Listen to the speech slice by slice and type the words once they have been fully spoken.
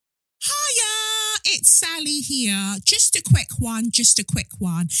it's Sally here. Just a quick one.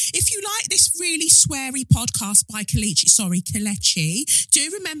 If you like this really sweary podcast by Kelechi, do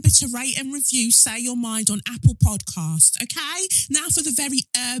remember to rate and review Say Your Mind on Apple Podcast, okay? Now for the very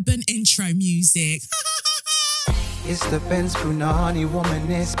urban intro music. It's the Benz Brunani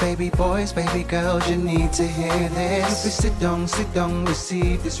womanist, baby boys, baby girls, you need to hear this. Sit down,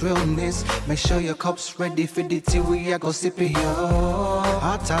 receive this realness. Make sure your cup's ready for the tea, we are go sip it, yo.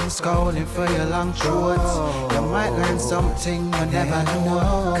 Hard time scrolling for your long shorts. You might learn something you never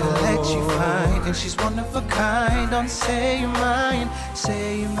know. Collect you fine, and she's one of a kind. Don't say your mind,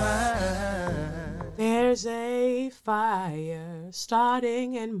 say your mind. There's a fire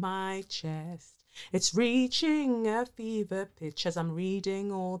starting in my chest. It's reaching a fever pitch as I'm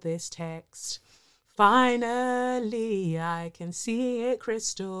reading all this text. Finally, I can see it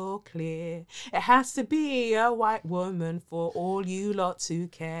crystal clear. It has to be a white woman for all you lot to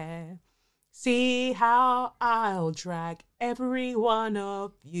care. See how I'll drag every one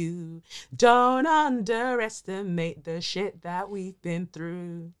of you. Don't underestimate the shit that we've been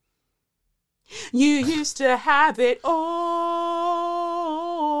through. You used to have it all,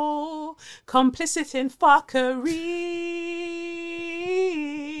 complicit in fuckery.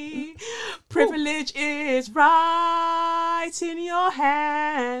 Privilege is right in your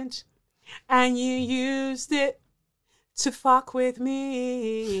hand, and you used it to fuck with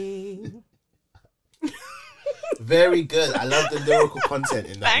me. Very good. I love the lyrical content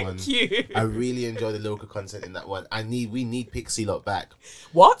in that one. Thank you. I really enjoy the lyrical content in that one. We need Pixie Lot back.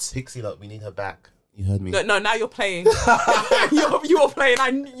 What? Pixie Lot, we need her back. You heard me. No, now you're playing. you're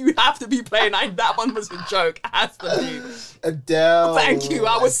playing. You have to be playing. That one was a joke. It has to be. Adele. Thank you.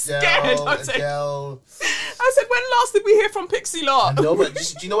 I was scared. Adele. I said, when last did we hear from Pixie Lot? No, but do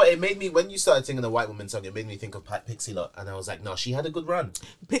you know what? It made me, when you started singing the White Woman song, it made me think of Pixie Lot. And I was like, no, she had a good run.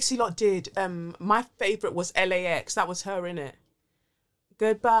 Pixie Lot did. My favourite was LAX. That was her, innit?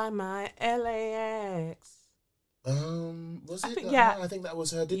 Goodbye, my LAX. Was it? I think, yeah. I think that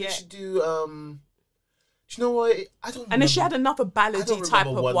was her. Didn't she do, do you know what? I don't remember. And then she had another ballady type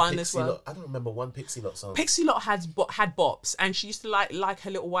of one as well. I don't remember one Pixie Lot song. Pixie Lot had bops, and she used to like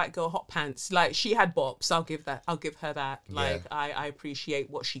her little white girl hot pants. Like, she had bops. I'll give her that. Like, yeah. I appreciate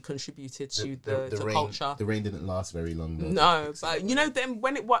what she contributed to the culture. The rain didn't last very long though. No, but you know, then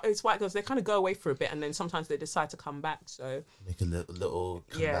when it's white girls, they kind of go away for a bit, and then sometimes they decide to come back. So make a little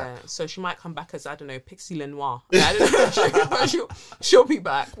yeah. comeback. So she might come back as, I don't know, Pixie Lenoir. I don't know. she'll be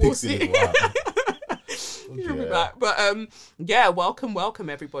back. We'll see. Lenoir. She'll be back. But yeah, welcome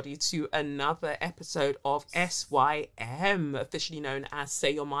everybody to another episode of SYM, officially known as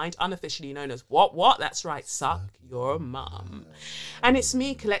Say Your Mind, unofficially known as what? That's right, Suck Your Mum. And it's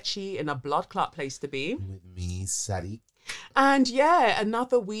me, Kelechi, in a blood clot place to be. With me, Sadi. And yeah,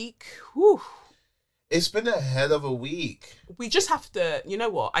 another week. Whew. It's been a hell of a week. We just have to, you know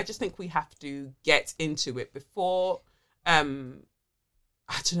what? I just think we have to get into it before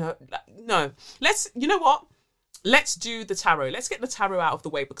I don't know. No, you know what? Let's do the tarot. Let's get the tarot out of the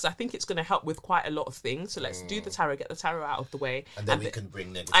way, because I think it's going to help with quite a lot of things. So let's do the tarot, get the tarot out of the way. And then we can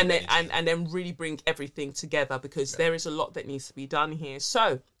bring negative energy. And then really bring everything together, because there is a lot that needs to be done here.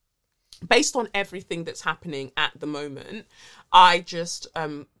 So based on everything that's happening at the moment, I just,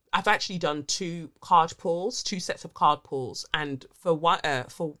 I've actually done two sets of card pulls. And for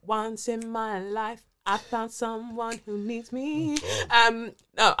once in my life, I found someone who needs me.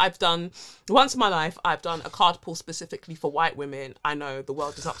 No, I've done, once in my life, I've done a card pull specifically for white women. I know the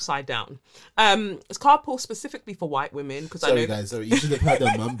world is upside down. It's card pull specifically for white women, because I know... Sorry, you should have heard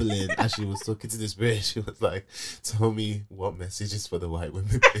her mumbling as she was talking to the spirit. She was like, tell me what message is for the white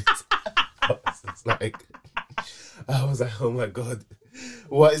women, please. I was like, oh my God,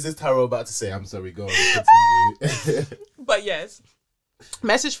 what is this tarot about to say? I'm sorry, go on, continue. But yes,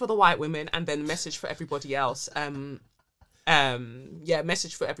 message for the white women, and then message for everybody else.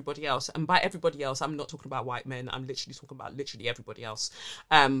 Message for everybody else. And by everybody else, I'm not talking about white men. I'm literally talking about literally everybody else.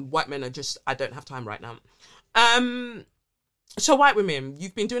 White men are just, I don't have time right now. So white women,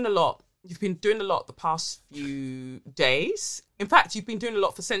 you've been doing a lot. You've been doing a lot the past few days. In fact, you've been doing a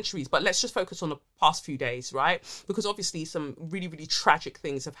lot for centuries, but let's just focus on the past few days, right? Because obviously some really, really tragic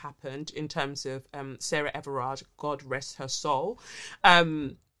things have happened in terms of Sarah Everard, God rest her soul.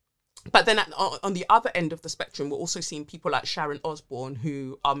 But then on the other end of the spectrum, we're also seeing people like Sharon Osbourne,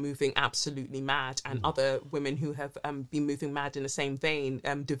 who are moving absolutely mad, and other women who have been moving mad in the same vein,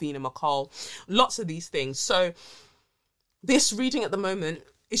 Davina McCall, lots of these things. So this reading at the moment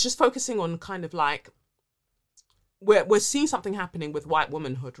is just focusing on kind of like, we're seeing something happening with white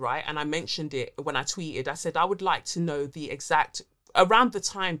womanhood, right? And I mentioned it when I tweeted. I said I would like to know the exact around the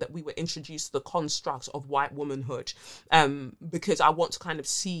time that we were introduced to the construct of white womanhood, because I want to kind of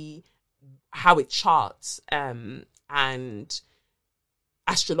see how it charts and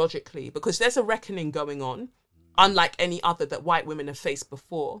astrologically, because there's a reckoning going on, unlike any other that white women have faced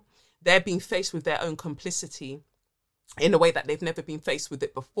before. They're being faced with their own complicity in a way that they've never been faced with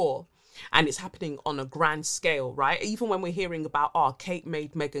it before. And it's happening on a grand scale, right? Even when we're hearing about, Kate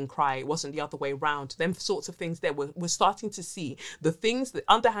made Meghan cry, it wasn't the other way around. Them sorts of things there, we're starting to see the things, the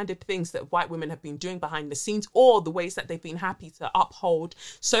underhanded things that white women have been doing behind the scenes, or the ways that they've been happy to uphold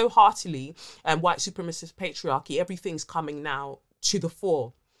so heartily white supremacist patriarchy. Everything's coming now to the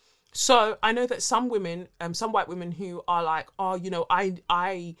fore. So I know that some women, some white women who are like,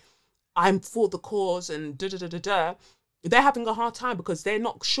 I'm for the cause and da-da-da-da-da, they're having a hard time because they're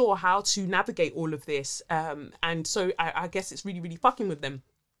not sure how to navigate all of this. And so I guess it's really, really fucking with them.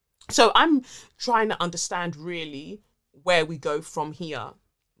 So I'm trying to understand really where we go from here.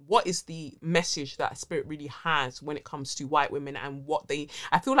 What is the message that Spirit really has when it comes to white women, and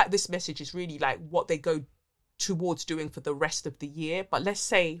I feel like this message is really like what they go towards doing for the rest of the year. But let's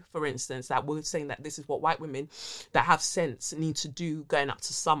say, for instance, that we're saying that this is what white women that have sense need to do going up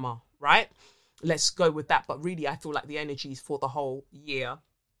to summer, right? Let's go with that. But really, I feel like the energy is for the whole year.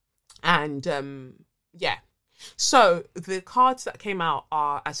 And yeah. So the cards that came out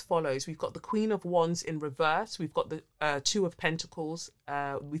are as follows. We've got the Queen of Wands in reverse. We've got the Two of Pentacles.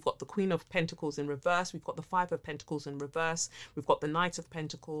 We've got the Queen of Pentacles in reverse. We've got the Five of Pentacles in reverse. We've got the Knight of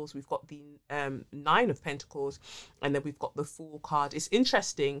Pentacles. We've got the Nine of Pentacles. And then we've got the Fool card. It's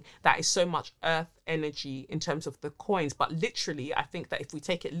interesting that it's so much earth energy in terms of the coins. But literally, I think that if we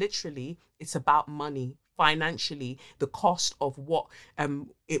take it literally, it's about money. Financially, the cost of what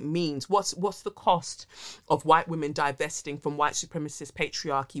it means. What's the cost of white women divesting from white supremacist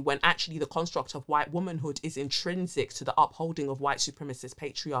patriarchy, when actually the construct of white womanhood is intrinsic to the upholding of white supremacist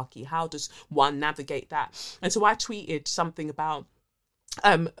patriarchy? How does one navigate that? And so I tweeted something about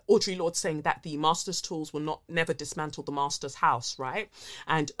Audre Lorde saying that the master's tools will never dismantle the master's house, right?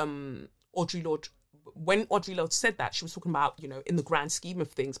 And Audre Lorde, when Audre Lorde said that, she was talking about, in the grand scheme of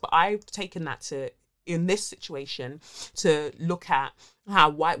things, but I've taken that to, in this situation, to look at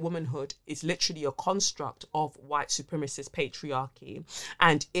how white womanhood is literally a construct of white supremacist patriarchy.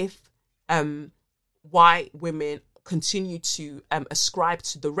 And if white women continue to ascribe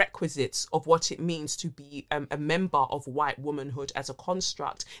to the requisites of what it means to be a member of white womanhood as a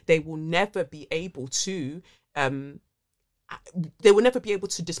construct, they will never be able to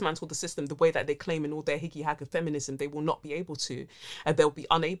dismantle the system the way that they claim in all their higgy-hagga feminism. They will not be able to, and they'll be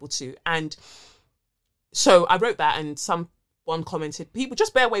unable to. And so I wrote that, and someone commented, people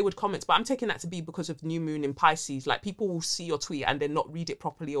just bear wayward comments, but I'm taking that to be because of new moon in Pisces. Like, people will see your tweet and then not read it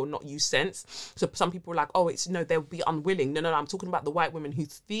properly or not use sense. So some people are like, they'll be unwilling. No, I'm talking about the white women who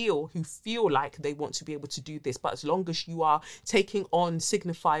feel like they want to be able to do this. But as long as you are taking on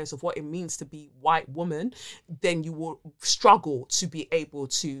signifiers of what it means to be white woman, then you will struggle to be able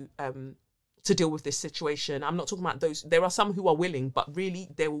to deal with this situation. I'm not talking about those. There are some who are willing, but really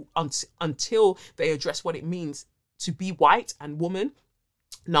they will, until they address what it means to be white and woman,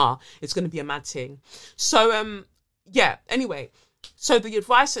 it's going to be a mad thing. So, anyway. So the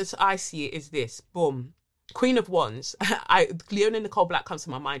advice as I see it is this, boom. Queen of Wands. Leona Nicole Black comes to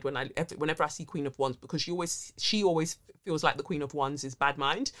my mind whenever I see Queen of Wands, because she always feels like the Queen of Wands is bad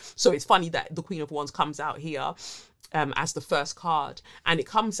mind. So it's funny that the Queen of Wands comes out here as the first card, and it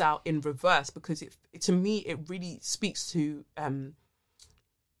comes out in reverse because to me it really speaks to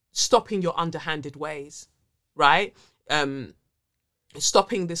stopping your underhanded ways, right?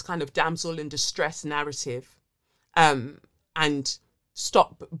 Stopping this kind of damsel in distress narrative, and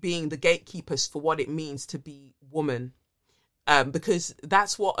stop being the gatekeepers for what it means to be woman, because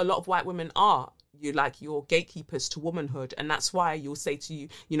that's what a lot of white women are. You're gatekeepers to womanhood, and that's why you'll say to you,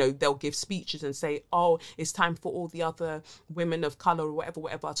 they'll give speeches and say, it's time for all the other women of color or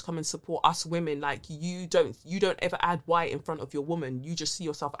whatever to come and support us women. Like, you don't ever add white in front of your woman. You just see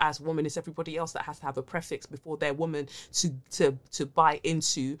yourself as woman. It's everybody else that has to have a prefix before their woman to buy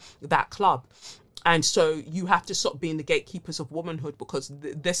into that club. And so you have to stop being the gatekeepers of womanhood, because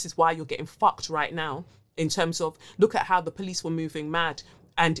this is why you're getting fucked right now, in terms of, look at how the police were moving mad.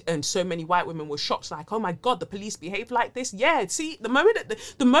 And so many white women were shocked, like, oh my God, the police behave like this. Yeah, see,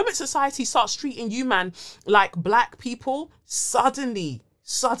 the moment society starts treating you, man, like black people, suddenly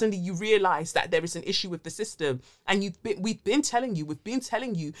you realize that there is an issue with the system. And we've been telling you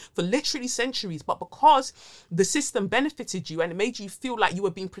for literally centuries, but because the system benefited you and it made you feel like you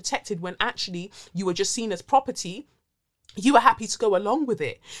were being protected when actually you were just seen as property, you were happy to go along with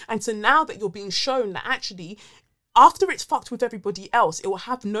it. And so now that you're being shown that actually after it's fucked with everybody else, it will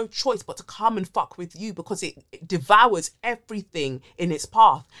have no choice but to come and fuck with you, because it devours everything in its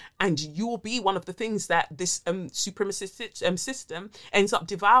path. And you will be one of the things that this supremacist system ends up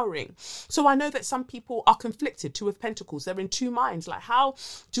devouring. So I know that some people are conflicted. Two of Pentacles, they're in two minds. Like, how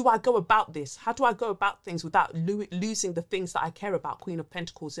do I go about this? How do I go about things without losing the things that I care about? Queen of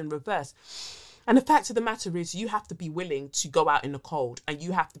Pentacles in reverse. And the fact of the matter is, you have to be willing to go out in the cold, and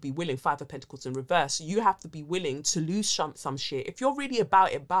you have to be willing, Five of Pentacles in reverse, you have to be willing to lose some shit. If you're really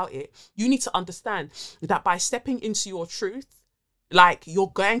about it, you need to understand that by stepping into your truth, like,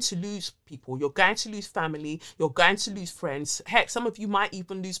 you're going to lose people, you're going to lose family, you're going to lose friends. Heck, some of you might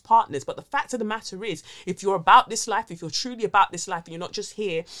even lose partners. But the fact of the matter is, if you're about this life, if you're truly about this life, and you're not just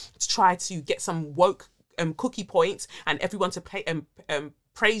here to try to get some woke cookie points and everyone to play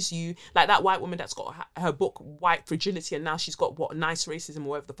praise you, like that white woman that's got her book White Fragility, and now she's got what, Nice Racism, or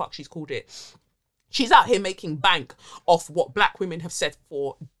whatever the fuck she's called it. She's out here making bank off what black women have said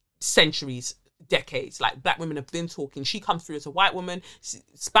for centuries, decades. Like, black women have been talking. She comes through as a white woman,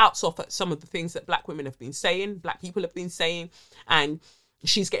 spouts off at some of the things that black women have been saying, black people have been saying, and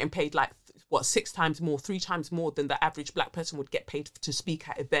she's getting paid like, what, 6 times more, 3 times more than the average black person would get paid to speak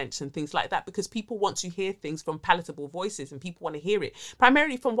at events and things like that, because people want to hear things from palatable voices, and people want to hear it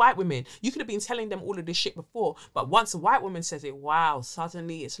primarily from white women. You could have been telling them all of this shit before, but once a white woman says it, wow,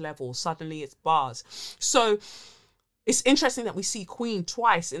 suddenly it's level, suddenly it's bars. So it's interesting that we see Queen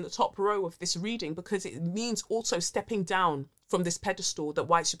twice in the top row of this reading, because it means also stepping down from this pedestal that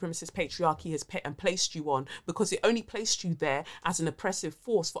white supremacist patriarchy has placed you on, because it only placed you there as an oppressive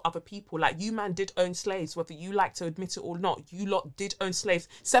force for other people. Like, you man did own slaves, whether you like to admit it or not. You lot did own slaves,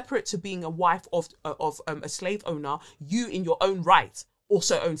 separate to being a wife of a slave owner. You, in your own right,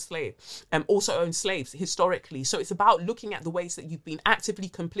 also own slaves historically. So it's about looking at the ways that you've been actively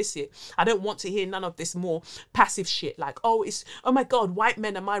complicit. I don't want to hear none of this more passive shit like, oh my God, white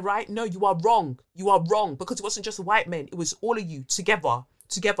men, am I right? No, you are wrong. You are wrong, because it wasn't just white men. It was all of you together.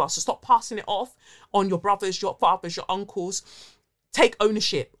 So stop passing it off on your brothers, your fathers, your uncles. Take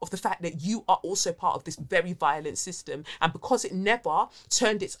ownership of the fact that you are also part of this very violent system. And because it never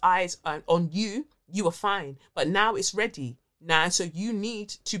turned its eyes on you, you were fine. But now it's ready. Now, so you need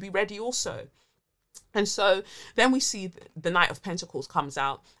to be ready also. And so then we see the Knight of Pentacles comes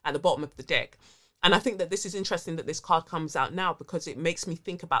out at the bottom of the deck. And I think that this is interesting that this card comes out now, because it makes me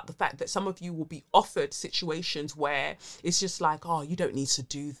think about the fact that some of you will be offered situations where it's just like, oh, you don't need to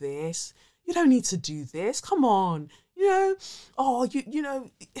do this. You don't need to do this. Come on. You know, oh, you know,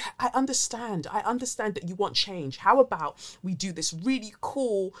 I understand that you want change. How about we do this really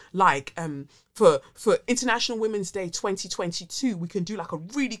cool, like, for International Women's Day 2022, we can do like a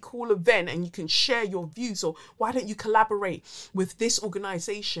really cool event and you can share your views. Or why don't you collaborate with this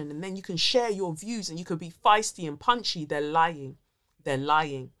organization and then you can share your views and you can be feisty and punchy. They're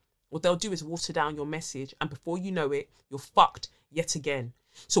lying. What they'll do is water down your message, and before you know it, you're fucked yet again.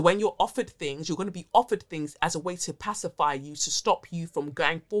 So when you're offered things, you're going to be offered things as a way to pacify you, to stop you from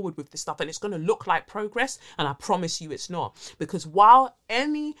going forward with this stuff. And it's going to look like progress. And I promise you it's not. Because while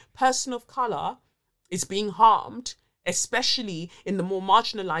any person of color is being harmed, especially in the more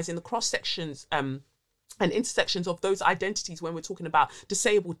marginalized, in the cross sections, and intersections of those identities, when we're talking about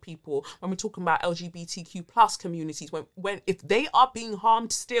disabled people, when we're talking about LGBTQ plus communities, when if they are being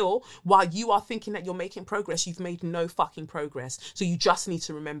harmed still while you are thinking that you're making progress, you've made no fucking progress. So you just need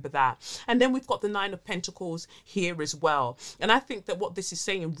to remember that. And then we've got the Nine of Pentacles here as well. And I think that what this is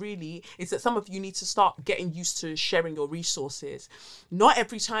saying really is that some of you need to start getting used to sharing your resources. Not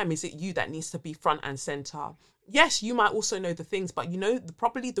every time is it you that needs to be front and center. Yes, you might also know the things, but you know,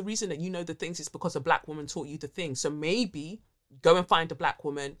 probably the reason that you know the things is because a black woman taught you the things. So maybe go and find a black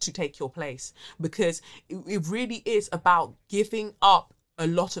woman to take your place, because it really is about giving up a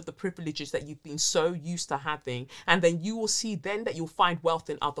lot of the privileges that you've been so used to having. And then you will see then that you'll find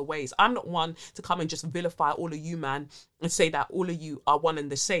wealth in other ways. I'm not one to come and just vilify all of you, man, and say that all of you are one and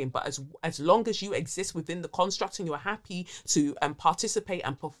the same. But as long as you exist within the construct and you're happy to participate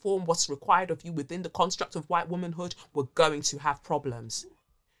and perform what's required of you within the construct of white womanhood, we're going to have problems.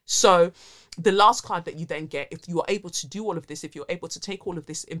 So the last card that you then get, if you are able to do all of this, if you're able to take all of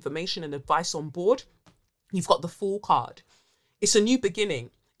this information and advice on board, you've got the Fool card. It's a new beginning.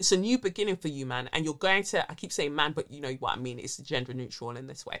 It's a new beginning for you, man. And you're going to, I keep saying man, but you know what I mean. It's gender neutral in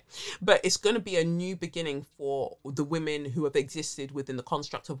this way. But it's going to be a new beginning for the women who have existed within the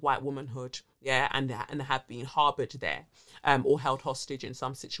construct of white womanhood. Yeah. And have been harbored there, or held hostage in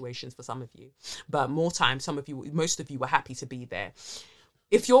some situations for some of you. But most of you were happy to be there.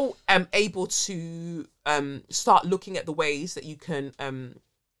 If you're able to start looking at the ways that you can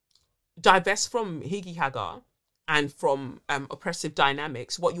divest from Higgy Haga and from oppressive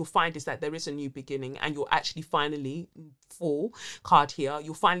dynamics, what you'll find is that there is a new beginning, and you'll actually finally, full card here,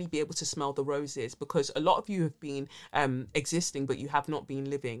 you'll finally be able to smell the roses, because a lot of you have been existing, but you have not been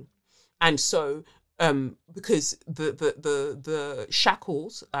living. And so because the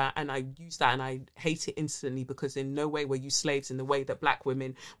shackles, and I use that and I hate it instantly, because in no way were you slaves in the way that black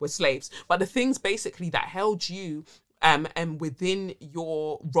women were slaves, but the things basically that held you and within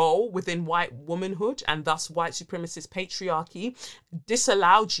your role within white womanhood, and thus white supremacist patriarchy,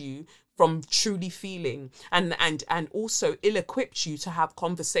 disallowed you from truly feeling, and also ill-equipped you to have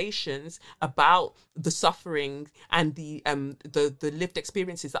conversations about the suffering and the lived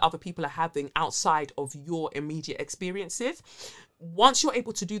experiences that other people are having outside of your immediate experiences. Once you're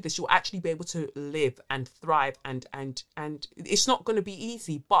able to do this, you'll actually be able to live and thrive, and it's not going to be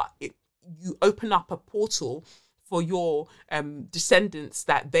easy, but you open up a portal for your descendants,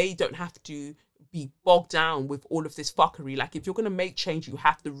 that they don't have to be bogged down with all of this fuckery. Like, if you're going to make change, you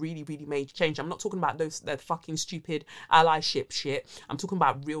have to really, really make change. I'm not talking about that fucking stupid allyship shit. I'm talking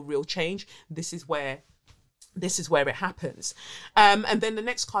about real change. This is where it happens. And then the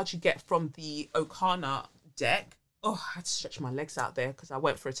next card you get from the Okana deck. Oh, I had to stretch my legs out there because I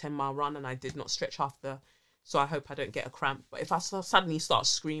went for a 10-mile run and I did not stretch after. So I hope I don't get a cramp. But if I suddenly start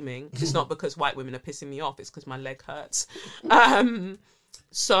screaming, it's not because white women are pissing me off. It's because my leg hurts.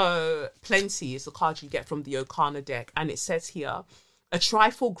 So Plenty is the card you get from the Okana deck. And it says here, a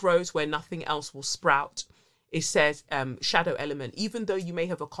trifle grows where nothing else will sprout. It says, shadow element, even though you may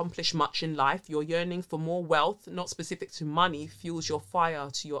have accomplished much in life, your yearning for more wealth, not specific to money, fuels your fire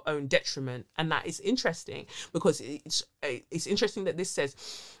to your own detriment. And that is interesting, because it's interesting that this says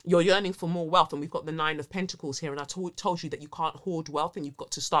you're yearning for more wealth. And we've got the 9 of Pentacles here. And I told you that you can't hoard wealth, and you've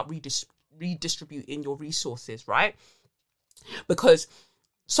got to start redistributing your resources, right? Because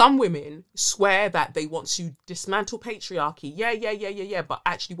some women swear that they want to dismantle patriarchy. Yeah. But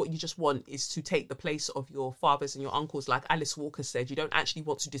actually what you just want is to take the place of your fathers and your uncles. Like Alice Walker said, you don't actually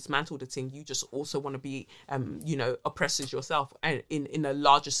want to dismantle the thing. You just also want to be, oppressors yourself, and in a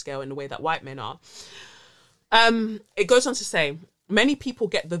larger scale, in the way that white men are. It goes on to say, many people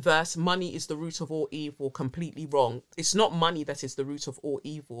get the verse, money is the root of all evil, completely wrong. It's not money that is the root of all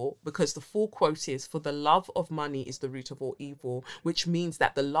evil, because the full quote is, for the love of money is the root of all evil, which means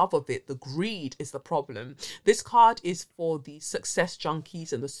that the love of it, the greed, is the problem. This card is for the success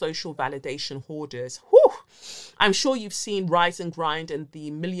junkies and the social validation hoarders. Whew! I'm sure you've seen Rise and Grind and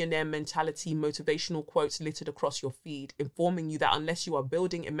the millionaire mentality motivational quotes littered across your feed, informing you that unless you are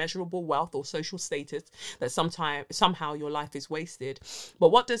building immeasurable wealth or social status, that somehow your life is wasted. But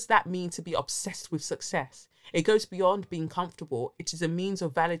what does that mean to be obsessed with success? It goes beyond being comfortable. It is a means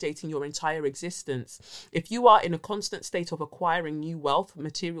of validating your entire existence. If you are in a constant state of acquiring new wealth,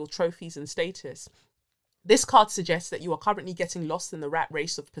 material trophies, and status, this card suggests that you are currently getting lost in the rat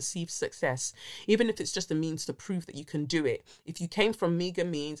race of perceived success, even if it's just a means to prove that you can do it. If you came from meager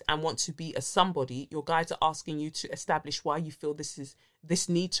means and want to be a somebody, your guides are asking you to establish why you feel this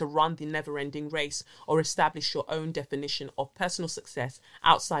need to run the never-ending race, or establish your own definition of personal success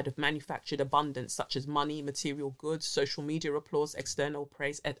outside of manufactured abundance, such as money, material goods, social media applause, external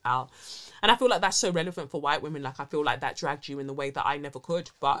praise, et al. And I feel like that's so relevant for white women. Like, I feel like that dragged you in the way that I never could,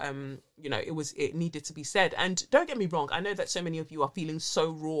 but it needed to be said. And don't get me wrong, I know that so many of you are feeling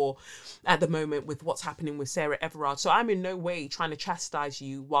so raw at the moment with what's happening with Sarah Everard, so I'm in no way trying to chastise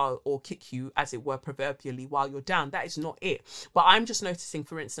you or kick you, as it were, proverbially, while you're down. That is not it. But I'm just noticing,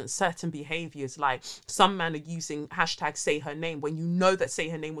 for instance, certain behaviors, like some men are using hashtag say her name, when you know that say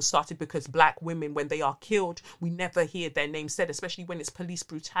her name was started because black women, when they are killed, we never hear their name said, especially when it's police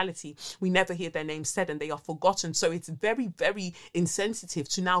brutality. We never hear their name said, and they are forgotten. So it's very, very insensitive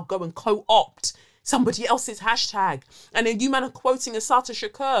to now go and co-opt somebody else's hashtag. And then you man are quoting Assata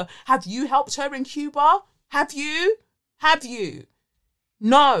Shakur. Have you helped her in Cuba? Have you?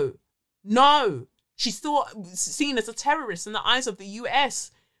 No. She's still seen as a terrorist in the eyes of the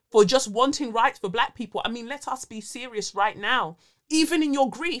US for just wanting rights for black people. I mean, let us be serious right now. Even in your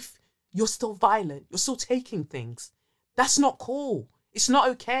grief, you're still violent. You're still taking things. That's not cool. It's not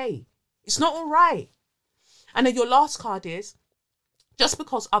okay. It's not all right. And then your last card is, just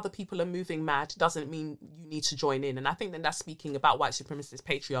because other people are moving mad doesn't mean you need to join in. And I think that that's speaking about white supremacist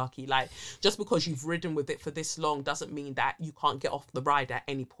patriarchy. Like, just because you've ridden with it for this long doesn't mean that you can't get off the ride at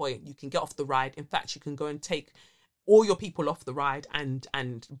any point. You can get off the ride. In fact, you can go and take all your people off the ride and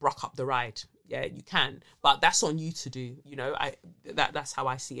bruck up the ride. Yeah, you can. But that's on you to do. That's how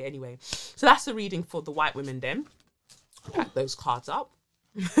I see it anyway. So that's the reading for the white women then. Pack those cards up.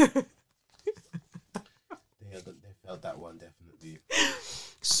 They felt that one, definitely.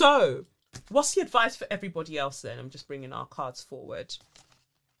 So, what's the advice for everybody else then? I'm just bringing our cards forward.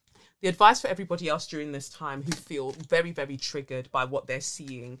 The advice for everybody else during this time who feel very, very triggered by what they're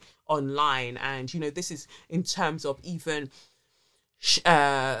seeing online. And, you know, this is in terms of even,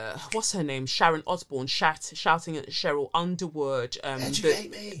 what's her name? Sharon Osbourne shouting at Cheryl Underwood.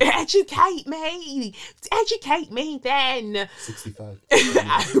 Educate me. Educate me. Educate me then. 65.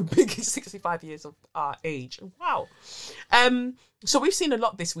 Big 65 years of age. Wow. So we've seen a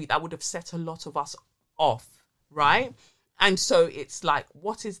lot this week that would have set a lot of us off, right? And so it's like,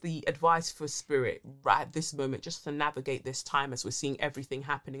 what is the advice for spirit right at this moment, just to navigate this time as we're seeing everything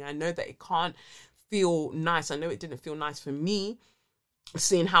happening? I know that it can't feel nice. I know it didn't feel nice for me,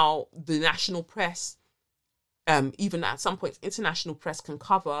 seeing how the national press, even at some points, international press can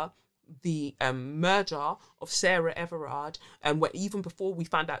cover the murder of Sarah Everard, and even before we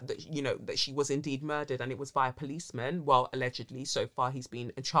found out that, you know, that she was indeed murdered and it was by a policeman. Well, allegedly, so far he's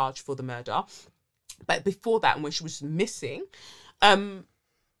been charged for the murder. But before that, and when she was missing,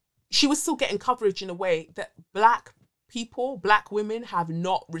 she was still getting coverage in a way that Black people, Black women have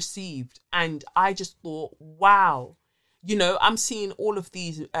not received. And I just thought, wow, you know, I'm seeing all of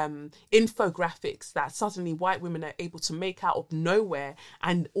these infographics that suddenly white women are able to make out of nowhere,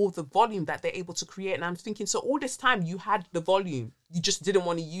 and all the volume that they're able to create. And I'm thinking, so all this time you had the volume, you just didn't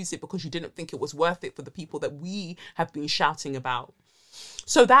want to use it because you didn't think it was worth it for the people that we have been shouting about.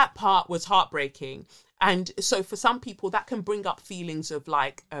 So that part was heartbreaking. And so for some people that can bring up feelings of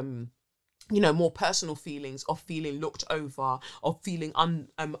like, you know, more personal feelings of feeling looked over, of feeling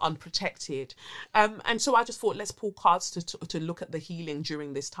unprotected. And so I just thought, let's pull cards to look at the healing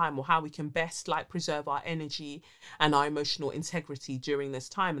during this time, or how we can best like preserve our energy and our emotional integrity during this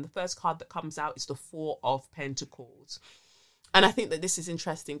time. And the first card that comes out is the Four of Pentacles. And I think that this is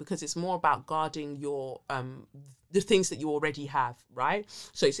interesting because it's more about guarding your the things that you already have, right?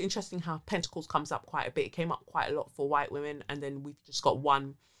 So it's interesting how Pentacles comes up quite a bit. It came up quite a lot for white women, and then we've just got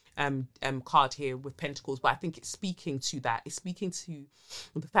one card here with Pentacles. But I think it's speaking to that. It's speaking to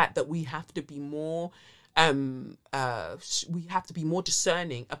the fact that we have to be more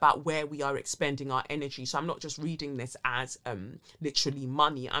discerning about where we are expending our energy. So I'm not just reading this as literally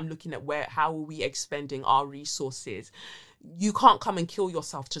money. I'm looking at how are we expending our resources. You can't come and kill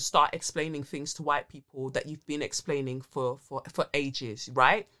yourself to start explaining things to white people that you've been explaining for ages,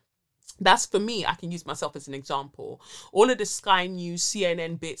 right? That's, for me, I can use myself as an example. All of the Sky News,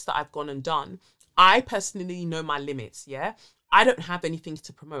 CNN bits that I've gone and done, I personally know my limits, yeah? I don't have anything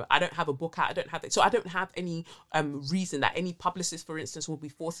to promote. I don't have a book out. I don't have it. So I don't have any reason that any publicist, for instance, will be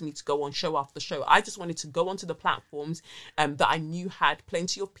forcing me to go on show after show. I just wanted to go onto the platforms that I knew had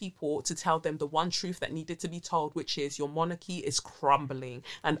plenty of people to tell them the one truth that needed to be told, which is your monarchy is crumbling.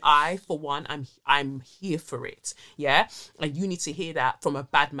 And I, for one, I'm here for it. Yeah. And you need to hear that from a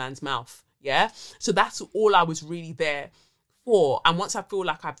bad man's mouth. Yeah. So that's all I was really there for. And once I feel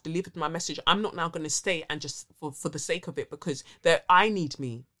like I've delivered my message, I'm not now going to stay and just for the sake of it, because I need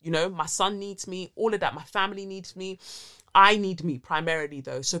me, you know, my son needs me, all of that, my family needs me, I need me primarily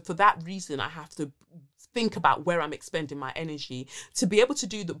though. So for that reason, I have to think about where I'm expending my energy. To be able to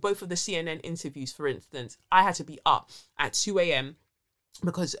do both of the CNN interviews, for instance, I had to be up at 2 a.m.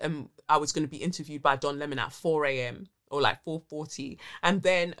 because I was going to be interviewed by Don Lemon at 4 a.m. or like 4:40, and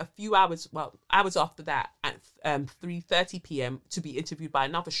then a few hours after that at 3:30 p.m. to be interviewed by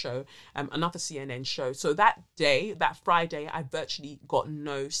another show, another CNN show. So that day, that Friday, I virtually got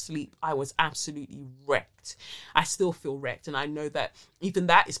no sleep. I was absolutely wrecked. I still feel wrecked, and I know that even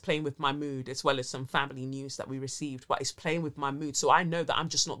that is playing with my mood, as well as some family news that we received, but it's playing with my mood. So I know that I'm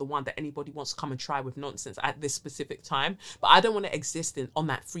just not the one that anybody wants to come and try with nonsense at this specific time. But I don't want to exist on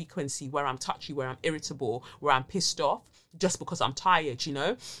that frequency where I'm touchy, where I'm irritable, where I'm pissed off, just because I'm tired, you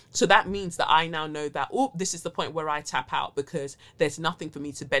know? So that means that I now know that, this is the point where I tap out, because there's nothing for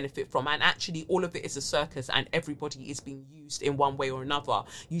me to benefit from. And actually, all of it is a circus, and everybody is being used in one way or another.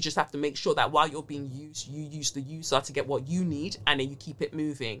 You just have to make sure that while you're being used, you use the user to get what you need, and then you keep it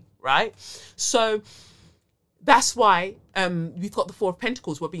moving, right? So that's why we've got the Four of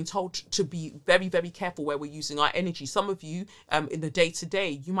Pentacles. We're being told to be very, very careful where we're using our energy. Some of you in the day-to-day,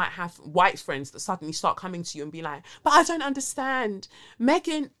 you might have white friends that suddenly start coming to you and be like, but I don't understand.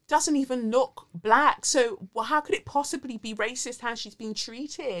 Meghan doesn't even look black. So how could it possibly be racist how she's been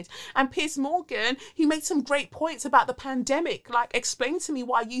treated? And Piers Morgan, he made some great points about the pandemic. Like, explain to me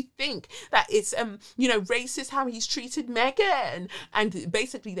why you think that it's, racist how he's treated Meghan. And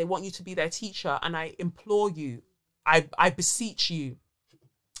basically they want you to be their teacher. And I implore you, I beseech you,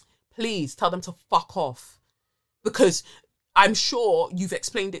 please tell them to fuck off, because I'm sure you've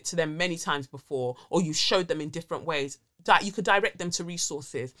explained it to them many times before, or you showed them in different ways. you could direct them to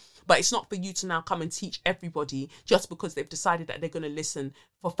resources, but it's not for you to now come and teach everybody just because they've decided that they're going to listen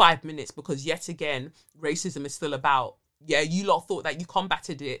for 5 minutes, because yet again, racism is still about. Yeah, you lot thought that you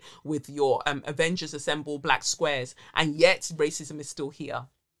combated it with your Avengers Assemble black squares, and yet racism is still here.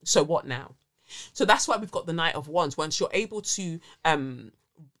 So what now? So that's why we've got the Knight of Wands. Once you're able to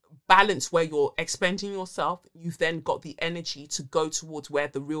balance where you're expending yourself, you've then got the energy to go towards where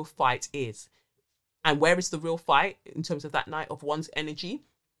the real fight is. And where is the real fight in terms of that Knight of Wands energy?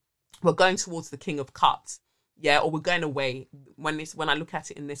 We're going towards the King of Cups. Yeah, or we're going away. When I look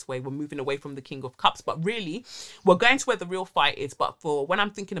at it in this way, we're moving away from the King of Cups. But really, we're going to where the real fight is. But for when I'm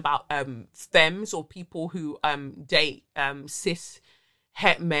thinking about femmes or people who date cis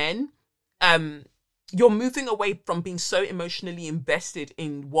het men, you're moving away from being so emotionally invested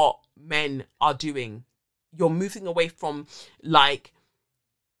in what men are doing. You're moving away from like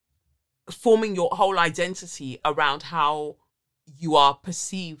forming your whole identity around how you are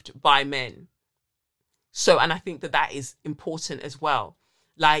perceived by men. So, and I think that is important as well.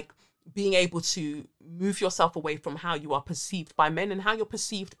 Like being able to move yourself away from how you are perceived by men and how you're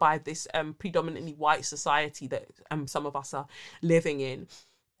perceived by this predominantly white society that some of us are living in.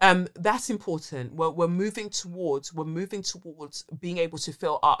 That's important. We're moving towards being able to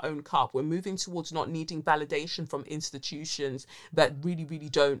fill our own cup. We're moving towards not needing validation from institutions that really, really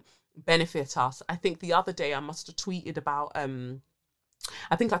don't benefit us. I think the other day I must have tweeted about,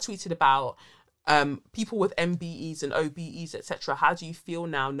 people with MBEs and OBEs, etc. How do you feel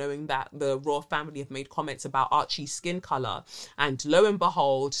now knowing that the royal family have made comments about Archie's skin colour? And lo and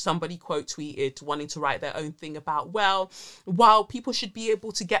behold, somebody quote tweeted wanting to write their own thing about, well, while people should be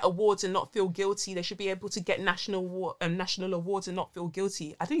able to get awards and not feel guilty, they should be able to get national awards and not feel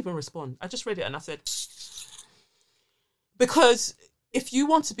guilty. I didn't even respond. I just read it and I said, because if you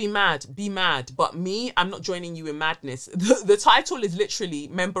want to be mad, be mad. But me, I'm not joining you in madness. The title is literally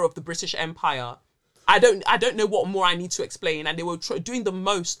Member of the British Empire. I don't know what more I need to explain. And they were doing the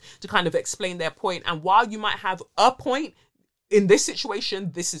most to kind of explain their point. And while you might have a point, in this situation,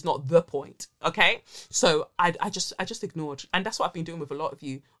 this is not the point. Okay? So I just ignored. And that's what I've been doing with a lot of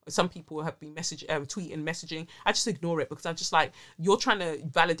you. Some people have been tweeting, messaging. I just ignore it because I'm just like, you're trying to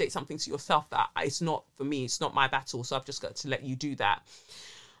validate something to yourself that it's not for me. It's not my battle. So I've just got to let you do that.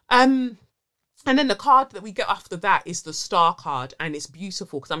 And then the card that we get after that is the Star card, and it's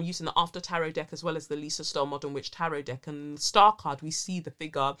beautiful because I'm using the After Tarot deck as well as the Lisa Stowe Modern Witch Tarot deck. And the Star card, we see the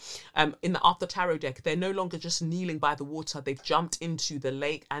figure in the After Tarot deck. They're no longer just kneeling by the water. They've jumped into the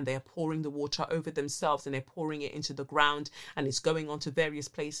lake and they're pouring the water over themselves and they're pouring it into the ground, and it's going on to various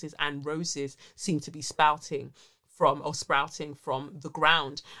places, and roses seem to be sprouting from the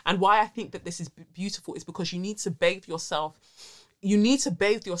ground. And why I think that this is beautiful is because you need to bathe yourself. You need to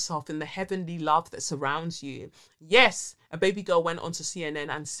bathe yourself in the heavenly love that surrounds you. Yes, a baby girl went onto CNN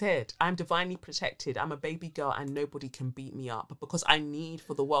and said, I'm divinely protected. I'm a baby girl and nobody can beat me up, because I need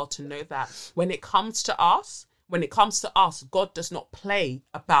for the world to know that when it comes to us, God does not play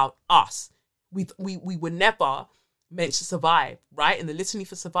about us. We were never meant to survive, right? In the litany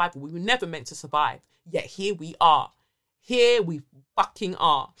for survival, we were never meant to survive. Yet here we are. Here we fucking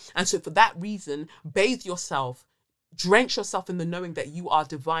are. And so for that reason, bathe yourself. Drench yourself in the knowing that you are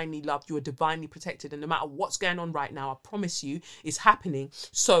divinely loved, you are divinely protected, and no matter what's going on right now, I promise you, is happening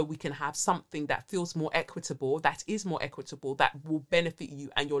so we can have something that feels more equitable, that is more equitable, that will benefit you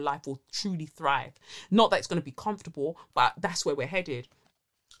and your life will truly thrive. Not that it's going to be comfortable, but that's where we're headed.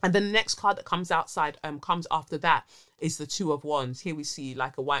 And then the next card that comes after that is the Two of Wands. Here we see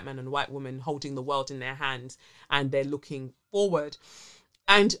like a white man and a white woman holding the world in their hands, and they're looking forward.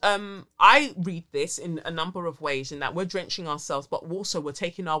 And I read this in a number of ways, in that we're drenching ourselves, but also we're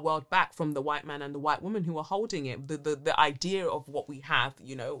taking our world back from the white man and the white woman who are holding it. The idea of what we have,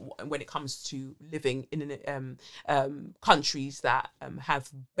 you know, when it comes to living in countries that have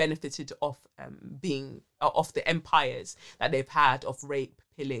benefited off the empires that they've had of rape,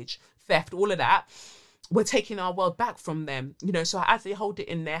 pillage, theft, all of that. We're taking our world back from them, you know. So as they hold it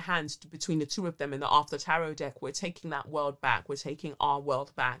in their hands, between the two of them in the After Tarot deck, we're taking that world back. We're taking our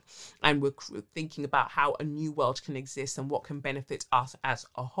world back, and we're thinking about how a new world can exist and what can benefit us as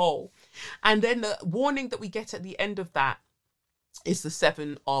a whole. And then the warning that we get at the end of that is the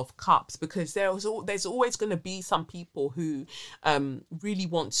Seven of Cups, because there's always going to be some people who really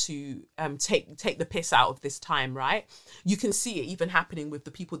want to take the piss out of this time, right? You can see it even happening with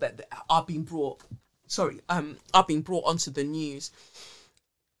the people that are being brought onto the news.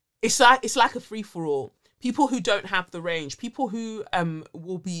 It's like a free-for-all. People who don't have the range, people who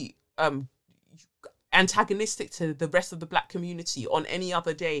will be and antagonistic to the rest of the black community on any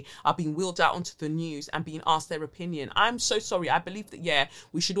other day are being wheeled out onto the news and being asked their opinion. I'm so sorry. I believe that, yeah,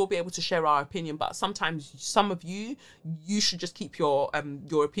 we should all be able to share our opinion, but sometimes some of you should just keep your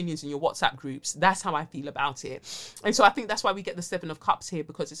opinions in your WhatsApp groups. That's how I feel about it. And so I think that's why we get the Seven of Cups here,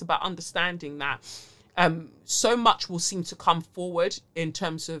 because it's about understanding that so much will seem to come forward in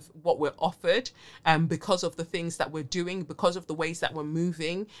terms of what we're offered, because of the things that we're doing, because of the ways that we're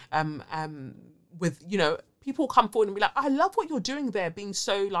moving, with, you know, people come forward and be like, I love what you're doing there, being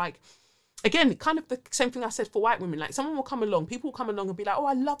so like, again, kind of the same thing I said for white women. Like, someone will come along, people will come along and be like, oh,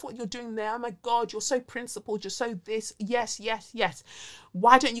 I love what you're doing there. Oh my God, you're so principled. You're so this. Yes, yes, yes.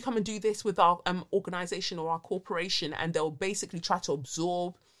 Why don't you come and do this with our organization or our corporation? And they'll basically try to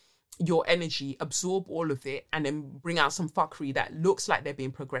absorb your energy, absorb all of it, and then bring out some fuckery that looks like they're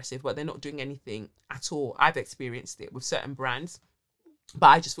being progressive, but they're not doing anything at all. I've experienced it with certain brands. But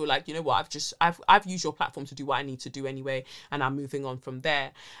I just feel like, you know what, I've used your platform to do what I need to do anyway, and I'm moving on from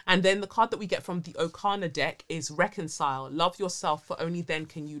there. And then the card that we get from the Okana deck is Reconcile. Love yourself, for only then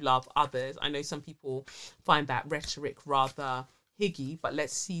can you love others. I know some people find that rhetoric rather higgy, but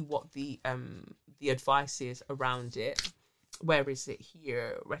let's see what the advice is around it. Where is it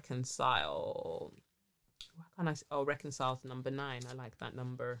here? Reconcile. What can I say? Oh, Reconcile's number 9. I like that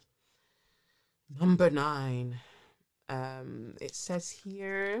number. Number 9. It says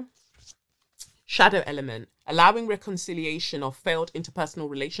here, shadow element, allowing reconciliation of failed interpersonal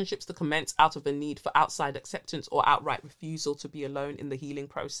relationships to commence out of a need for outside acceptance or outright refusal to be alone in the healing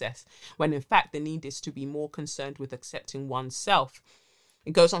process, when in fact the need is to be more concerned with accepting oneself.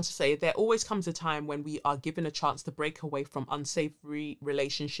 It goes on to say, there always comes a time when we are given a chance to break away from unsavory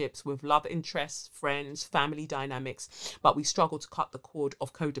relationships with love interests, friends, family dynamics, but we struggle to cut the cord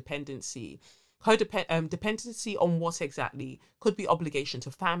of codependency. Dependency on what exactly? Could be obligation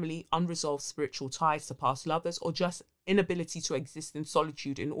to family, unresolved spiritual ties to past lovers, or just inability to exist in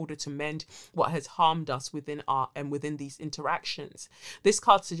solitude in order to mend what has harmed us within these interactions. This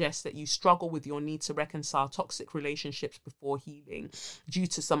card suggests that you struggle with your need to reconcile toxic relationships before healing due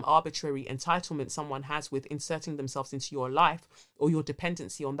to some arbitrary entitlement someone has with inserting themselves into your life, or your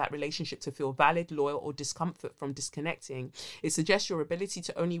dependency on that relationship to feel valid, loyal, or discomfort from disconnecting. It suggests your ability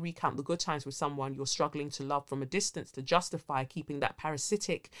to only recount the good times with someone you're struggling to love from a distance to justify keeping that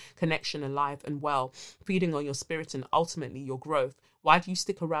parasitic connection alive and well, feeding on your spirit and ultimately your growth. Why do you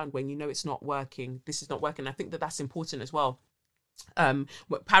stick around when you know it's not working? This is not working. I think that that's important as well.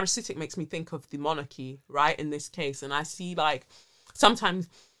 What parasitic makes me think of the monarchy, right? In this case, and I see like sometimes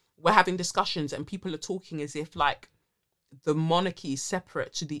we're having discussions and people are talking as if like the monarchy is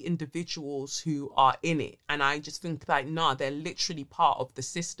separate to the individuals who are in it, and I just think like, nah, they're literally part of the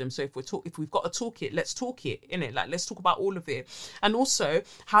system. So if we've got to talk it, let's talk it, innit? Like, let's talk about all of it. And also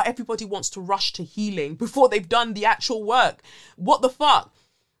how everybody wants to rush to healing before they've done the actual work. What the fuck?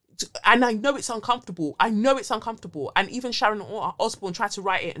 And I know it's uncomfortable. And even Sharon Osbourne tried to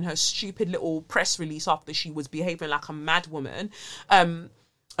write it in her stupid little press release after she was behaving like a mad woman.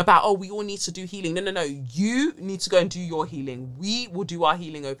 About, oh, we all need to do healing. No. You need to go and do your healing. We will do our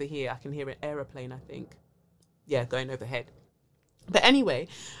healing over here. I can hear an aeroplane, I think. Yeah, going overhead. But anyway,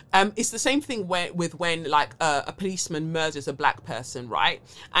 it's the same thing with when like a policeman murders a black person, right?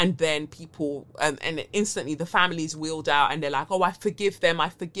 And then people, and instantly the family's wheeled out and they're like, oh, I forgive them.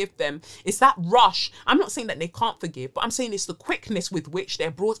 It's that rush. I'm not saying that they can't forgive, but I'm saying it's the quickness with which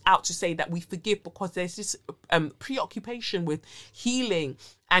they're brought out to say that we forgive, because there's this preoccupation with healing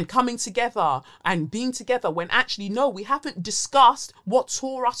and coming together and being together, when actually, no, we haven't discussed what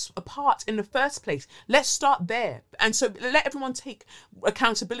tore us apart in the first place. Let's start there. And so let everyone take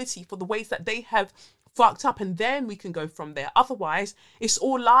accountability for the ways that they have fucked up, and then we can go from there. Otherwise, it's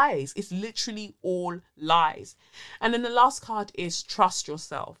all lies. It's literally all lies. And then the last card is trust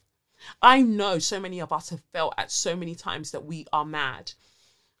yourself. I know so many of us have felt at so many times that we are mad.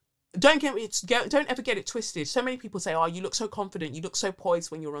 Don't ever get it twisted. So many people say, oh, you look so confident, you look so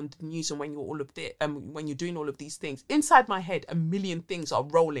poised when you're on the news and when you're when you're doing all of these things. Inside my head, a million things are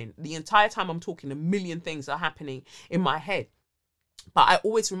rolling. The entire time I'm talking, a million things are happening in my head. But I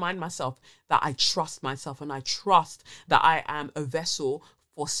always remind myself that I trust myself, and I trust that I am a vessel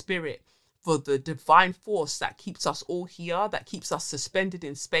for spirit, for the divine force that keeps us all here, that keeps us suspended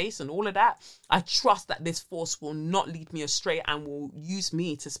in space and all of that. I trust that this force will not lead me astray and will use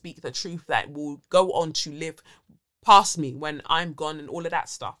me to speak the truth that will go on to live past me when I'm gone and all of that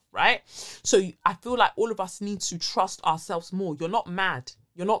stuff, right? So I feel like all of us need to trust ourselves more. You're not mad.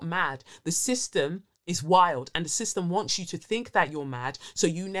 The system is wild, and the system wants you to think that you're mad, so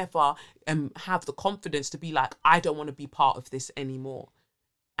you never have the confidence to be like, I don't want to be part of this anymore.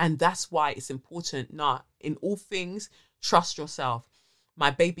 And that's why it's important. Now, in all things, trust yourself. My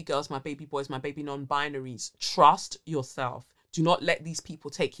baby girls, my baby boys, my baby non-binaries, trust yourself. Do not let these people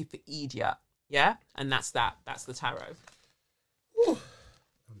take you for idiot. Yeah? And that's that. That's the tarot. Whew.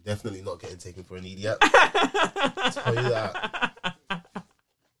 I'm definitely not getting taken for an idiot. Tell you that.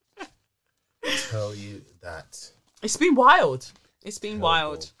 Tell you that. It's been wild. It's been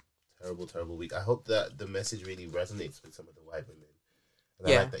wild. Terrible week. I hope that the message really resonates with some of the white women. And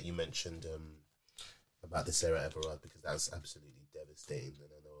Yeah. I like that you mentioned about the Sarah Everard, because that's absolutely devastating.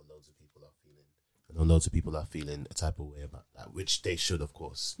 And I know loads of people are feeling a type of way about that, which they should, of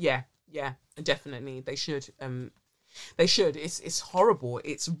course. Yeah, definitely. They should. They should. It's horrible.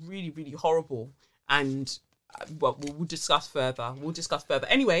 It's really, really horrible. And well, we'll discuss further.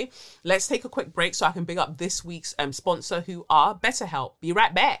 Anyway, let's take a quick break so I can big up this week's sponsor, who are BetterHelp. Be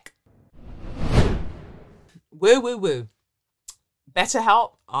right back. Woo.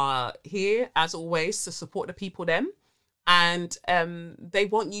 BetterHelp are here, as always, to support the people them. And they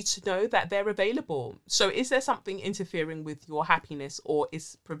want you to know that they're available. So is there something interfering with your happiness or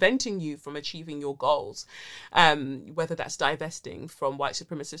is preventing you from achieving your goals? Whether that's divesting from white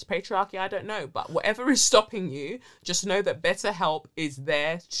supremacist patriarchy, I don't know. But whatever is stopping you, just know that BetterHelp is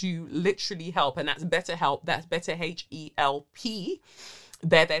there to literally help. And that's BetterHelp. That's Better H-E-L-P.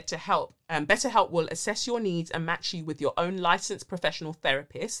 They're there to help. BetterHelp will assess your needs and match you with your own licensed professional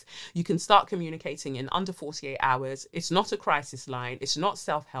therapist. You can start communicating in under 48 hours. It's not a crisis line. It's not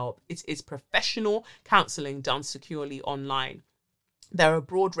self-help. It is professional counselling done securely online. There are a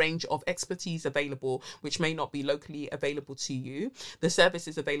broad range of expertise available, which may not be locally available to you. The service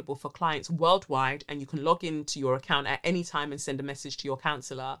is available for clients worldwide, and you can log into your account at any time and send a message to your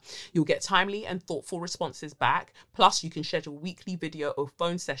counsellor. You'll get timely and thoughtful responses back. Plus, you can schedule weekly video or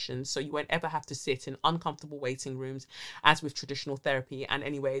phone sessions, so you won't ever have to sit in uncomfortable waiting rooms, as with traditional therapy. And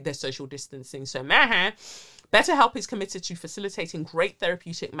anyway, there's social distancing, so BetterHelp is committed to facilitating great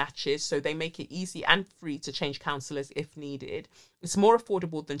therapeutic matches, so they make it easy and free to change counsellors if needed. It's more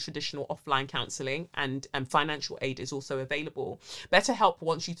affordable than traditional offline counselling, and financial aid is also available. BetterHelp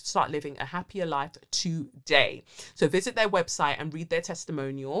wants you to start living a happier life today. So visit their website and read their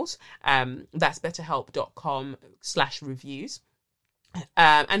testimonials. That's betterhelp.com/reviews.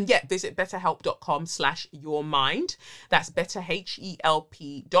 Visit betterhelp.com/yourmind. That's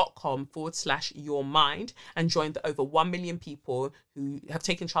betterhelp.com/yourmind, and join the over 1 million people who have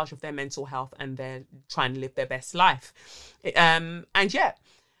taken charge of their mental health and they're trying to live their best life.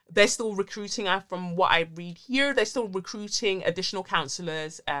 They're still recruiting, from what I read here, they're still recruiting additional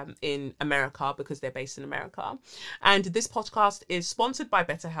counsellors in America because they're based in America. And this podcast is sponsored by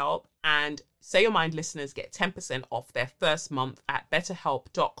BetterHelp, and Say Your Mind listeners get 10% off their first month at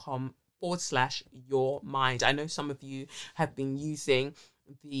betterhelp.com/yourmind. I know some of you have been using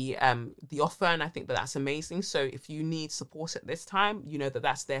the offer, and I think that's amazing. So if you need support at this time, you know that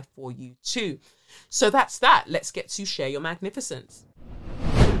that's there for you too. So that's that. Let's get to Share Your Magnificence.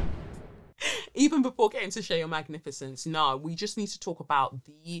 Even before getting to Share Your Magnificence, no, we just need to talk about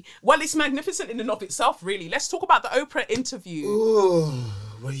it's magnificent in and of itself, really. Let's talk about the Oprah interview. Ooh,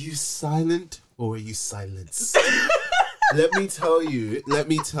 were you silent or were you silenced? Let me tell you,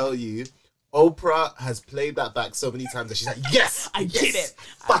 Oprah has played that back so many times that she's like, yes, I did it.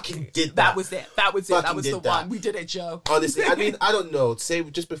 Fucking did that. That was it. That was the that. one. We did it, Joe. Honestly, I mean, I don't know. Say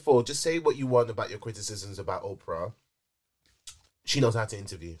what you want about your criticisms about Oprah. She knows how to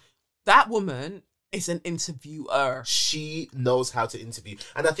interview. That woman is an interviewer. She knows how to interview.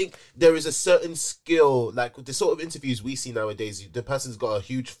 And I think there is a certain skill, like the sort of interviews we see nowadays, the person's got a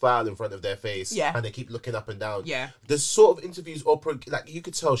huge file in front of their face, and they keep looking up and down. Yeah. The sort of interviews Oprah, like you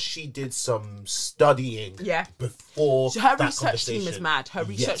could tell she did some studying before her that research team is mad.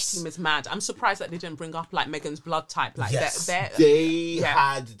 Team is mad. I'm surprised that they didn't bring up like Meghan's blood type. Like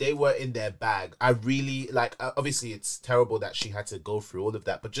they were in their bag. I really obviously it's terrible that she had to go through all of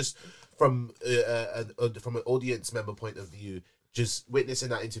that, but just from an audience member point of view, just witnessing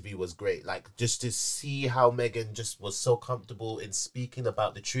that interview was great. Like, just to see how Meghan just was so comfortable in speaking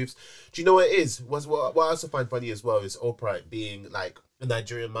about the truths. Do you know what it is? What I also find funny as well is Oprah being like a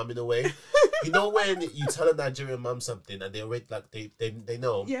Nigerian mum in a way. You know when you tell a Nigerian mum something and they already they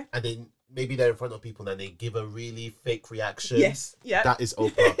know, and then maybe they're in front of people and they give a really fake reaction. Yes, yeah. That is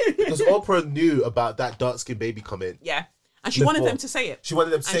Oprah. Because Oprah knew about that dark-skinned baby comment. Yeah. And she wanted them to say it. She wanted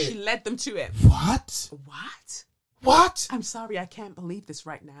them to say it. And she led them to it. What? I'm sorry, I can't believe this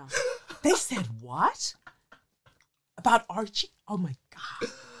right now. They said what? About Archie? Oh my God.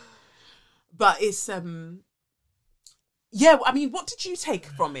 But it's, what did you take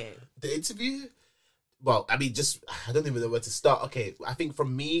from it? The interview? well, I mean, just I don't even know where to start. Okay, I think for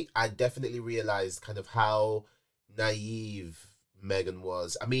me, I definitely realized kind of how naive Megan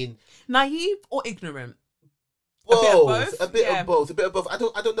was. I mean, Naive or ignorant? both, a bit Yeah. of both. I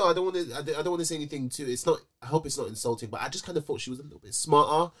don't know. I don't want to say anything too. It's not. I hope it's not insulting, but I just kind of thought she was a little bit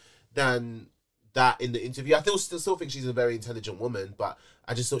smarter than that in the interview. I still think she's a very intelligent woman, but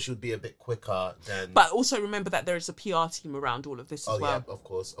I just thought she would be a bit quicker than. But also remember that there is a PR team around all of this as well. Yeah, of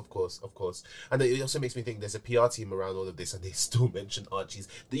course. And it also makes me think there's a PR team around all of this, and they still mention Archie's.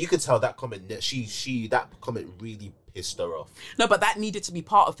 You could tell that comment. That comment really pissed her off. No, but that needed to be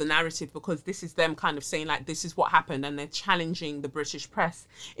part of the narrative, because this is them kind of saying like, this is what happened, and they're challenging the British press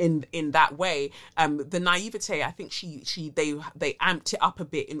in that way. The naivete, I think they amped it up a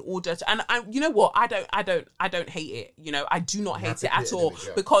bit in order to, and you know what, I don't hate it. You know, I do not hate it at all,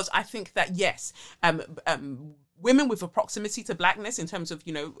 because I think that yes, women with a proximity to blackness, in terms of,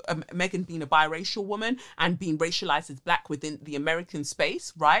 you know, Meghan being a biracial woman and being racialized as black within the American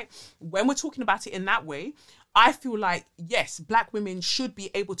space, right? When we're talking about it in that way, I feel like, yes, black women should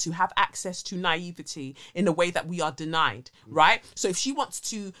be able to have access to naivety in a way that we are denied, right? So if she wants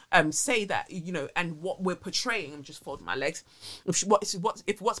to say that, you know, and what we're portraying, I'm just folding my legs,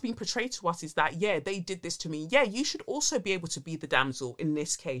 if what's being portrayed to us is that, yeah, they did this to me, yeah, you should also be able to be the damsel in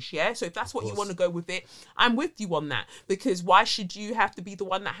this case, yeah? So if that's what you want to go with it, I'm with you on that, because why should you have to be the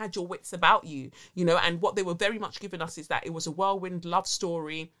one that had your wits about you, you know? And what they were very much giving us is that it was a whirlwind love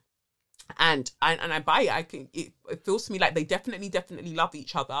story. And I buy it. It feels to me like they definitely love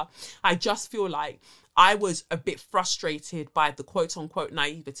each other. I just feel like I was a bit frustrated by the quote unquote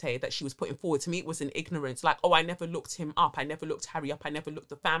naivete that she was putting forward. To me, it was an ignorance. Like, oh, I never looked him up. I never looked Harry up. I never looked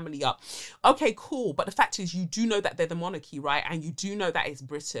the family up. Okay, cool. But the fact is, you do know that they're the monarchy, right? And you do know that it's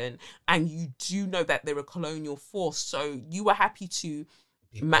Britain. And you do know that they're a colonial force. So you were happy to...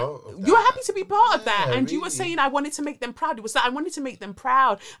 you were happy to be part of that, and really. You were saying, I wanted to make them proud. It was that I wanted to make them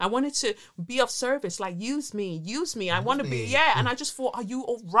proud. I wanted to be of service, like use me. I want to be, and I just thought, are you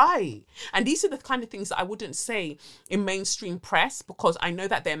all right? And these are the kind of things that I wouldn't say in mainstream press, because I know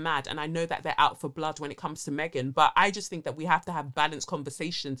that they're mad and I know that they're out for blood when it comes to Meghan. But I just think that we have to have balanced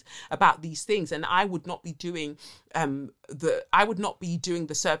conversations about these things, and I would not be doing the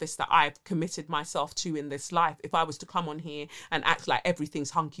service that I've committed myself to in this life if I was to come on here and act like everything's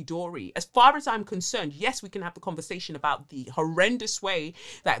hunky-dory. As far as I'm concerned, yes, we can have the conversation about the horrendous way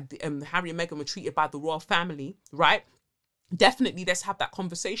that Harry and Meghan were treated by the royal family, right? Definitely, let's have that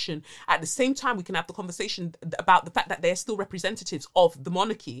conversation. At the same time, we can have the conversation about the fact that they're still representatives of the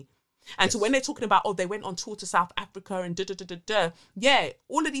monarchy. And so when they're talking about, oh, they went on tour to South Africa and yeah,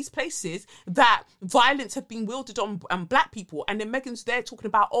 all of these places that violence have been wielded on black people. And then Meghan's there talking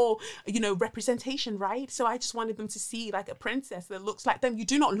about, oh, you know, representation, right? So I just wanted them to see like a princess that looks like them. You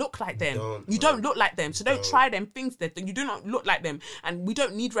do not look like them. You don't look like them. So don't try them things that you do not look like them. And we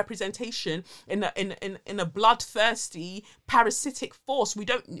don't need representation in a bloodthirsty, parasitic force. We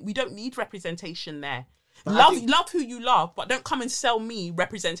don't need representation there. Love who you love, but don't come and sell me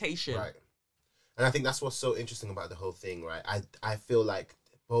representation. Right. And I think that's what's so interesting about the whole thing, right? I feel like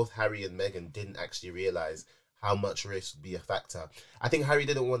both Harry and Meghan didn't actually realise how much race would be a factor. I think Harry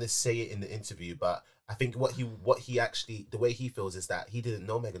didn't want to say it in the interview, but I think what he actually, the way he feels is that he didn't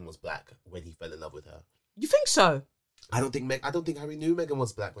know Meghan was black when he fell in love with her. You think so? I don't think Harry knew Meghan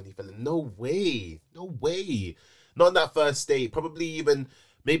was black when he fell in. No way. Not on that first date. Probably even...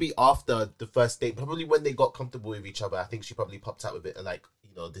 maybe after the first date, probably when they got comfortable with each other, I think she probably popped out with it and like,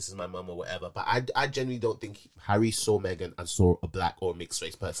 you know, this is my mum or whatever. But I genuinely don't think Harry saw Meghan and saw a black or mixed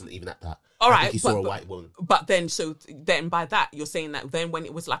race person even at that. All right, I think he saw a white woman. But then by that, you're saying that then when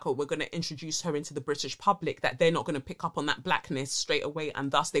it was like, oh, we're going to introduce her into the British public, that they're not going to pick up on that blackness straight away,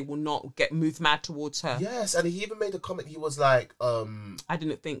 and thus they will not get moved mad towards her. Yes, and he even made a comment. He was like, I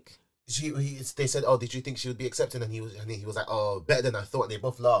didn't think. They said, oh, did you think she would be accepted? And he was like, oh, better than I thought. And they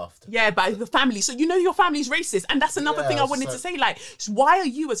both laughed. Yeah, by the family. So you know your family's racist. And that's another thing I wanted to say. Like, why are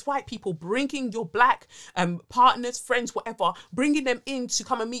you as white people bringing your black partners, friends, whatever, bringing them in to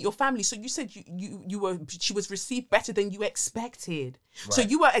come and meet your family? So you said she was received better than you expected. Right. So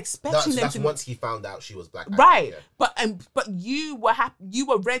you were expecting them to... once he found out she was black. Right. But you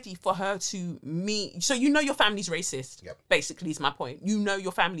were ready for her to meet... So you know your family's racist. Yep. Basically is my point. You know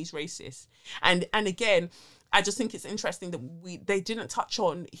your family's racist. And again, I just think it's interesting that they didn't touch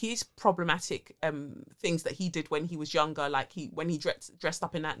on his problematic things that he did when he was younger, like when he dressed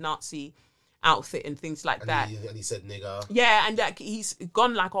up in that Nazi outfit and things like that. And he said nigger. Yeah, and like he's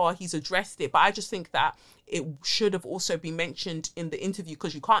gone like, oh, he's addressed it. But I just think that it should have also been mentioned in the interview,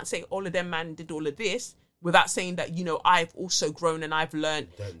 because you can't say all of them man did all of this without saying that, you know, I've also grown and I've learned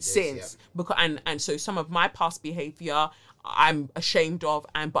since. Because and so some of my past behavior I'm ashamed of,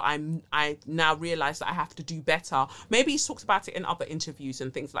 but I now realize that I have to do better. Maybe he's talked about it in other interviews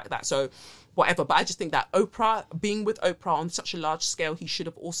and things like that. So whatever. But I just think that being with Oprah on such a large scale, he should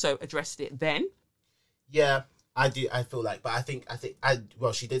have also addressed it then. Yeah, I do. I feel like, but I think,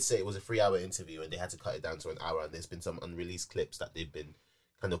 well, she did say it was a 3-hour interview and they had to cut it down to an hour, and there's been some unreleased clips that they've been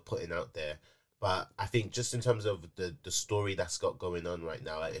kind of putting out there. But I think just in terms of the story that's got going on right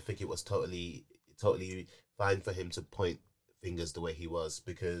now, I think it was totally fine for him to point fingers the way he was,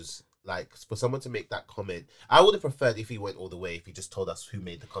 because like for someone to make that comment, I would have preferred if he went all the way, if he just told us who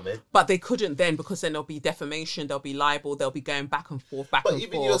made the comment. But they couldn't then, because then there'll be defamation, there'll be libel, they'll be going back and forth. But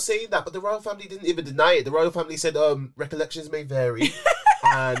even you're saying that, but the royal family didn't even deny it. The royal family said recollections may vary,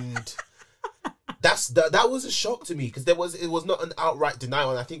 and that was a shock to me, because it was not an outright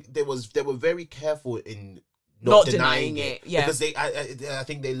denial, and I think they were very careful in not denying it. Yeah, because I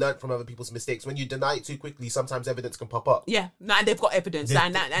think they learned from other people's mistakes. When you deny it too quickly, sometimes evidence can pop up. Yeah, and they've got evidence,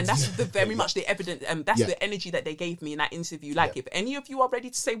 and that's very much the evidence. That's the energy that they gave me in that interview. Like, if any of you are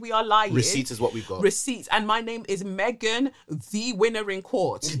ready to say we are lying, receipts is what we've got. Receipts, and my name is Meghan, the winner in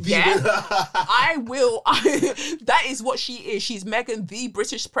court. I will. That is what she is. She's Meghan, the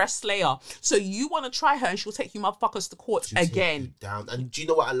British press slayer. So you want to try her, and she'll take you motherfuckers to court again. Down. And do you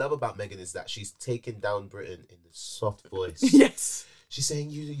know what I love about Meghan is that she's taken down Britain in the soft voice. Yes. She's saying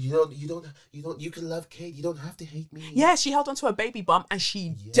you can love Kate, you don't have to hate me. Yeah, she held onto her baby bump and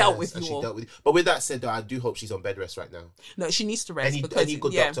she dealt with you all. But with that said, though, I do hope she's on bed rest right now. No, she needs to rest. Any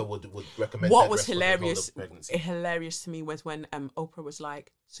good doctor would recommend. What was hilarious to me was when Oprah was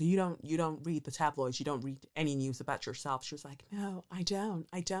like, "So you don't read the tabloids, you don't read any news about yourself." She was like, "No, I don't.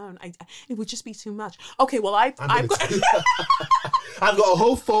 It would just be too much." Okay, well I've got I've got a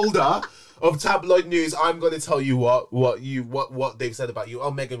whole folder of tabloid news. I'm going to tell you what they've said about you.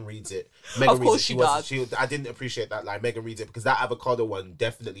 Oh, Meghan reads it. Of course she does. I didn't appreciate that line. Meghan reads it, because that avocado one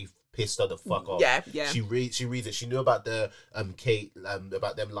definitely pissed her the fuck off. Yeah. She reads it. She knew about the Kate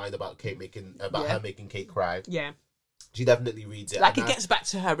about them lying about Kate her making Kate cry. Yeah. She definitely reads it. Like, it gets back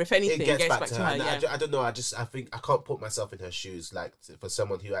to her, if anything. It gets back to her. Yeah. I don't know. I think I can't put myself in her shoes. Like, for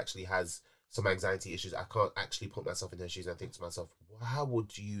someone who actually has some anxiety issues, I can't actually put myself in her shoes and think to myself, how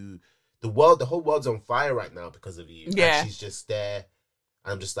would you? The whole world's on fire right now because of you. Yeah. And she's just there.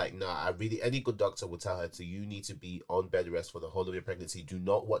 And I'm just like, nah, any good doctor would tell her you need to be on bed rest for the whole of your pregnancy. Do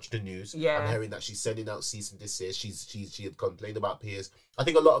not watch the news. Yeah. I'm hearing that she's sending out cease and desist. She had complained about Piers. I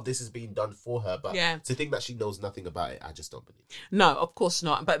think a lot of this is being done for her, but to think that she knows nothing about it, I just don't believe. No, of course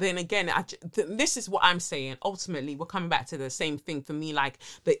not. But then again, this is what I'm saying. Ultimately, we're coming back to the same thing for me. Like,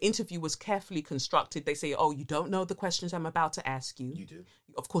 the interview was carefully constructed. They say, "Oh, you don't know the questions I'm about to ask you." You do.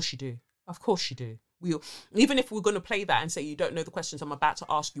 Of course you do. Of course you do. Even if we're going to play that and say you don't know the questions I'm about to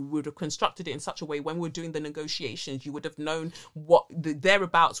ask you, we would have constructed it in such a way when we're doing the negotiations, you would have known what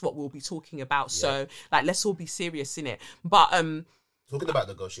thereabouts what we'll be talking about. Yeah. So, like, let's all be serious in it. But talking about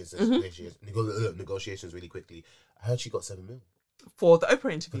negotiations really quickly, I heard she got 7 million for the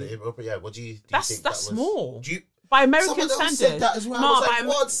Oprah interview. What do you think? That's small. Do you? By American standards. Said that as well. No, I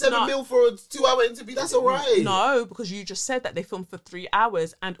was like, 7 mil for a 2-hour interview? That's all right. No, because you just said that they filmed for 3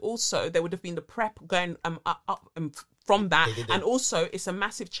 hours, and also there would have been the prep going up from that, and also it's a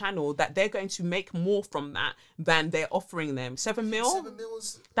massive channel that they're going to make more from that than they're offering them. 7 mil? 7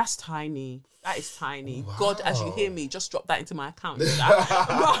 mils? That's tiny. That is tiny. Wow. God, as you hear me, just drop that into my account.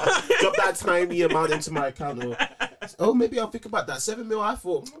 Drop that tiny amount into my account. Oh, maybe I'll think about that. 7 mil, I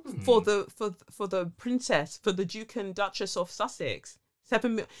thought. For the princess, for the Duke and Duchess of Sussex.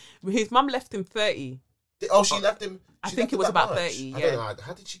 7 mil. His mum left him 30. Oh, she left him. I think it was about 30. Yeah. I don't know.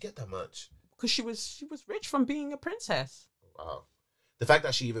 How did she get that much? Because she was rich from being a princess. Wow. The fact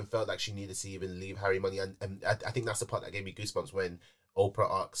that she even felt like she needed to even leave Harry money, and I think that's the part that gave me goosebumps when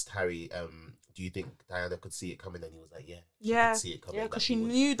Oprah asked Harry, do you think Diana could see it coming? And he was like, could see it coming. Yeah, because she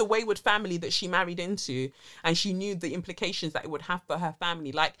knew the wayward family that she married into, and she knew the implications that it would have for her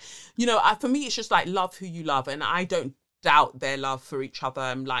family. Like, you know, for me, it's just like, love who you love, and I don't doubt their love for each other.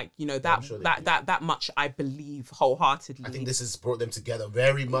 And like, you know, that much I believe wholeheartedly. I think this has brought them together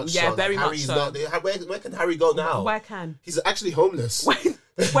very much. Yeah, so. very Harry's much so. Where can Harry go now? Where can? He's actually homeless.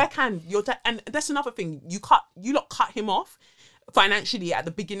 Where can your dad? And that's another thing. You lot cut him off financially at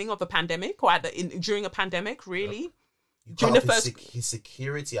the beginning of a pandemic, or during a pandemic, really. You during cut the off first. his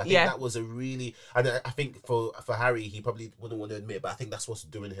security. I think Yeah. that was a really, and I think for Harry, he probably wouldn't want to admit, but I think that's what's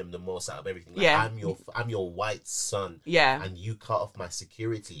doing him the most out of everything. Like, Yeah. I'm your white son. Yeah. And you cut off my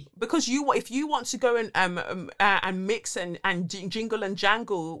security. Because if you want to go and mix and jingle and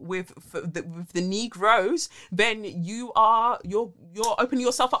jangle with the Negroes, then you're opening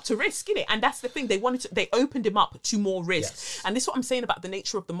yourself up to risk, innit? And that's the thing. They opened him up to more risk. Yes. And this is what I'm saying about the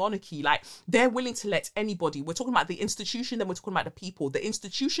nature of the monarchy. Like, they're willing to let anybody. We're talking about the institution, then we're talking about the people. The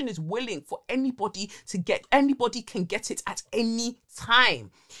institution is willing for anybody can get it at any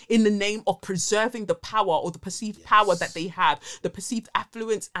time in the name of preserving the power or the perceived power that they have, the perceived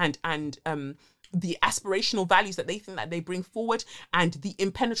affluence and the aspirational values that they think that they bring forward, and the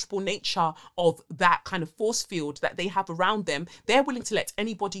impenetrable nature of that kind of force field that they have around them. They're willing to let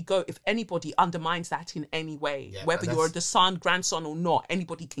anybody go if anybody undermines that in any way. Yeah, whether and you're the son, grandson or not,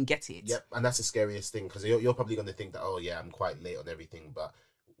 anybody can get it. Yep, and that's the scariest thing, because you're probably going to think that, oh yeah, I'm quite late on everything, but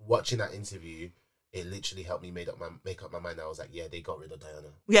watching that interview, it literally helped me make up my mind. I was like, yeah, they got rid of Diana.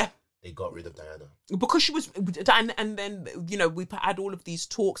 Yeah. They got rid of Diana. Because she was, and then, you know, we've had all of these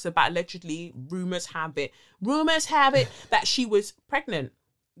talks about allegedly, rumours have it that she was pregnant.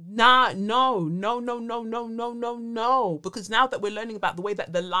 No. Because now that we're learning about the way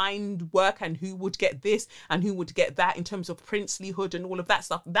that the line work and who would get this and who would get that in terms of princelyhood and all of that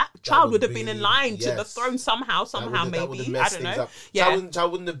stuff, that child would have been in line to the throne somehow, maybe. I don't know. Yeah.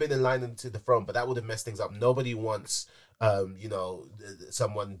 Child wouldn't have been in line to the throne, but that would have messed things up. Nobody wants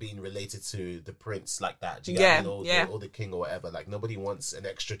someone being related to the prince like that. Do you get what I mean? Or the king or whatever. Like, nobody wants an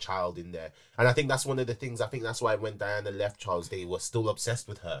extra child in there. And I think that's one of the things. I think that's why when Diana left Charles, they were still obsessed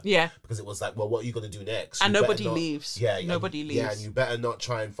with her. Yeah. Because it was like, well, what are you going to do next? And nobody leaves. Yeah. Nobody leaves. Yeah, and you better not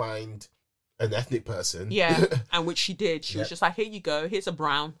try and find an ethnic person. Yeah. And which she did. She was just like, here you go. Here's a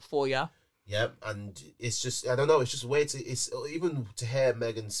brown for you. Yep, and it's just, I don't know, it's just weird to, it's even to hear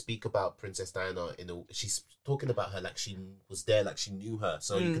Meghan speak about Princess Diana, she's talking about her like she was there, like she knew her,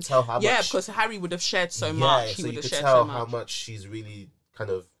 so you could tell how much. Yeah, because Harry would have shared so much. So you could tell how much she's really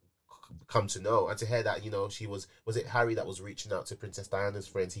kind of come to know, and to hear that, she was it Harry that was reaching out to Princess Diana's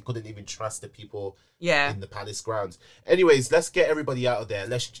friends? He couldn't even trust the people in the palace grounds. Anyways, let's get everybody out of there.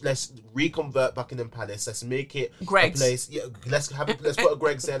 Let's reconvert Buckingham Palace. Let's make it Greg's. a place. Yeah, let's put a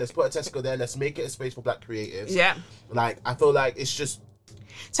Greg's there. Let's put a Tesco there. Let's make it a space for Black creatives. Yeah, like I feel like it's just.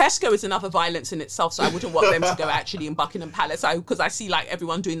 Tesco is another violence in itself, so I wouldn't want them to go actually in Buckingham Palace, because I see like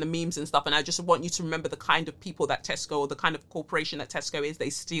everyone doing the memes and stuff, and I just want you to remember the kind of people that Tesco, or the kind of corporation that Tesco is.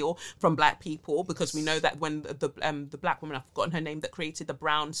 They steal from Black people, because we know that when the Black woman, I've forgotten her name, that created the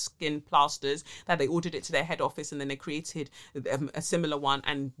brown skin plasters, that they ordered it to their head office and then they created a similar one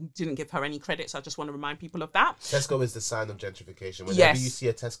and didn't give her any credit. So I just want to remind people of that. Tesco is the sign of gentrification. Whenever you see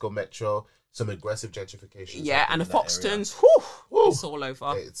a Tesco Metro, some aggressive gentrification. Yeah, and the Foxtons, it's all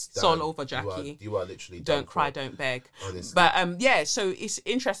over. It's all over, Jackie. You are literally don't cry, don't beg. Honestly. But so it's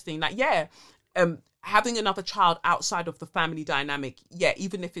interesting. Like, having another child outside of the family dynamic,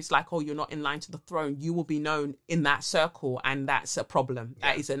 even if it's like, oh, you're not in line to the throne, you will be known in that circle, and that's a problem.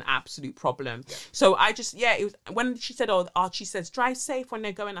 That is an absolute problem. So I just, it was, when she said, oh, Archie says drive safe when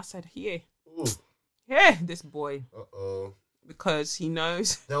they're going, I said, this boy. Because he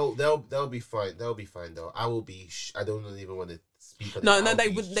knows they'll be fine. They'll be fine though. I will be. I don't even want to speak on it. No, they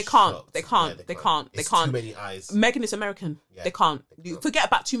can't. They can't. It's too many eyes. Meghan is American. Yeah, they can't. Forget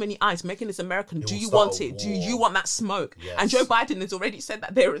about too many eyes. Meghan is American. Do you want it? Do you want that smoke? Yes. And Joe Biden has already said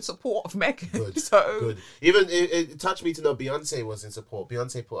that they're in support of Meghan. Good. Good. Even it touched me to know Beyonce was in support.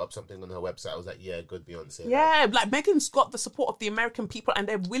 Beyonce put up something on her website. I was like, yeah, good, Beyonce. Yeah, like Meghan's got the support of the American people, and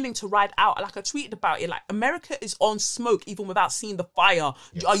they're willing to ride out. Like I tweeted about it. Like, America is on smoke even without seeing the fire.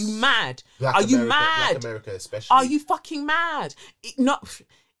 Yes. Are you mad? You mad? Black America especially. Are you fucking mad? Do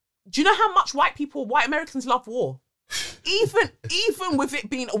you know how much white Americans love war? Even with it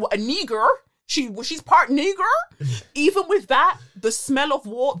being a Negro, she's part Negro. Even with that, the smell of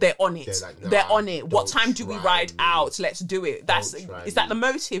war, they're on it. They're on it. What time do we ride out? Let's do it. Is that the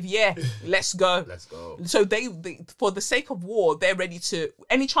motive? Yeah, let's go. Let's go. So they, for the sake of war, they're ready to.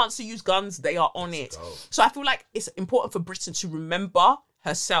 Any chance to use guns, they are on it. So I feel like it's important for Britain to remember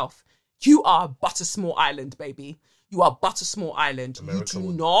herself. You are but a small island, baby. You are but a small island. America, you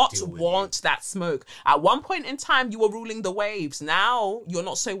do not want that smoke. At one point in time, you were ruling the waves. Now, you're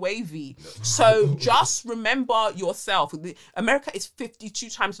not so wavy. No. So just remember yourself. America is 52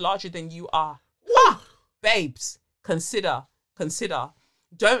 times larger than you are. Babes, consider.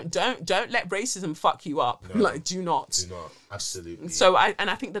 Don't let racism fuck you up. No. Like, do not. Do not. Absolutely. So I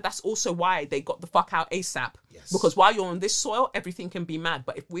think that's also why they got the fuck out ASAP. Yes. Because while you're on this soil, everything can be mad.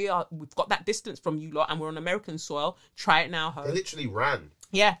 But if we've got that distance from you lot and we're on American soil, try it now, ho. They literally ran.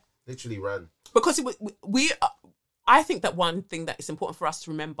 Yeah. Literally ran. Because I think that one thing that is important for us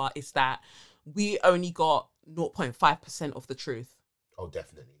to remember is that we only got 0.5% of the truth. Oh,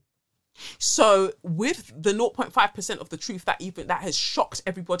 definitely. So with the 0.5% of the truth that has shocked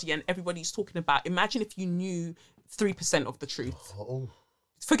everybody and everybody's talking about, imagine if you knew 3% of the truth. Oh.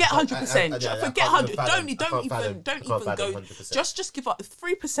 Forget 100%. Forget 100. Don't even go. 100%. Just give up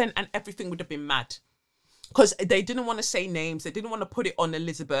 3% and everything would have been mad. Because they didn't want to say names. They didn't want to put it on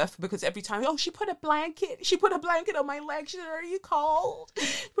Elizabeth because every time, she put a blanket on my leg. She said, "Are you cold?"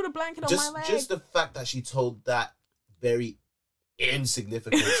 She put a blanket on my leg. Just the fact that she told that very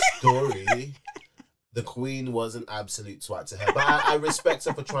insignificant story, the Queen was an absolute twat to her. But I respect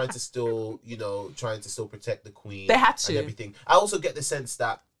her for trying to still protect the Queen. They had to. And everything. I also get the sense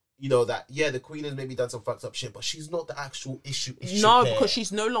that, the Queen has maybe done some fucked up shit, but she's not the actual issue. No, there. because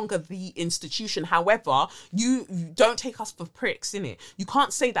she's no longer the institution. However, you don't take us for pricks, innit? You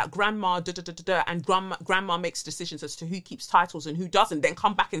can't say that grandma and grandma makes decisions as to who keeps titles and who doesn't, then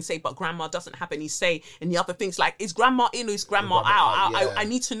come back and say, but grandma doesn't have any say in the other things. Like, is grandma in or is grandma out? Yeah. I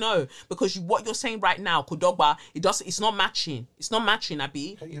need to know, because what you're saying right now, Kodogba, it's not matching. It's not matching,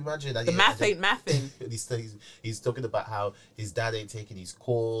 Abi. Can you imagine that? The math ain't mathing. He's talking about how his dad ain't taking his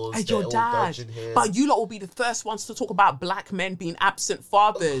calls. And they're your all dad. dodging him. But you lot will be the first ones to talk about black men being absent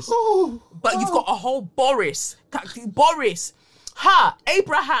fathers. But you've got a whole Boris.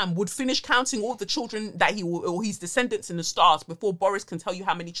 Abraham would finish counting all the children that or his descendants in the stars before Boris can tell you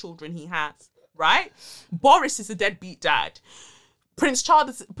how many children he has, right? Boris is a deadbeat dad. Prince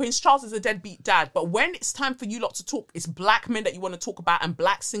Charles is a deadbeat dad, but when it's time for you lot to talk, it's black men that you want to talk about and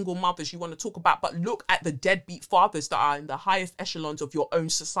black single mothers you want to talk about. But look at the deadbeat fathers that are in the highest echelons of your own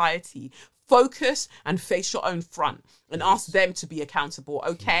society. Focus and face your own front and ask them to be accountable,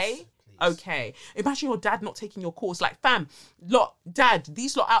 okay? Please. Okay. Imagine your dad not taking your calls. Like, fam, dad,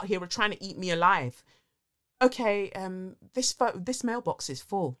 these lot out here are trying to eat me alive. Okay, this mailbox is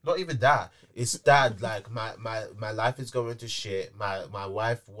full. Not even that. It's dad, like, my life is going to shit. My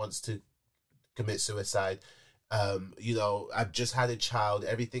wife wants to commit suicide. I've just had a child.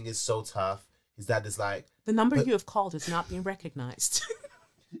 Everything is so tough. His dad is like... The number you have called has not been recognised.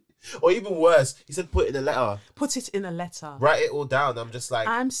 Or even worse, he said put it in a letter. Put it in a letter. Write it all down. I'm just like...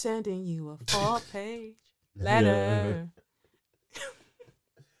 I'm sending you a 4-page letter.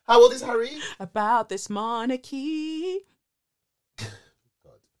 How old is Harry? About this monarchy. God.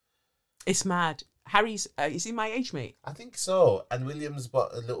 It's mad. Harry's, is he my age mate? I think so. And William's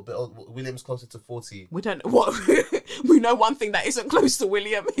but a little bit old. William's closer to 40. We don't know what. We know one thing that isn't close to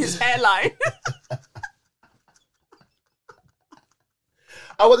William, his hairline.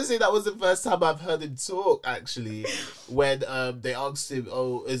 I want to say that was the first time I've heard him talk, actually, when they asked him,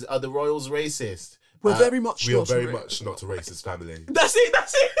 are the royals racist? We're very much not a racist family. That's it.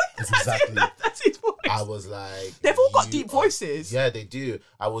 That's exactly. That's his voice. I was like... They've all got deep voices. Yeah, they do.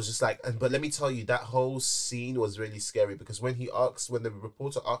 I was just like... But let me tell you, that whole scene was really scary because when the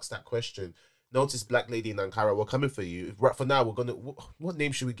reporter asked that question, notice black lady in Ankara, we're coming for you. Right for now, we're going to... What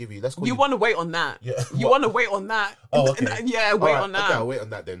name should we give you? Let's call you... You want to wait on that. Yeah. You want to wait on that. Oh, okay. Yeah, wait on that. Okay, I'll wait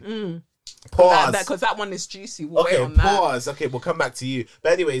on that then. Pause. Because that one is juicy. We'll wait on that. Pause. Okay, we'll come back to you.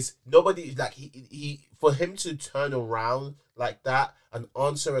 But anyways, nobody... Like, he for him to turn around like that and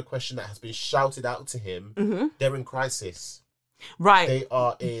answer a question that has been shouted out to him, they're in crisis. Right.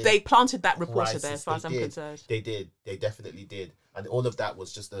 They planted that reporter there, as far as I'm concerned. They did. They definitely did. And all of that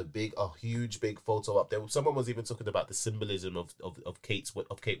was just a huge, big photo up there. Someone was even talking about the symbolism of Kate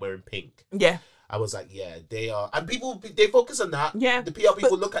wearing pink. Yeah. I was like, yeah, they are. And people, they focus on that. Yeah. The PR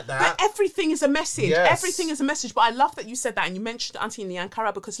people look at that. But everything is a message. Yes. Everything is a message. But I love that you said that and you mentioned Auntie in the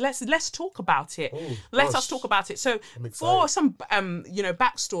Ankara because let's talk about it. Oh, Let us talk about it. So for some,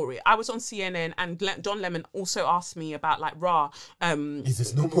 backstory, I was on CNN and Don Lemon also asked me about like, is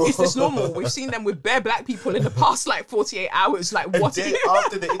this normal? Is this normal? We've seen them with bare black people in the past like 48 hours. Like what? A day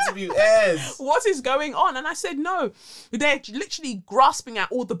after the interview ends. What is going on? And I said, no, they're literally grasping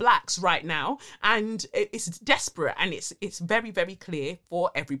at all the blacks right now. And it's desperate and it's very, very clear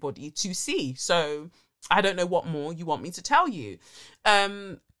for everybody to see. So I don't know what more you want me to tell you.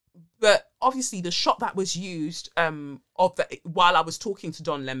 But obviously the shot that was used while I was talking to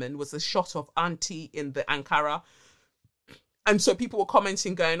Don Lemon was the shot of Auntie in the Ankara. And so people were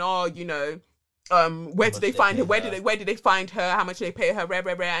commenting going, where did they find her? Where did they find her? How much did they pay her?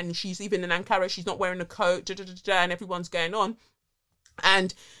 Rare. And she's even in Ankara. She's not wearing a coat. And everyone's going on.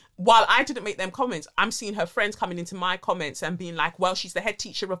 And while I didn't make them comments, I'm seeing her friends coming into my comments and being like, well, she's the head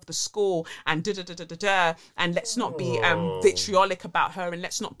teacher of the school and da-da-da-da-da-da, and let's not be vitriolic about her, and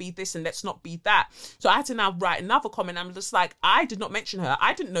let's not be this and let's not be that. So I had to now write another comment. I'm just like, I did not mention her.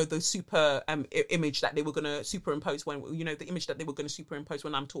 I didn't know the super image that they were going to superimpose when, the image that they were going to superimpose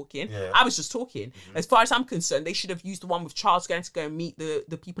when I'm talking. Yeah. I was just talking. As far as I'm concerned, they should have used the one with Charles going to go and meet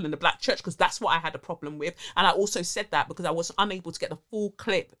the people in the black church, because that's what I had a problem with. And I also said that because I was unable to get the full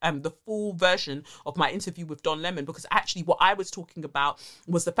clip, the full version of my interview with Don Lemon, because actually what I was talking about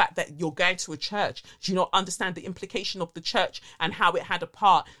was the fact that you're going to a church. Do you not understand the implication of the church and how it had had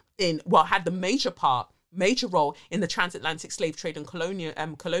the major role in the transatlantic slave trade and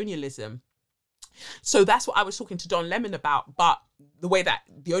colonialism? So that's what I was talking to Don Lemon about, but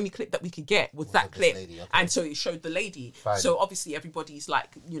the only clip that we could get was that clip. Lady, okay. And so it showed the lady. Fine. So obviously everybody's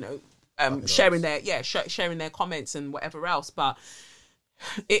like, sharing their comments and whatever else, but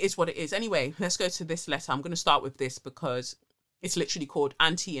it is what it is. Anyway, let's go to this letter. I'm going to start with this because it's literally called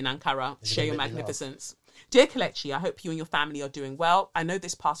Auntie in Ankara. Share your magnificence. Dear Kelechi, I hope you and your family are doing well. I know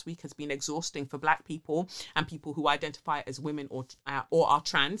this past week has been exhausting for Black people and people who identify as women or are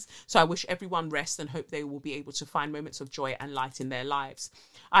trans. So I wish everyone rest and hope they will be able to find moments of joy and light in their lives.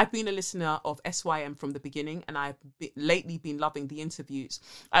 I've been a listener of SYM from the beginning, and I've lately been loving the interviews.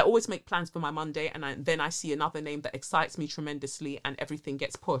 I always make plans for my Monday, and then I see another name that excites me tremendously and everything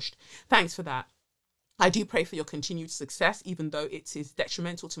gets pushed. Thanks for that. I do pray for your continued success, even though it is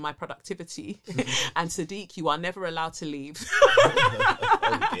detrimental to my productivity. And Sadiq, you are never allowed to leave.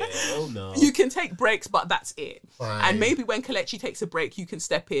 Oh no. You can take breaks, but that's it. Fine. And maybe when Kelechi takes a break, you can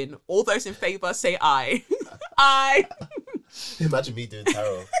step in. All those in favour say aye. Aye. Imagine me doing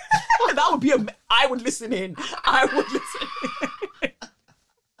tarot. That would be I would listen in. I would listen in.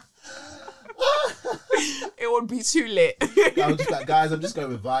 It would be too lit. I was just like, guys, I'm just going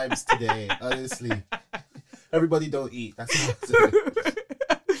with vibes today. Honestly, everybody don't eat. That's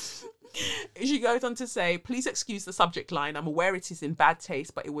She goes on to say, please excuse the subject line. I'm aware it is in bad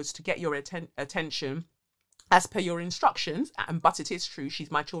taste, but it was to get your attention as per your instructions, but it is true,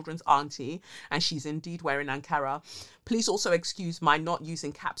 she's my children's auntie, and she's indeed wearing Ankara. Please also excuse my not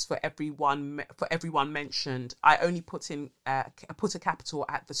using caps for everyone mentioned. I only put a capital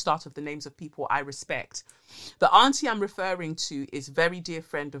at the start of the names of people I respect. The auntie I'm referring to is a very dear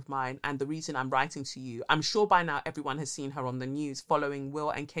friend of mine, and the reason I'm writing to you. I'm sure by now everyone has seen her on the news following Will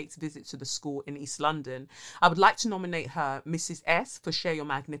and Kate's visit to the school in East London. I would like to nominate her Mrs. S for Share Your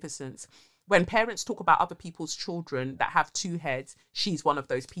Magnificence. When parents talk about other people's children that have two heads, she's one of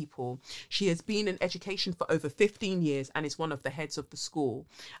those people. She has been in education for over 15 years and is one of the heads of the school.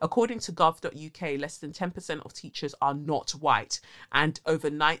 According to gov.uk, less than 10% of teachers are not white, and over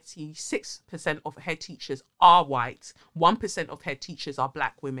 96% of head teachers are white. 1% of head teachers are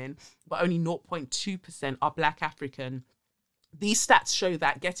Black women, but only 0.2% are Black African. These stats show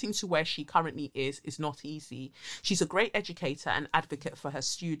that getting to where she currently is not easy. She's a great educator and advocate for her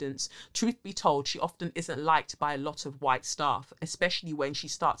students. Truth be told, she often isn't liked by a lot of white staff, especially when she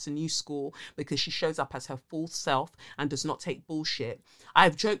starts a new school, because she shows up as her full self and does not take bullshit.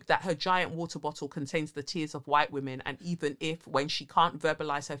 I've joked that her giant water bottle contains the tears of white women, and even if, when she can't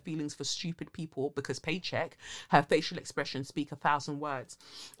verbalize her feelings for stupid people because paycheck, her facial expressions speak 1,000 words.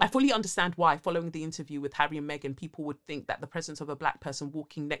 I fully understand why, following the interview with Harry and Meghan, people would think that the presence of a Black person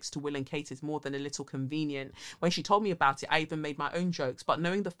walking next to Will and Kate is more than a little convenient. When she told me about it, I even made my own jokes, but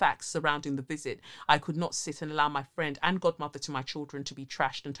knowing the facts surrounding the visit, I could not sit and allow my friend and godmother to my children to be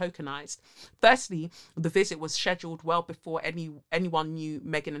trashed and tokenized. Firstly, the visit was scheduled well before anyone knew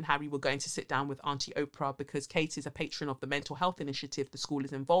Meghan and Harry were going to sit down with Auntie Oprah, because Kate is a patron of the mental health initiative the school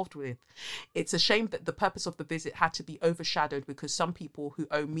is involved with. It's a shame that the purpose of the visit had to be overshadowed because some people who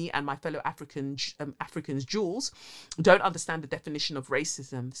owe me and my fellow Africans jewels don't understand the definition of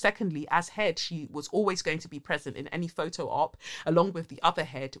racism. Secondly, as head, she was always going to be present in any photo op, along with the other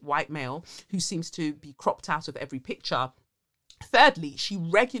head, white male, who seems to be cropped out of every picture. Thirdly, she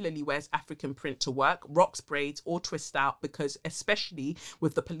regularly wears African print to work, rocks braids or twist out, because especially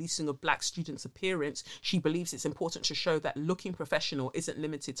with the policing of Black students' appearance, she believes it's important to show that looking professional isn't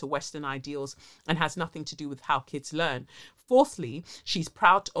limited to Western ideals and has nothing to do with how kids learn. Fourthly, she's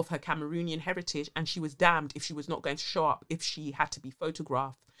proud of her Cameroonian heritage, and she was damned if she was not going to show up if she had to be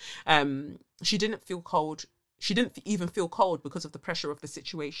photographed. She didn't feel cold. She didn't even feel cold because of the pressure of the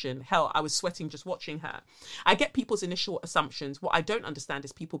situation. Hell, I was sweating just watching her. I get people's initial assumptions. What I don't understand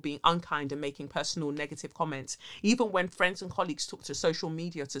is people being unkind and making personal negative comments. Even when friends and colleagues took to social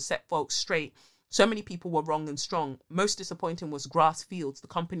media to set folks straight, So many people were wrong and strong. Most disappointing was Grass Fields, the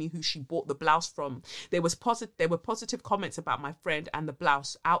company who she bought the blouse from. There were positive comments about my friend and the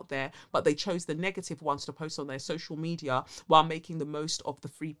blouse out there, but they chose the negative ones to post on their social media while making the most of the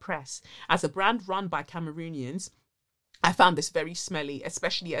free press. As a brand run by Cameroonians, I found this very smelly,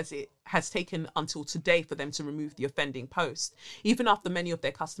 especially as it has taken until today for them to remove the offending post, even after many of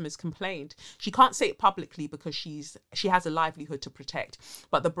their customers complained. She can't say it publicly because she has a livelihood to protect,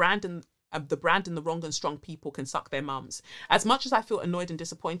 but the brand and the wrong and strong people can suck their mums. As much as I feel annoyed and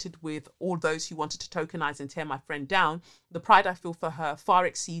disappointed with all those who wanted to tokenize and tear my friend down, the pride I feel for her far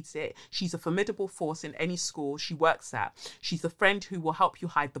exceeds it. She's a formidable force in any school she works at. She's a friend who will help you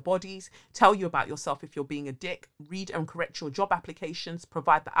hide the bodies, tell you about yourself if you're being a dick, read and correct your job applications,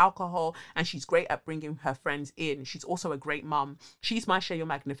 provide the alcohol, and she's great at bringing her friends in. She's also a great mum. She's my Share Your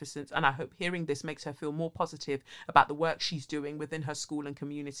Magnificence, and I hope hearing this makes her feel more positive about the work she's doing within her school and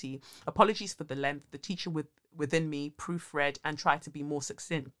community. Apologies for the length. The teacher within me proofread and tried to be more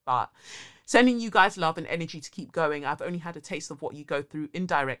succinct, but sending you guys love and energy to keep going. I've only had a taste of what you go through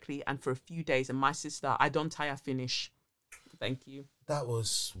indirectly and for a few days, and my sister, I don't tire finish. Thank you. That was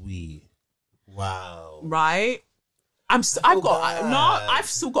sweet. Wow. Right? I've still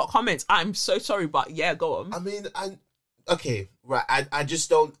got comments. I'm so sorry, but yeah, go on. I mean, okay, right. I just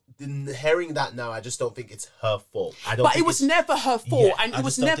don't. Hearing that now, I just don't think it's her fault. But it was never her fault, and it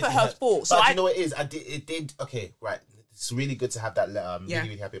was never her fault. So you know what it is? It did. Okay, right. It's really good to have that letter. I'm really,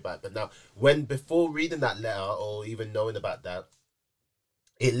 really happy about it. But now, before reading that letter or even knowing about that,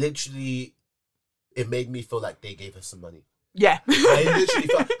 it made me feel like they gave her some money. Yeah. I literally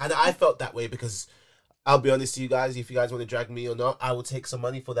felt, and I felt that way because I'll be honest to you guys, if you guys want to drag me or not, I will take some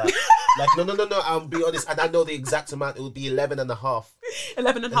money for that. Like, no, I'll be honest, and I know the exact amount. It would be 11.5.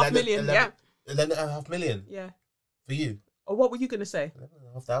 11.5 million, yeah. 11.5 million? Yeah. For you? Or what were you going to say?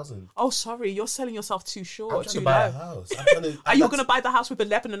 11,500. Oh, sorry, you're selling yourself too short. I'm trying to buy a house. Are you going to buy the house with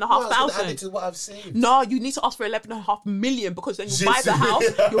 11,500? No, I was going to add it to what I've saved. No, you need to ask for 11.5 million because then you'll buy the house,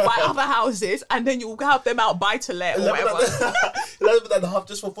 you'll buy other houses, and then you'll have them out buy to let or whatever. 11.5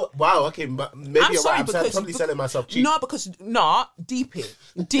 just for wow. Okay, but maybe you're right. I'm probably selling myself cheap. No, because deep it.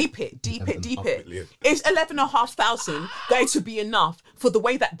 Is 11,500 going to be enough for the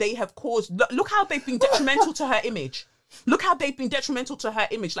way that they have caused? Look how they've been detrimental to her image. Look how they've been detrimental to her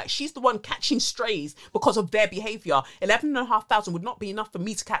image. Like, she's the one catching strays because of their behaviour. 11,500 would not be enough for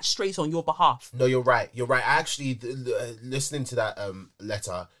me to catch strays on your behalf. No, you're right. I actually, listening to that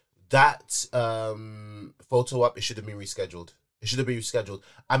letter, that photo op, it should have been rescheduled.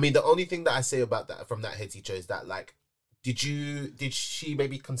 I mean, the only thing that I say about that from that head teacher is that, like, did she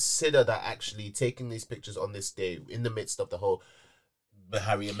maybe consider that actually taking these pictures on this day in the midst of the whole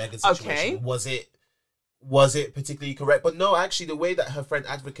Harry and Meghan situation, was it particularly correct? But no, actually, the way that her friend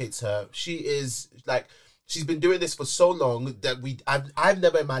advocates her, she's been doing this for so long that I've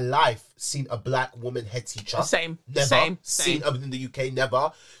never in my life seen a black woman head teacher. Same. Seen in the UK,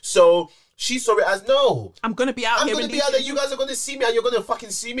 never. So she saw it as, no, I'm going to be out here. You guys are going to see me, and you're going to fucking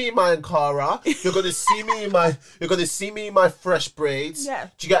see me in my Ankara. You're going to see me in my fresh braids. Yeah.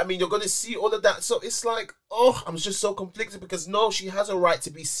 Do you get what I mean? You're going to see all of that. So it's like, oh, I'm just so conflicted because no, she has a right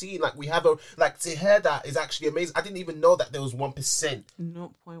to be seen. Like, to hear that is actually amazing. I didn't even know that there was 1%.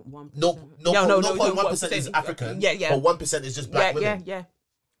 0.1%. No, 0.1% is African. Yeah. But 1% is just black women. Yeah.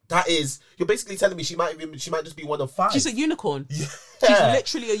 That is, you're basically telling me she might just be one of 5. She's a unicorn. Yeah. She's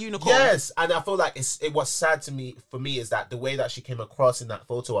literally a unicorn. Yes, and I feel like it was sad for me is that the way that she came across in that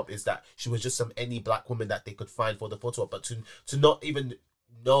photo op is that she was just any black woman that they could find for the photo op, but to not even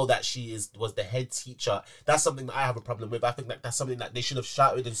know that she was the head teacher, that's something that I have a problem with. I think that's something that they should have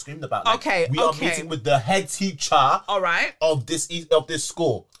shouted and screamed about. Like, we are meeting with the head teacher. All right. Of this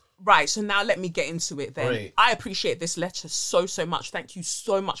school. Right, so now let me get into it then. Right. I appreciate this letter so much. Thank you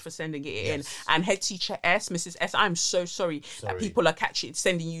so much for sending it in. And head teacher Mrs. S, I'm so sorry that people are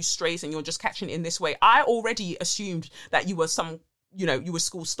sending you strays and you're just catching it in this way. I already assumed that you were you were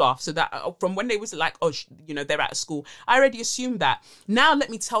school staff. So that from when they was like, they're out of school, I already assumed that. Now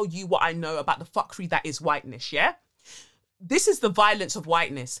let me tell you what I know about the fuckery that is whiteness, yeah? This is the violence of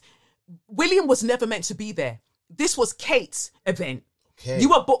whiteness. William was never meant to be there. This was Kate's event. Okay. You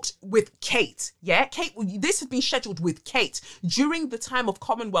were booked with Kate, yeah? Kate, this has been scheduled with Kate during the time of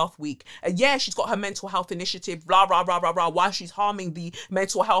Commonwealth Week. She's got her mental health initiative, rah, rah, rah, rah, rah, while she's harming the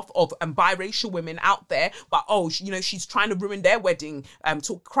mental health of biracial women out there. But, she's trying to ruin their wedding,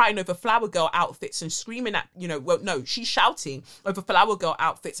 crying over Flower Girl outfits and screaming at, she's shouting over Flower Girl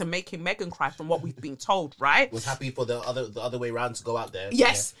outfits and making Meghan cry from what we've been told, right? Was happy for the other way around to go out there.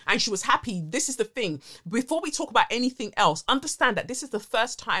 Yes, yeah. And she was happy. This is the thing. Before we talk about anything else, understand that this is the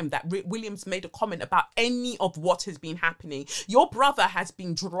first time that Williams made a comment about any of what has been happening. Your brother has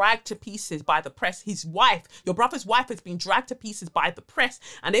been dragged to pieces by the press. Your brother's wife has been dragged to pieces by the press,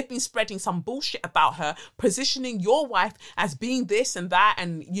 and they've been spreading some bullshit about her, positioning your wife as being this and that,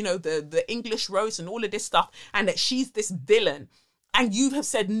 and, you know, the English Rose and all of this stuff, and that she's this villain. And you have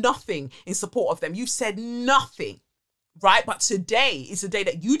said nothing in support of them. You've said nothing, right? But today is the day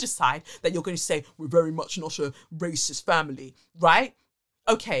that you decide that you're going to say, we're very much not a racist family, right?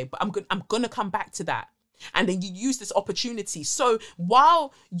 Okay, but I'm going to come back to that. And then you use this opportunity. So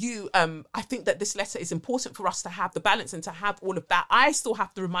while you, I think that this letter is important for us to have the balance and to have all of that, I still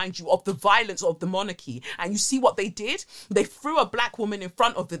have to remind you of the violence of the monarchy. And you see what they did? They threw a black woman in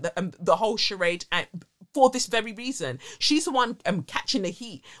front of the whole charade, and for this very reason. She's the one catching the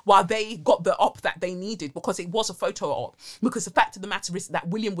heat while they got the op that they needed, because it was a photo op. Because the fact of the matter is that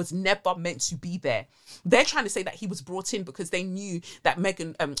William was never meant to be there. They're trying to say that he was brought in because they knew that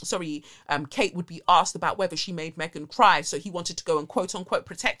Kate would be asked about whether she made Meghan cry. So he wanted to go and quote unquote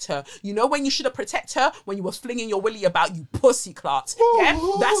protect her. You know when you should have protected her? When you were flinging your willy about, you pussy clot. Yeah?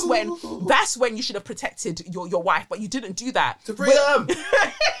 That's when you should have protected your wife, but you didn't do that. To freedom!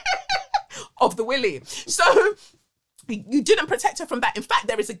 Of the willy. So you didn't protect her from that. In fact,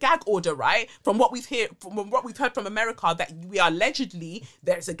 there is a gag order, right? From what we've heard from America, that we are allegedly,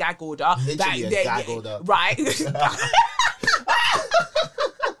 there's a gag order. Literally a gag order. Right.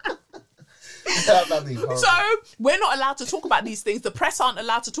 So we're not allowed to talk about these things. The press aren't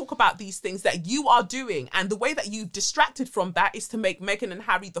allowed to talk about these things that you are doing. And the way that you've distracted from that is to make Meghan and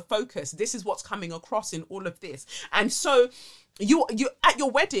Harry the focus. This is what's coming across in all of this. And so you at your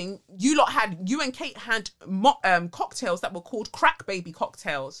wedding, you and Kate had cocktails that were called crack baby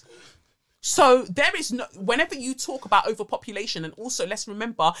cocktails. So there is no, whenever you talk about overpopulation, and also let's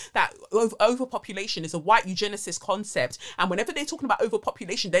remember that overpopulation is a white eugenicist concept. And whenever they're talking about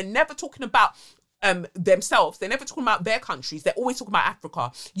overpopulation, they're never talking about themselves. They're never talking about their countries. They're always talking about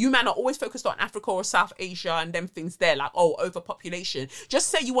Africa. You man are always focused on Africa or South Asia and them things there, like, oh, overpopulation. Just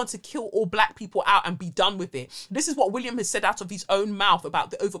say you want to kill all black people out and be done with it. This is what William has said out of his own mouth about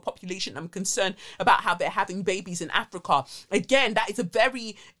the overpopulation. I'm concerned about how they're having babies in Africa. Again, that is a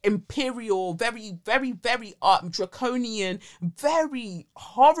very imperial, very, very, very draconian, very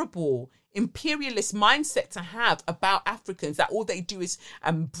horrible imperialist mindset to have about Africans, that all they do is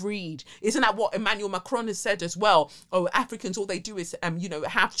breed. Isn't that what Emmanuel Macron has said as well? Oh, Africans, all they do is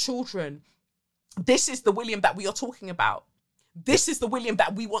have children. This is the William that we are talking about. This is the William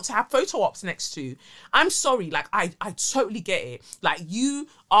that we want to have photo ops next to. I'm sorry, like, I totally get it. Like, you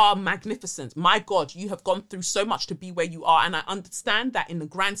are magnificent. My God, you have gone through so much to be where you are. And I understand that in the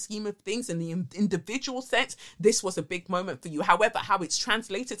grand scheme of things, in the individual sense, this was a big moment for you. However, how it's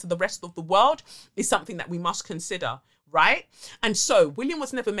translated to the rest of the world is something that we must consider. Right? And so William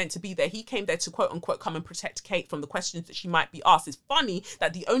was never meant to be there. He came there to quote unquote come and protect Kate from the questions that she might be asked. It's funny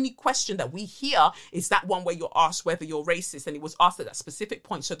that the only question that we hear is that one where you're asked whether you're racist, and it was asked at that specific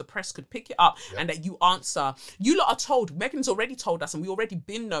point so the press could pick it up and that you answer. You lot are told, Meghan's already told us, and we already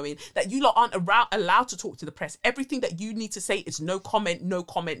been knowing, that you lot aren't allowed to talk to the press. Everything that you need to say is no comment, no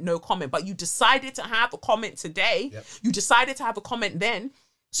comment, no comment. But you decided to have a comment today. Yep. You decided to have a comment then.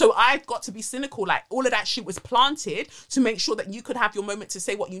 So I've got to be cynical, like all of that shit was planted to make sure that you could have your moment to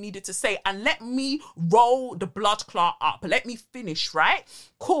say what you needed to say. And let me roll the blood clot up. Let me finish, right?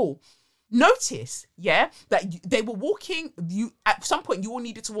 Cool. Notice, that they were walking, at some point you all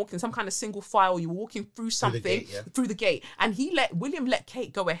needed to walk in some kind of single file. You were walking through something, through the gate. And William let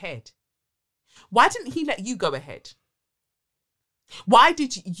Kate go ahead. Why didn't he let you go ahead? Why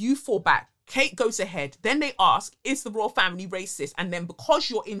did you fall back? Kate goes ahead. Then they ask, is the royal family racist? And then because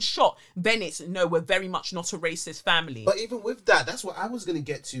you're in shot, then it's, no, we're very much not a racist family. But even with that, that's what I was going to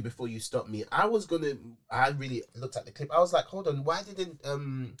get to before you stopped me. I really looked at the clip. I was like, hold on, why didn't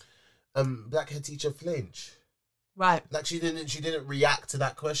black hair teacher flinch? Right. Like she didn't react to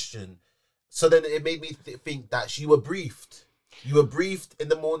that question. So then it made me think that you were briefed. You were briefed in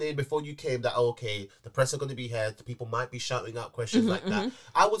the morning before you came that, okay, the press are going to be here. The people might be shouting out questions like that.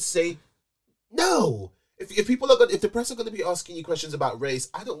 I would say, no. If the press are going to be asking you questions about race,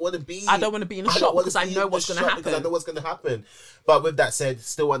 I don't want to be in a shop because I know what's going to happen. Because I know what's going to happen. But with that said,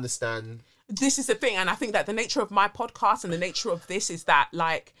 still understand. This is the thing, and I think that the nature of my podcast and the nature of this is that,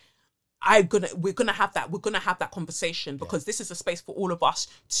 like, we're gonna have that conversation, because this is a space for all of us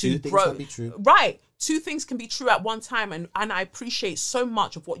to Two things grow. can be true. Right. Two things can be true at one time, and I appreciate so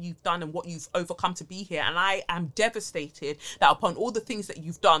much of what you've done and what you've overcome to be here. And I am devastated that upon all the things that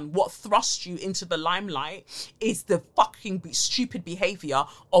you've done, what thrust you into the limelight is the fucking stupid behaviour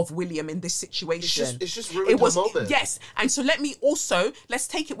of William in this situation. It's just ruined the moment. Yes. And so let's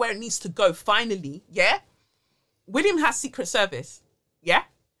take it where it needs to go finally, yeah? William has Secret Service, yeah?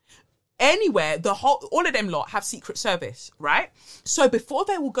 Anywhere, all of them lot have Secret Service, right? So before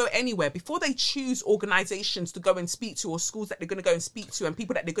they will go anywhere, before they choose organizations to go and speak to, or schools that they're going to go and speak to, and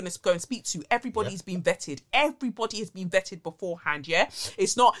people that they're going to go and speak to, everybody's been vetted. Everybody has been vetted beforehand, yeah?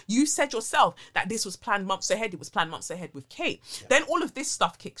 It's not, you said yourself that this was planned months ahead. It was planned months ahead with Kate. Yeah. Then all of this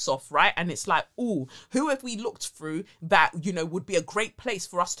stuff kicks off, right? And it's like, ooh, who have we looked through that, would be a great place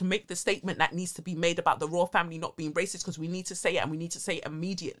for us to make the statement that needs to be made about the royal family not being racist, because we need to say it, and we need to say it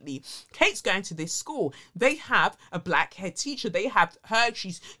immediately. Kate's going to this school. They have a black head teacher. They have her.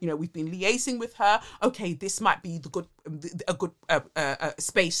 She's, we've been liaising with her. Okay, this might be a good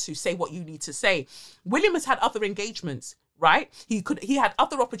space to say what you need to say. William has had other engagements, right? He had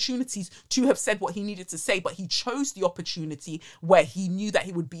other opportunities to have said what he needed to say, but he chose the opportunity where he knew that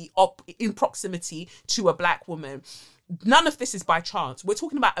he would be up in proximity to a black woman. None of this is by chance. We're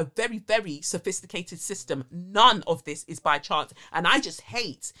talking about a very, very sophisticated system. None of this is by chance. And I just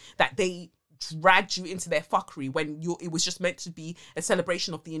hate that they dragged you into their fuckery when it was just meant to be a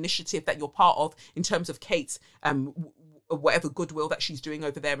celebration of the initiative that you're part of in terms of Kate's whatever goodwill that she's doing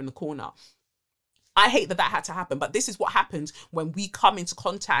over there in the corner. I hate that had to happen, but this is what happens when we come into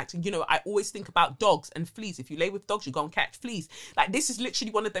contact. And, I always think about dogs and fleas. If you lay with dogs, you're going to catch fleas. Like, this is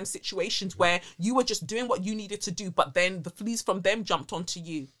literally one of them situations where you were just doing what you needed to do, but then the fleas from them jumped onto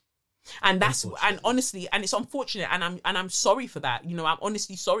you. And honestly, and it's unfortunate, and I'm sorry for that. I'm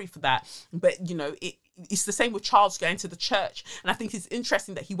honestly sorry for that. But, it's the same with Charles going to the church. And I think it's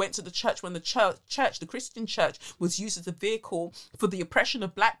interesting that he went to the church when the church, the Christian church, was used as a vehicle for the oppression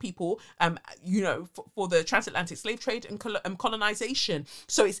of black people, for the transatlantic slave trade and colonization.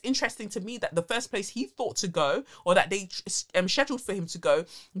 So it's interesting to me that the first place he thought to go, or that they scheduled for him to go,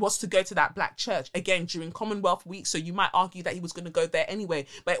 was to go to that black church, again, during Commonwealth Week. So you might argue that he was going to go there anyway.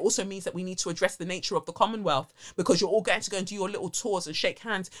 But it also means that we need to address the nature of the Commonwealth, because you're all going to go and do your little tours and shake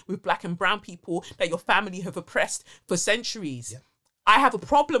hands with black and brown people that your family have oppressed for centuries. Yep. I have a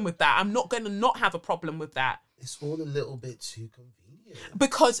problem with that. I'm not going to not have a problem with that. It's all a little bit too convenient.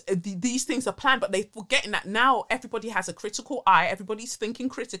 Because these things are planned, but they're forgetting that now everybody has a critical eye, everybody's thinking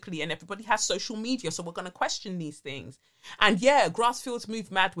critically, and everybody has social media, so we're going to question these things. And yeah, Grassfields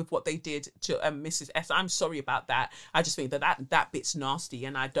moved mad with what they did to Mrs. S. I'm sorry about that. I just think that bit's nasty,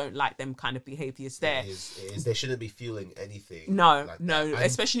 and I don't like them kind of behaviours there. It is. They shouldn't be feeling anything. No,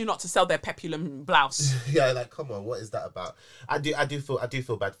 especially not to sell their peplum blouse. Yeah, like, come on, what is that about? I do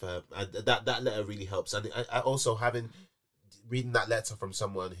feel bad for her. That letter really helps, and I also reading that letter from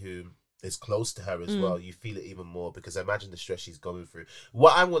someone who is close to her as well, you feel it even more, because imagine the stress she's going through.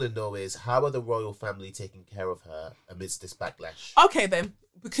 What I want to know is, how are the royal family taking care of her amidst this backlash? Okay then,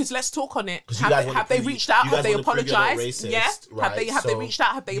 because let's talk on it. Have they reached out? Have they apologized? Yeah. Right? Have they reached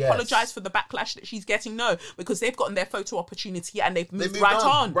out? Have they apologized for the backlash that she's getting? No, because they've gotten their photo opportunity and they've moved right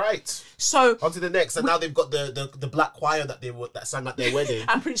on. Right. So on to the next, and now they've got the black choir that sang at their wedding,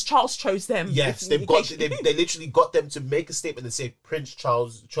 and Prince Charles chose them. Yes, they literally got them to make a statement and say, Prince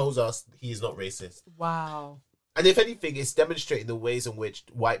Charles chose us. He is not racist. Wow. And if anything, it's demonstrating the ways in which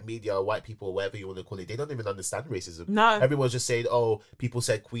white media, or white people, whatever you want to call it, they don't even understand racism. No. Everyone's just saying, oh, people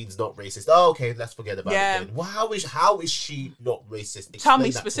said Queen's not racist. Oh, okay, let's forget about it then. Well, how is she not racist? Tell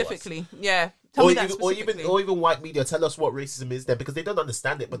me specifically. Yeah. Tell me that specifically. Or even white media, tell us what racism is then, because they don't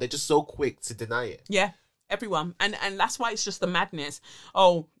understand it, but they're just so quick to deny it. Yeah, everyone. And that's why it's just the madness.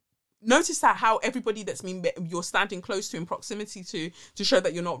 Oh, notice that how everybody you're standing close to, in proximity to show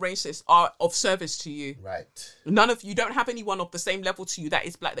that you're not racist, are of service to you. Right. None of you don't have anyone of the same level to you that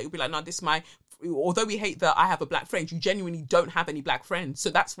is black that you'll be like, no, this is my. Although we hate that I have a black friend, you genuinely don't have any black friends.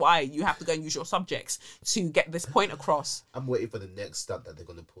 So that's why you have to go and use your subjects to get this point across. I'm waiting for the next stunt that they're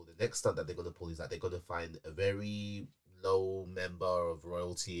going to pull. The next stunt that they're going to pull is that they're going to find a very low member of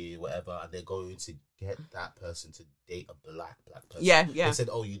royalty, whatever, and they're going to get that person to date a black person. Yeah. They said,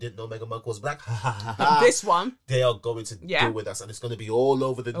 oh, you didn't know Meghan Markle was black? This one. They are going to deal with us, and it's going to be all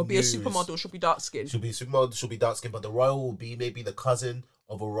over the news. It'll be a supermodel. She'll be dark-skinned. She'll be a supermodel. She'll be dark-skinned, but the royal will be maybe the cousin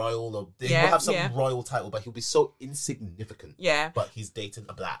of a royal. Or they will have some royal title, but he'll be so insignificant. Yeah. But he's dating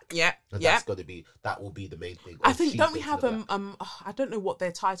a black. Yeah. And that will be the main thing. I think, don't we have I don't know what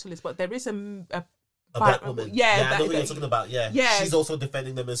their title is, but there is a A black woman. I know what you're talking about. Yeah. She's also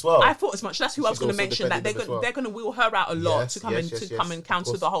defending them as well. I thought as much. That's who I was going to mention. That they're going to wheel her out a lot to come and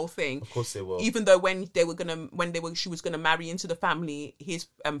counter the whole thing. Of course they will. Even though she was going to marry into the family, his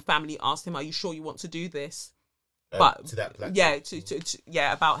family asked him, "Are you sure you want to do this?" But to that black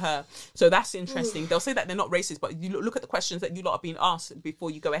about her. So that's interesting. They'll say that they're not racist, but you look at the questions that you lot are being asked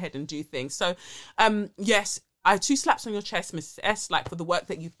before you go ahead and do things. So, yes. 2 slaps on your chest, Mrs. S, like for the work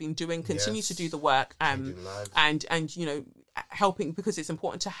that you've been doing. Continue to do the work, and you know, helping, because it's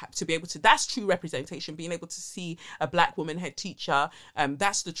important to be able to. That's true representation. Being able to see a black woman head teacher,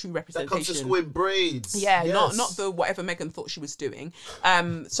 that's the true representation. That comes to school in braids. Yeah, not the whatever Megan thought she was doing.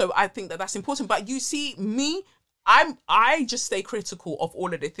 So I think that's important. But you see, me, I just stay critical of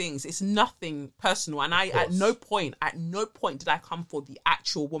all of the things. It's nothing personal, and at no point did I come for the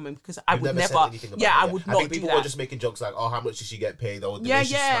actual woman, because I would never. I would not. I think people were just making jokes like, "Oh, how much did she get paid?" Or the way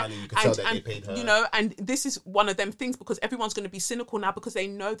she's smiling, you could tell that they paid her. You know, and this is one of them things, because everyone's going to be cynical now because they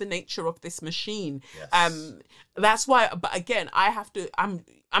know the nature of this machine. Yes. That's why. But again, I have to.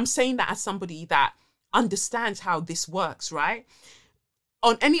 I'm saying that as somebody that understands how this works, right?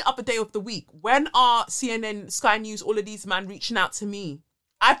 On any other day of the week, when are CNN, Sky News, all of these men reaching out to me?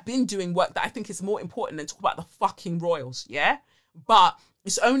 I've been doing work that I think is more important than talk about the fucking royals, yeah? But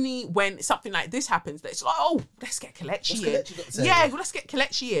it's only when something like this happens that it's like, oh, let's get Kelechi in. Let's get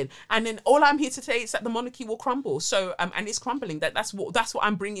Kelechi in. And then all I'm here to say is that the monarchy will crumble. So, and it's crumbling. That's what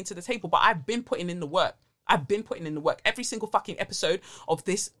I'm bringing to the table. But I've been putting in the work. Every single fucking episode of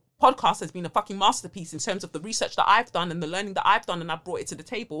this podcast has been a fucking masterpiece in terms of the research that I've done and the learning that I've done, and I've brought it to the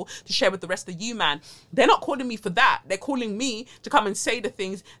table to share with the rest of you, man. They're not calling me for that. They're calling me to come and say the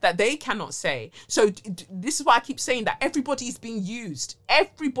things that they cannot say. So this is why I keep saying that everybody is being used.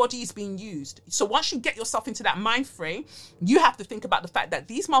 Everybody is being used. So once you get yourself into that mind frame, you have to think about the fact that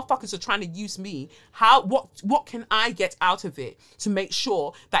these motherfuckers are trying to use me. What can I get out of it to make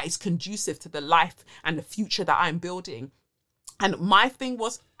sure that it's conducive to the life and the future that I'm building? And my thing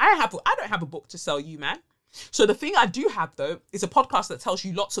was, I don't have a book to sell you, man. So the thing I do have, though, is a podcast that tells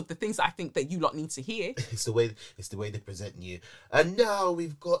you lots of the things that I think that you lot need to hear. It's the way they present you. And now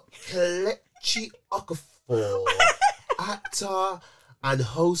we've got Kelechi Okafor, actor and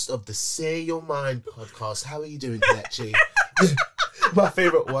host of the Say Your Mind podcast. How are you doing, Kelechi? My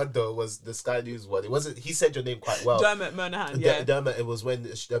favourite one, though, was the Sky News one. It wasn't. He said your name quite well. Dermot Monahan, yeah. Dermot, it was when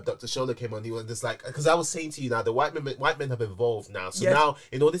Dr. Shola came on. He was just like, because I was saying to you now, the white men have evolved now. So now,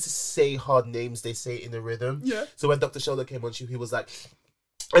 in order to say hard names, they say it in a rhythm. Yeah. So when Dr. Shola came on, he was like,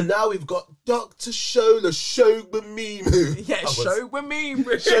 and now we've got Dr. Shola, Shogwamimu. Yeah, Shogwamimu.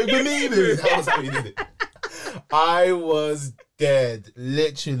 Shogwamimu. That was how he did it. I was dead.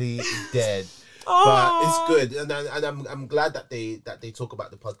 Literally dead. But it's good, and I'm glad that they talk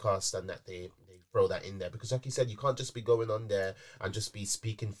about the podcast and that they throw that in there, because like you said, you can't just be going on there and just be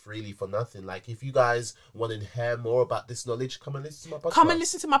speaking freely for nothing. Like, if you guys want to hear more about this knowledge, come and listen to my podcast. Come and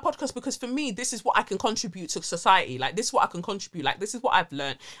listen to my podcast, because for me, this is what I can contribute to society. Like, this is what I can contribute. Like, this is what I've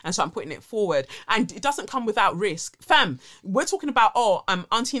learned, and so I'm putting it forward. And it doesn't come without risk. Fam, we're talking about,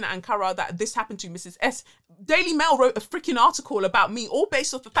 Auntie Ankara, that this happened to Mrs. S. Daily Mail wrote a freaking article about me, all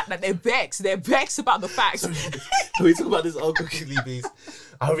based off the fact that they're vexed. They're vexed about the facts. We talk about this article, please.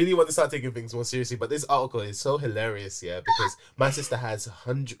 I really want to start taking things more seriously, but this article is so hilarious, yeah, because my sister has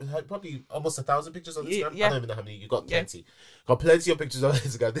probably almost 1,000 pictures on Instagram. Yeah. I don't even know how many. You got plenty. Yeah. Got plenty of pictures on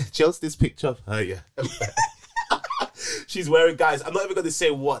Instagram. Just this picture of her, yeah. She's wearing, guys, I'm not even going to say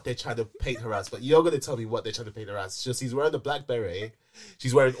what they're trying to paint her as, but you're going to tell me what they're trying to paint her as. She's wearing a black beret.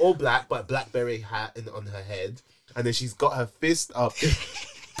 She's wearing all black, but a black beret hat on her head. And then she's got her fist up.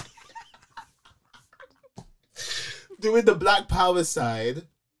 Doing the Black Power side,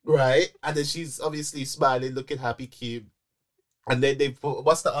 right? And then she's obviously smiling, looking happy, cute. And then they put,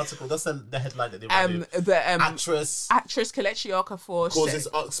 what's the article? That's the headline that they actress Kelechi Okafor causes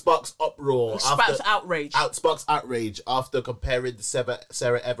sparks uproar. Sparks outrage after comparing the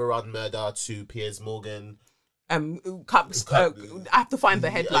Sarah Everard murder to Piers Morgan. I have to find the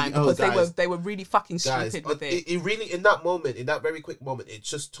headline because they were really fucking stupid with it. It really, in that moment, in that very quick moment, it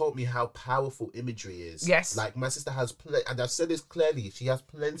just taught me how powerful imagery is. Yes. Like, my sister has, and I've said this clearly, she has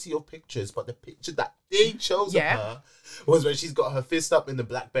plenty of pictures, but the picture that they chose of her was when she's got her fist up in the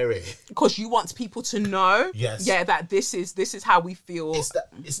black beret. Because you want people to know, that this is how we feel.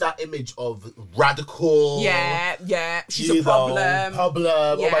 It's that image of radical. She's a problem.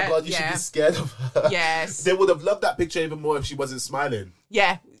 Oh my God, you should be scared of her. Yes. They would have loved that picture even more if she wasn't smiling.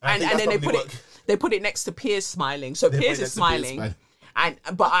 Yeah, and then they put it next to Piers smiling. So Piers is smiling,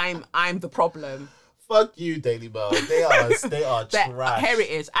 but I'm the problem. Fuck you, Daily Mail. They are trash. Here it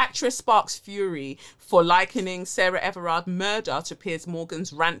is. Actress sparks fury for likening Sarah Everard murder to Piers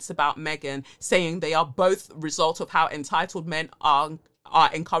Morgan's rants about Meghan, saying they are both result of how entitled men are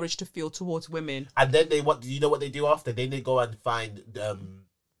encouraged to feel towards women. And then you know what they do after? Then they go and find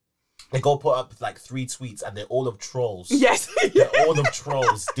they go put up like 3 tweets and they're all of trolls. Yes. They're all of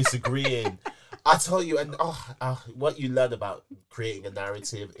trolls disagreeing. I tell you, and what you learn about creating a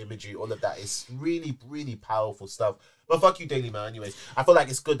narrative, imagery, all of that is really, really powerful stuff. But fuck you, Daily Mail. Anyways, I feel like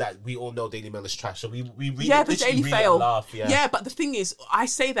it's good that we all know Daily Mail is trash. So we read the Daily Fail. Laugh, yeah, but the thing is, I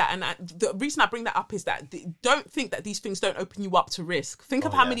say that, and the reason I bring that up is that don't think that these things don't open you up to risk. Think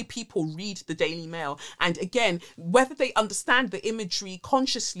of how many people read the Daily Mail, and again, whether they understand the imagery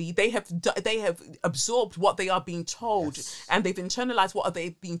consciously, they have absorbed what they are being told, and they've internalized what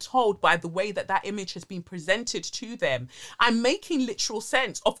they've been told by the way that image has been presented to them. I'm making literal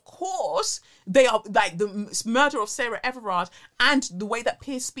sense. Of course, they are like the murder of Sarah Everard and the way that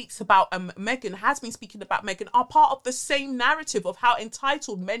Piers speaks about Meghan, has been speaking about Meghan, are part of the same narrative of how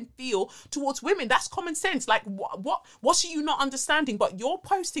entitled men feel towards women. That's common sense. Like, what are you not understanding? But you're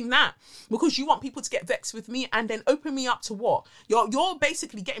posting that because you want people to get vexed with me and then open me up to what? You're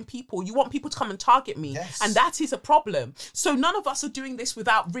basically getting people, you want people to come and target me. Yes. And that is a problem. So none of us are doing this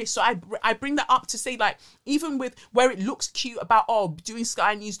without risk. So I bring that up to say, like, even with where it looks cute about, doing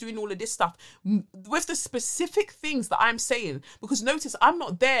Sky News, doing all of this stuff, with the specific things that I'm saying, because notice I'm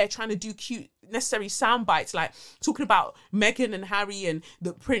not there trying to do cute necessary sound bites, like talking about Meghan and Harry and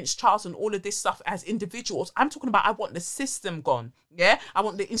the Prince Charles and all of this stuff as individuals. I'm talking about I want the system gone. Yeah, I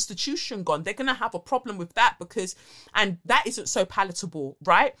want the institution gone. They're gonna have a problem with that and that isn't so palatable,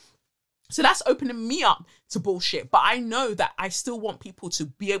 right? So that's opening me up to bullshit. But I know that I still want people to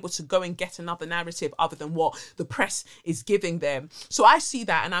be able to go and get another narrative other than what the press is giving them. So I see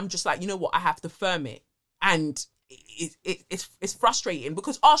that and I'm just like, you know what? I have to firm it. And it's frustrating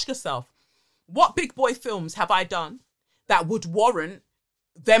because ask yourself, what big boy films have I done that would warrant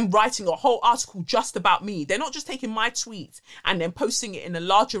them writing a whole article just about me? They're not just taking my tweet and then posting it in a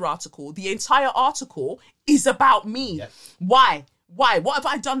larger article. The entire article is about me. Yep. Why? What have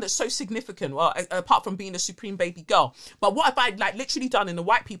I done that's so significant? Well, apart from being a supreme baby girl, but what have I literally done in the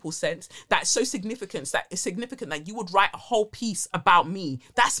white people sense that's so significant that you would write a whole piece about me?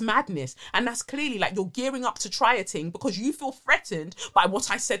 That's madness. And that's clearly like you're gearing up to try a thing because you feel threatened by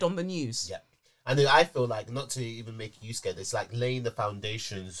what I said on the news. Yeah. And then I feel like, not to even make you scared, it's like laying the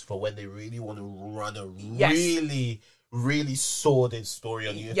foundations for when they really want to run a really sordid story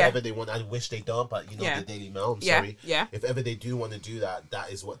on you. If ever they want, I wish they don't, but the Daily Mail, I'm sorry. Yeah. If ever they do want to do that,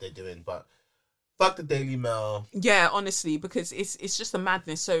 that is what they're doing. But fuck the Daily Mail. Yeah, honestly, because it's just a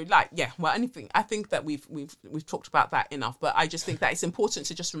madness. So anything. I think that we've talked about that enough, but I just think that it's important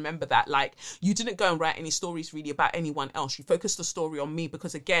to just remember that, like, you didn't go and write any stories really about anyone else. You focused the story on me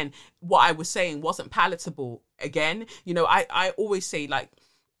because, again, what I was saying wasn't palatable. Again, I always say, like,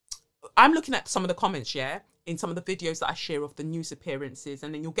 I'm looking at some of the comments, in some of the videos that I share of the news appearances,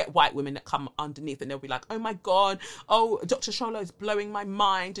 and then you'll get white women that come underneath and they'll be like, oh my God, Dr. Shola is blowing my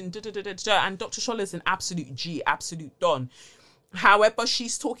mind, and and Dr. Shola is an absolute G, absolute Don. However,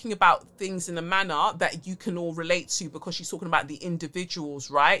 she's talking about things in a manner that you can all relate to because she's talking about the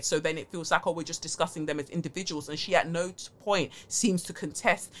individuals, right? So then it feels like, we're just discussing them as individuals, and she at no point seems to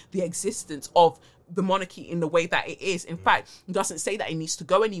contest the existence of the monarchy in the way that it is. In fact, it doesn't say that it needs to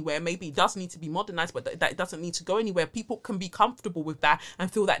go anywhere. Maybe it does need to be modernized, but that it doesn't need to go anywhere. People can be comfortable with that and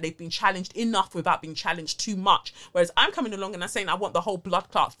feel that they've been challenged enough without being challenged too much. Whereas I'm coming along and I'm saying I want the whole blood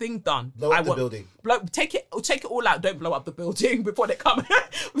clot thing done. Blow up the building. Take it all out. Don't blow up the building before they come.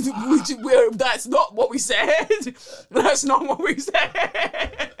 That's not what we said. That's not what we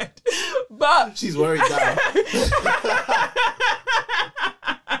said. But she's worried now.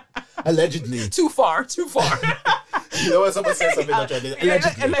 Allegedly. Too far. You know when someone says something like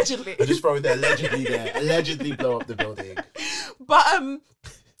that? Allegedly. I just throw it there. Allegedly there. Allegedly blow up the building. But,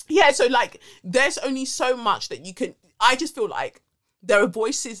 so, like, there's only so much that you can... I just feel like there are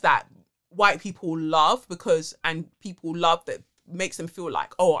voices that white people love and people love that makes them feel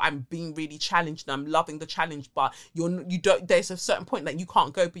like, I'm being really challenged and I'm loving the challenge, but you don't, there's a certain point that you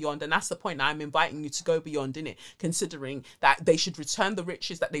can't go beyond, and that's the point that I'm inviting you to go beyond, innit? Considering that they should return the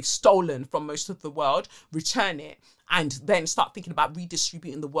riches that they've stolen from most of the world, return it, and then start thinking about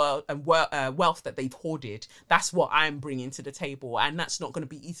redistributing the world and wealth that they've hoarded. That's what I'm bringing to the table, and that's not going to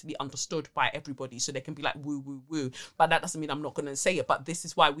be easily understood by everybody, so they can be like, woo, woo, woo. But that doesn't mean I'm not going to say it, but this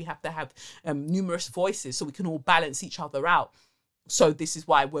is why we have to have numerous voices so we can all balance each other out. So this is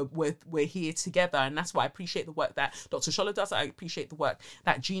why we're here together, and that's why I appreciate the work that Dr. Shola does. I appreciate the work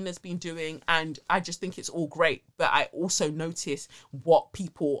that Gina's been doing, and I just think it's all great. But I also notice what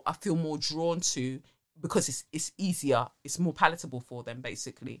people I feel more drawn to because it's easier, it's more palatable for them,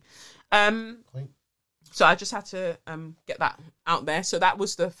 basically. So I just had to get that out there. So that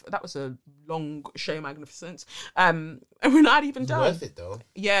was a long show, magnificent. And we're not even done. Worth it though.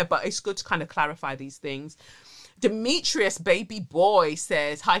 Yeah, but it's good to kind of clarify these things. Demetrius Baby Boy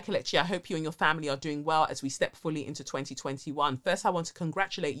says, "Hi Kelechi, I hope you and your family are doing well as we step fully into 2021. First, I want to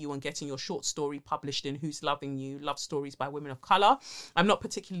congratulate you on getting your short story published in Who's Loving You? Love Stories by Women of Colour. I'm not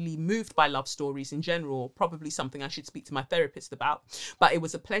particularly moved by love stories in general, probably something I should speak to my therapist about, but it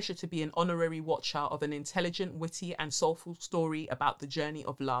was a pleasure to be an honorary watcher of an intelligent, witty and soulful story about the journey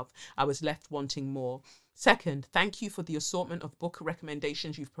of love. I was left wanting more. Second, thank you for the assortment of book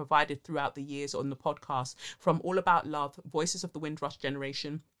recommendations you've provided throughout the years on the podcast, from All About Love, Voices of the Windrush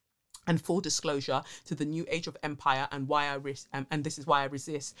Generation, and Full Disclosure to The New Age of Empire and and This Is Why I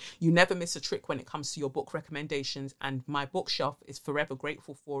Resist. You never miss a trick when it comes to your book recommendations, and my bookshelf is forever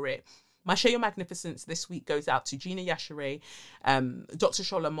grateful for it. My Share Your Magnificence this week goes out to Gina Yashere, Dr.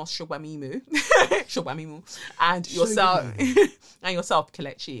 Shola Mos Shobamimu, and yourself,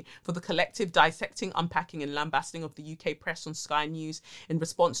 Kelechi, for the collective dissecting, unpacking and lambasting of the UK press on Sky News in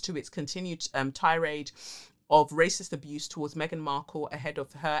response to its continued tirade of racist abuse towards Meghan Markle ahead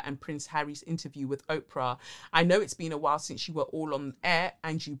of her and Prince Harry's interview with Oprah. I know it's been a while since you were all on air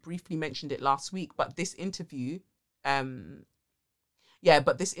and you briefly mentioned it last week, but this interview...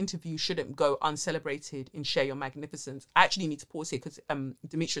 but this interview shouldn't go uncelebrated in Share Your Magnificence. I actually need to pause here because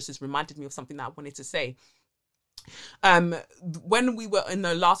Demetrius has reminded me of something that I wanted to say. When we were in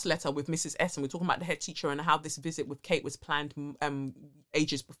the last letter with Mrs. S and we were talking about the head teacher and how this visit with Kate was planned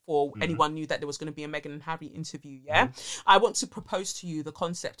ages before anyone knew that there was going to be a Meghan and Harry interview, I want to propose to you the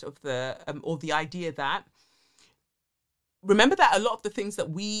concept of or the idea that remember that a lot of the things that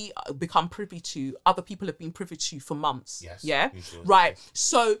we become privy to, other people have been privy to for months. Yes. Yeah? Right.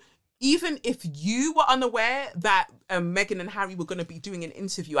 So even if you were unaware that Meghan and Harry were going to be doing an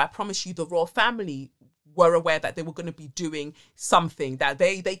interview, I promise you the royal family were aware that they were going to be doing something, that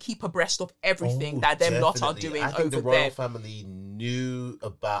they keep abreast of everything that them lot are doing over there. I think the royal family knew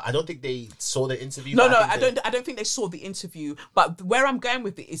about... I don't think they saw the interview. I don't think they saw the interview. But where I'm going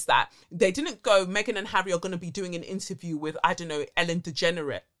with it is that they didn't go, Meghan and Harry are going to be doing an interview with, I don't know, Ellen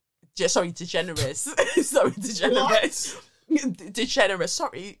DeGeneres. DeGeneres. DeGeneres,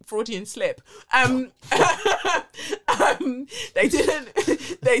 sorry, Freudian slip. They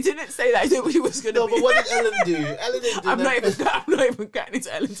didn't say that. I knew he was going to. No, but what did Ellen do? Ellen didn't do I'm not even getting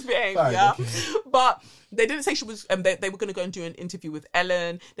into Ellen's behaviour. Okay. But they didn't say she was. They were going to go and do an interview with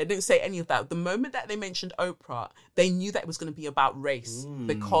Ellen. They didn't say any of that. The moment that they mentioned Oprah, they knew that it was going to be about race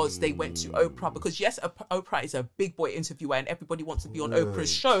because they went to Oprah. Because yes, Oprah is a big boy interviewer and everybody wants to be on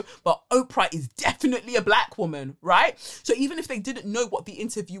Oprah's show, but Oprah is definitely a black woman, right? So even if they didn't know what the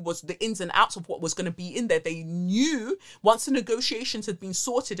interview was, the ins and outs of what was going to be in there, they knew once the negotiations had been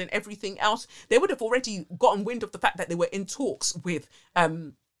sorted and everything else, they would have already gotten wind of the fact that they were in talks with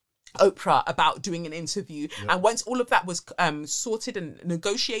Oprah about doing an interview. Yep. And once all of that was sorted and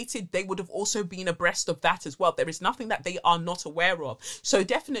negotiated, they would have also been abreast of that as well. There is nothing that they are not aware of. So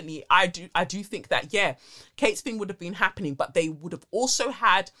definitely, I do think that, Kate's thing would have been happening, but they would have also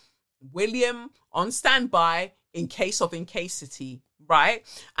had William on standby in case of incasity, right?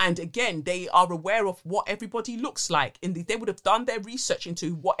 And again, they are aware of what everybody looks like. They would have done their research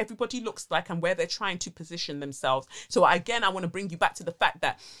into what everybody looks like and where they're trying to position themselves. So again, I want to bring you back to the fact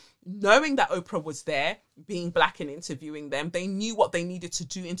that knowing that Oprah was there, being black and interviewing them, they knew what they needed to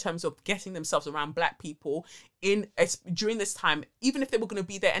do in terms of getting themselves around black people during this time. Even if they were going to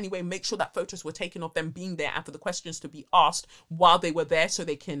be there anyway, make sure that photos were taken of them being there and for the questions to be asked while they were there so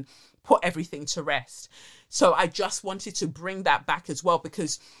they can put everything to rest. So I just wanted to bring that back as well,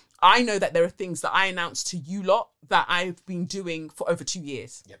 because I know that there are things that I announced to you lot that I've been doing for over 2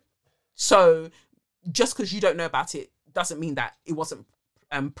 years. Yep. So just because you don't know about it doesn't mean that it wasn't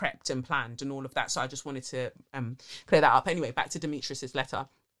prepped and planned and all of that. So I just wanted to clear that up. Anyway, back to Demetrius's letter.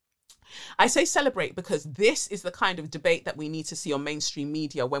 I say celebrate because this is the kind of debate that we need to see on mainstream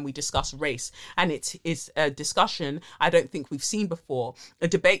media when we discuss race. And it is a discussion I don't think we've seen before. A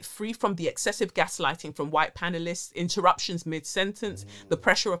debate free from the excessive gaslighting from white panelists, interruptions mid-sentence, the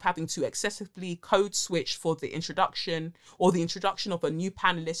pressure of having to excessively code switch for the introduction of a new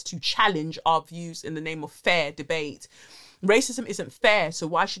panelist to challenge our views in the name of fair debate. Racism isn't fair, so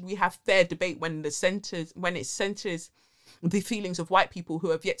why should we have fair debate when it centers the feelings of white people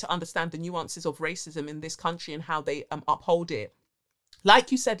who have yet to understand the nuances of racism in this country and how they uphold it?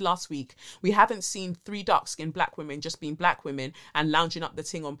 Like you said last week, we haven't seen 3 dark-skinned black women just being black women and lounging up the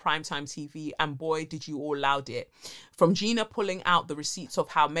ting on primetime TV, and boy, did you all loud it. From Gina pulling out the receipts of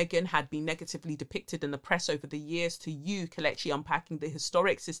how Meghan had been negatively depicted in the press over the years, to you, Kelechi, unpacking the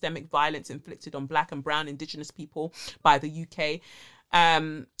historic systemic violence inflicted on black and brown Indigenous people by the UK,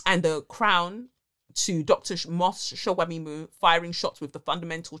 and the Crown, to Dr. Moss Showamimu firing shots with the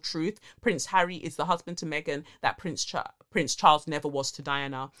fundamental truth: Prince Harry is the husband to Meghan that Prince Charles never was to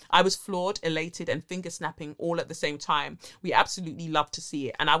Diana. I was floored, elated, and finger-snapping all at the same time. We absolutely love to see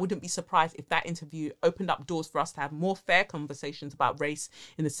it, and I wouldn't be surprised if that interview opened up doors for us to have more fair conversations about race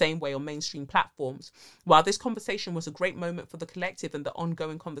in the same way on mainstream platforms. While this conversation was a great moment for the collective and the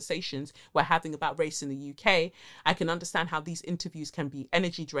ongoing conversations we're having about race in the UK, I can understand how these interviews can be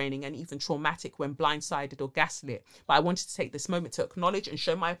energy draining and even traumatic when blindsided or gaslit. But I wanted to take this moment to acknowledge and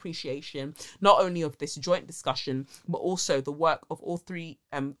show my appreciation not only of this joint discussion, but also the work of all three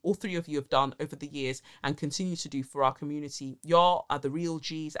of you have done over the years and continue to do for our community. Y'all are the real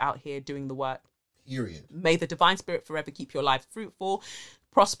G's out here doing the work. Period. May the divine spirit forever keep your lives fruitful,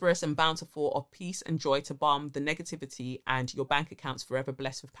 prosperous, and bountiful, of peace and joy to balm the negativity, and your bank accounts forever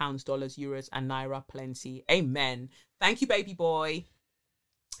blessed with pounds, dollars, euros, and naira plenty. Amen. Thank you, baby boy.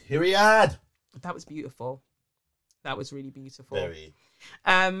 Period. That was beautiful. That was really beautiful. Very.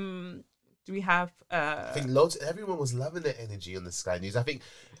 Do we have I think everyone was loving the energy on the Sky News. I think,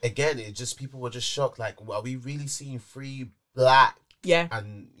 again, people were just shocked, like, are we really seeing 3 black? Yeah.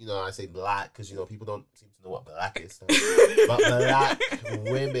 And, I say black because, people don't seem to know what black is. So. But black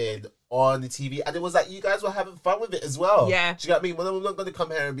women on the TV. And it was like, you guys were having fun with it as well. Yeah. Do you get what I mean? We're not going to come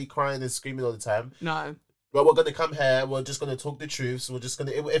here and be crying and screaming all the time. No. But we're going to come here. We're just going to talk the truth. So we're just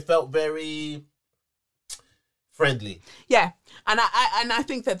going to... It felt very... friendly. Yeah, and I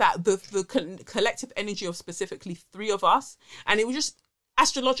think that the collective energy of specifically 3 of us, and it was just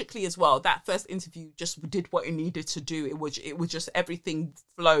astrologically as well, that first interview just did what it needed to do. It was just, everything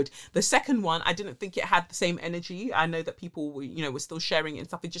flowed. The second one, I didn't think it had the same energy. I know that people were still sharing it and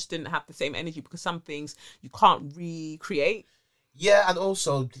stuff. It just didn't have the same energy because some things you can't recreate. Yeah, and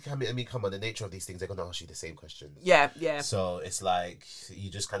also, come on, the nature of these things, they're going to ask you the same questions. Yeah. So it's like, you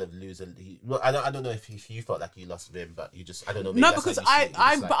just kind of lose I don't know if you felt like you lost him, but you just, I don't know. No, because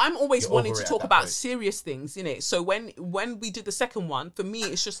I'm always wanting to talk about serious things, innit? So when we did the second one, for me,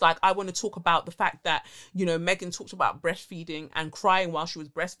 it's just like, I want to talk about the fact that, Meghan talked about breastfeeding and crying while she was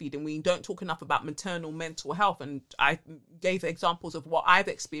breastfeeding. We don't talk enough about maternal mental health. And I gave examples of what I've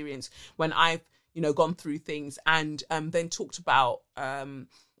experienced when I've, gone through things, and then talked about,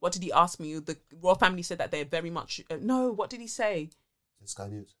 what did he ask me? The royal family said that they're very much, no, what did he say? Sky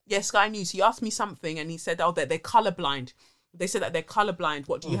News. Yeah, Sky News. He asked me something and he said, they're colourblind. They said that they're colourblind.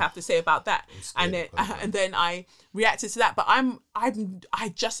 What do you have to say about that? And then I reacted to that. But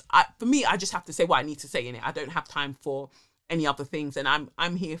for me, I just have to say what I need to say in it. I don't have time for any other things, and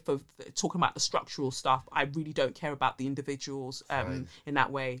I'm here for talking about the structural stuff. I really don't care about the individuals in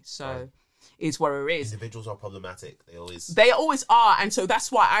that way. So. Fine. Is where it is. Individuals are problematic. They always are, and so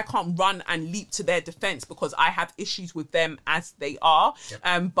that's why I can't run and leap to their defense, because I have issues with them as they are.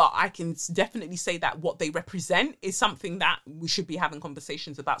 Yep. But I can definitely say that what they represent is something that we should be having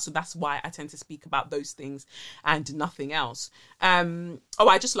conversations about. So that's why I tend to speak about those things and nothing else. I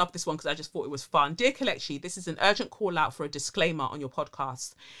just love this one because I just thought it was fun. Dear Kelechi, this is an urgent call out for a disclaimer on your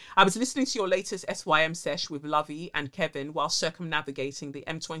podcast. I was listening to your latest SYM sesh with Lovey and Kevin while circumnavigating the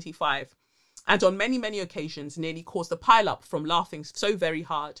M25. And on many, many occasions nearly caused a pile-up from laughing so very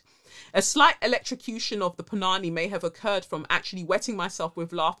hard. A slight electrocution of the punani may have occurred from actually wetting myself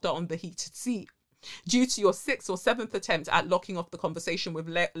with laughter on the heated seat. Due to your 6th or 7th attempt at locking off the conversation with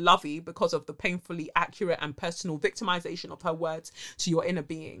Lovey because of the painfully accurate and personal victimization of her words to your inner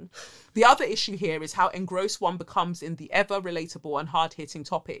being. The other issue here is how engrossed one becomes in the ever relatable and hard-hitting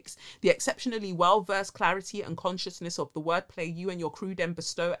topics. The exceptionally well-versed clarity and consciousness of the wordplay you and your crew then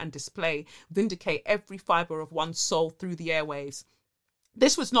bestow and display vindicate every fibre of one's soul through the airwaves.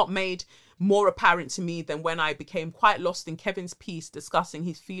 This was not made more apparent to me than when I became quite lost in Kevin's piece discussing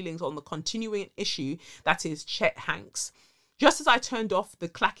his feelings on the continuing issue that is Chet Hanks. Just as I turned off the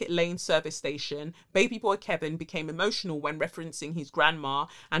Clackett Lane service station, baby boy Kevin became emotional when referencing his grandma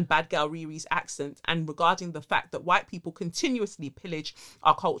and bad gal Riri's accent, and regarding the fact that white people continuously pillage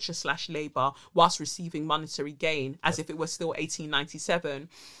our culture / labour whilst receiving monetary gain as if it were still 1897.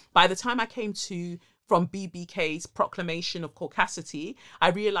 By the time I came to from BBK's proclamation of caucasity,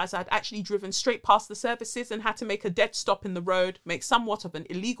 I realised I'd actually driven straight past the services and had to make a dead stop in the road, make somewhat of an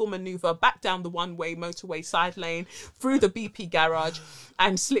illegal manoeuvre back down the one-way motorway side lane, through the BP garage,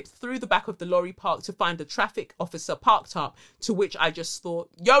 and slipped through the back of the lorry park to find a traffic officer parked up, to which I just thought,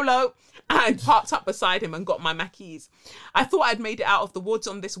 YOLO, and parked up beside him and got my Mackeys. I thought I'd made it out of the woods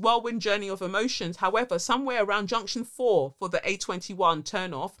on this whirlwind journey of emotions. However, somewhere around junction 4 for the A21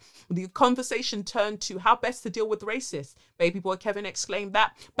 turn-off, the conversation turned to how best to deal with racists. Baby boy Kevin exclaimed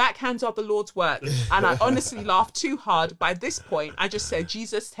that backhands are the Lord's work. And I honestly laughed too hard. By this point, I just said,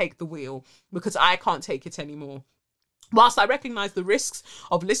 Jesus, take the wheel, because I can't take it anymore. Whilst I recognise the risks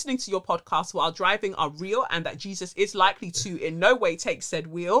of listening to your podcast while driving are real and that Jesus is likely to in no way take said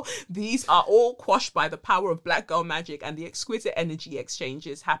wheel, these are all quashed by the power of black girl magic and the exquisite energy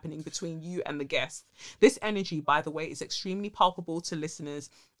exchanges happening between you and the guest. This energy, by the way, is extremely palpable to listeners,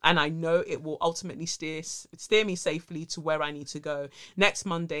 and I know it will ultimately steer me safely to where I need to go. Next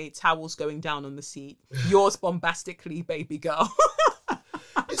Monday, towels going down on the seat. Yours bombastically, baby girl.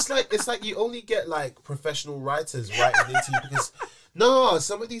 It's like you only get like professional writers writing into you, because no,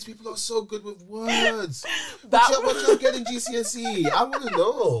 some of these people are so good with words. What y'all get in GCSE? I want to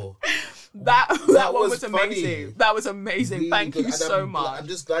know. That one was amazing. Funny. That was amazing. Really Thank you so much. I'm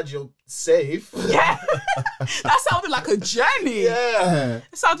just glad you're safe. Yeah. That sounded like a journey. Yeah.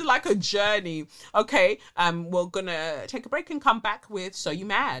 It sounded like a journey. Okay, we're gonna take a break and come back with So You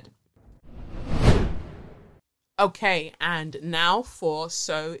Mad. Okay, and now for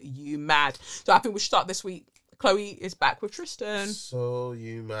So You Mad. So I think we should start this week. Chloe is back with Tristan. So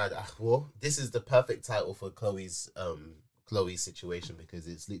You Mad. Well, this is the perfect title for Chloe's situation, because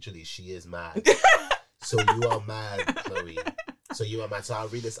it's literally she is mad. So you are mad, Chloe. So you are mad. So I'll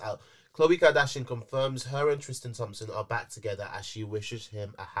read this out. Khloe Kardashian confirms her and Tristan Thompson are back together as she wishes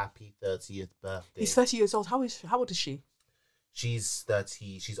him a happy 30th birthday. He's 30 years old. How old is she? She's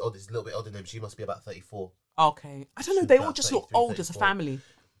 30. She's old. It's a little bit older than him. She must be about 34. Okay. I don't know. They all just look old as a family.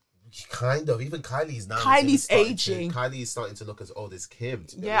 Kind of. Even Kylie's now. Kylie's aging. Kylie's starting to look as old as Kim.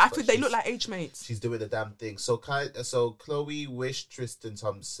 Yeah, I think they look like age mates. She's doing the damn thing. So Khloe wished Tristan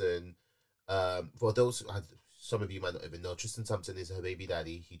Thompson, for those, some of you might not even know, Tristan Thompson is her baby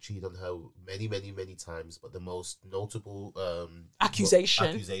daddy. He cheated on her many, many, many times, but the most notable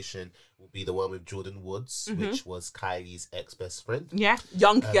accusation will be the one with Jordan Woods, which was Kylie's ex-best friend. Yeah,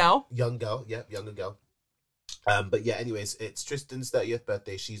 young girl. Younger girl. But yeah, anyways, it's Tristan's 30th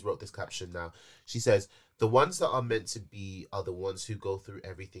birthday. She's wrote this caption now. She says, "The ones that are meant to be are the ones who go through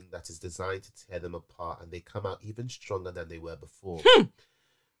everything that is designed to tear them apart, and they come out even stronger than they were before.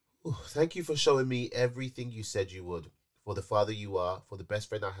 Ooh, thank you for showing me everything you said you would. For the father you are, for the best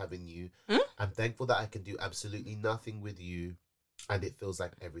friend I have in you. I'm thankful that I can do absolutely nothing with you, and it feels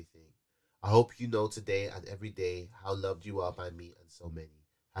like everything. I hope you know today and every day how loved you are by me and so many.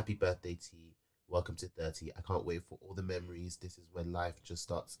 Happy birthday, T. Welcome to 30. I can't wait for all the memories. This is when life just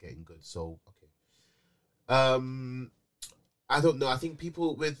starts getting good." So, okay. I don't know. I think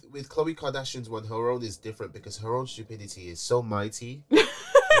people with Khloe Kardashian's one, her own is different because her own stupidity is so mighty.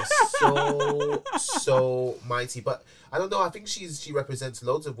 so mighty. But I don't know. I think she represents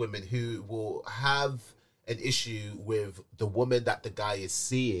loads of women who will have an issue with the woman that the guy is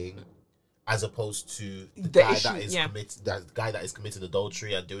seeing, as opposed to the guy that is committing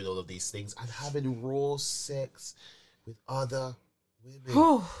adultery and doing all of these things and having raw sex with other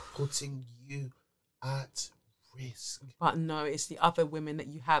women, putting you at risk. But no, it's the other women that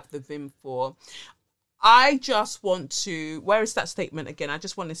you have the vim for. I just want to, where is that statement again? I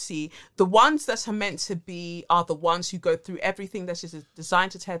just want to see the ones that are meant to be are the ones who go through everything that is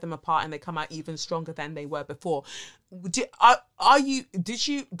designed to tear them apart, and they come out even stronger than they were before. Did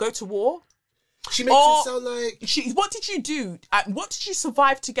you go to war? She makes it sound like... What did you do? What did you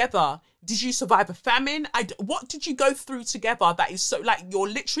survive together? Did you survive a famine? What did you go through together that is so... Like, you're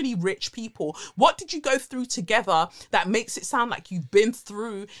literally rich people. What did you go through together that makes it sound like you've been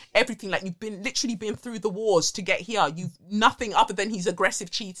through everything? Like, you've literally been through the wars to get here. You've nothing other than his aggressive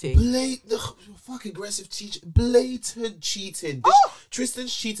cheating. Blatant cheating.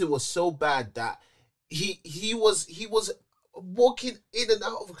 Tristan's cheating was so bad that he was walking in and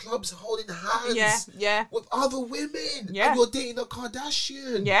out of clubs holding hands with other women. And you're dating a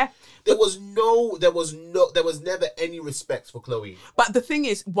Kardashian. There was never any respect for Khloe. But the thing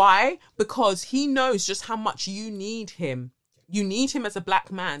is, why? Because he knows just how much you need him. You need him as a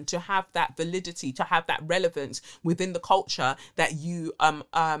black man to have that validity, to have that relevance within the culture that you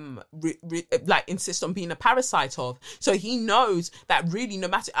like insist on being a parasite of. So he knows that really, no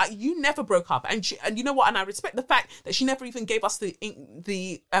matter you never broke up, and you know what? And I respect the fact that she never even gave us the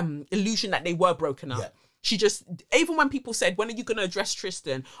illusion that they were broken up. Yeah. She just, even when people said, when are you going to address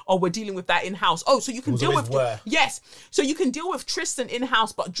Tristan? Oh, we're dealing with that in-house. Oh, so you can deal with... Yes. So you can deal with Tristan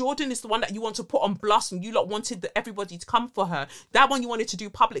in-house, but Jordan is the one that you want to put on blast, and you lot wanted everybody to come for her. That one you wanted to do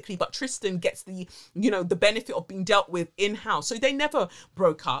publicly, but Tristan gets the benefit of being dealt with in-house. So they never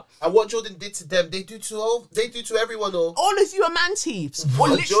broke up. And what Jordan did to them, they do to everyone. All of you are man thieves. Or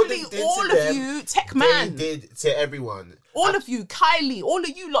literally all of you, tech man. They did to everyone. All of you, Kylie, all of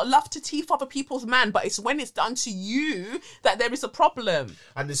you lot love to teeth other people's man, but it's when it's done to you that there is a problem.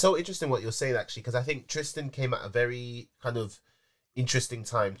 And it's so interesting what you're saying, actually, because I think Tristan came at a very kind of interesting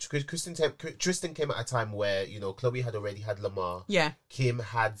time. Tristan came at a time where, Chloe had already had Lamar. Yeah. Kim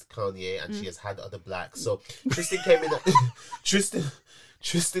had Kanye, and she has had other blacks. So Tristan came in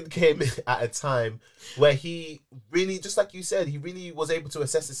Tristan came in at a time where he really, just like you said, he really was able to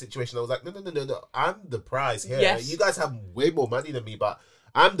assess the situation. I was like, no, I'm the prize here. Yes. You guys have way more money than me, but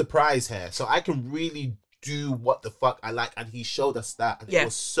I'm the prize here. So I can really do what the fuck I like. And he showed us that. And it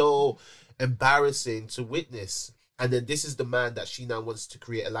was so embarrassing to witness. And then this is the man that she now wants to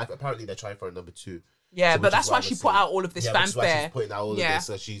create a life. Apparently they're trying for a number 2. Yeah, but that's why she put out all of this fanfare. That's why she's putting out all of this.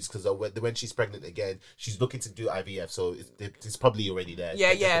 So because when she's pregnant again, she's looking to do IVF. So it's probably already there.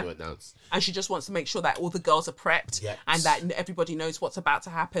 Yeah. And she just wants to make sure that all the girls are prepped and that everybody knows what's about to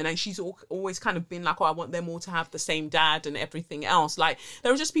happen. And she's always kind of been like, oh, I want them all to have the same dad and everything else. Like,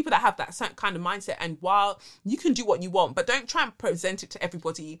 there are just people that have that kind of mindset. And while you can do what you want, but don't try and present it to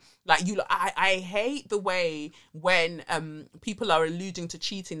everybody like you. I hate the way when people are alluding to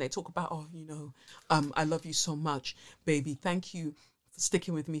cheating, they talk about, I love you so much, baby. Thank you for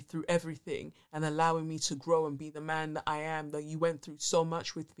sticking with me through everything and allowing me to grow and be the man that I am, that you went through so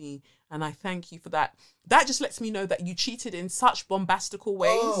much with me. And I thank you for that. That just lets me know that you cheated in such bombastical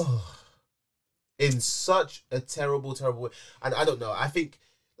ways. Oh, in such a terrible, terrible way. And I don't know. I think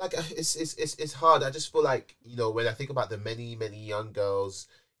like it's hard. I just feel like, when I think about the many, many young girls,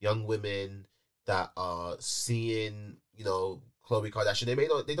 young women that are seeing, Khloe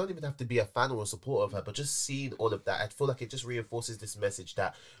Kardashian, they don't even have to be a fan or a supporter of her, but just seeing all of that, I feel like it just reinforces this message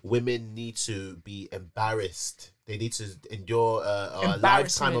that women need to be embarrassed. They need to endure a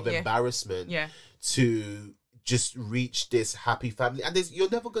lifetime of embarrassment to just reach this happy family. And you're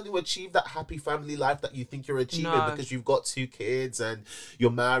never going to achieve that happy family life that you think you're achieving because you've got 2 kids and you're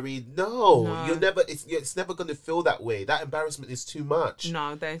married. No. You're never. It's never going to feel that way. That embarrassment is too much.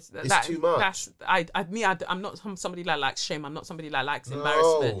 No, it's too much. I'm not somebody that likes shame. I'm not somebody that likes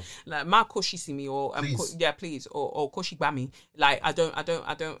embarrassment. Like, my koshi see me or please or koshi bami. Like, I don't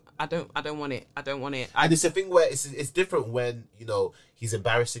want it. I don't want it. And it's a thing where it's different when he's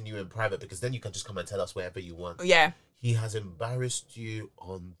embarrassing you in private, because then you can just come and tell us wherever you want. Yeah. He has embarrassed you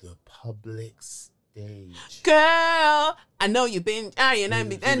on the public stage. Girl, I know you've been eyeing on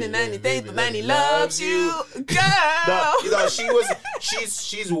me anything, but man, he loves you. Girl. No,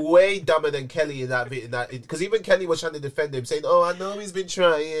 she's way dumber than Kelly in that because even Kelly was trying to defend him, saying, oh, I know he's been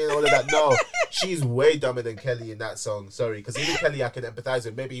trying, all of that. No, she's way dumber than Kelly in that song. Sorry, because even Kelly I can empathize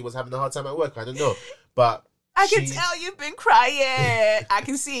with. Maybe he was having a hard time at work. I don't know. But I can tell you've been crying. I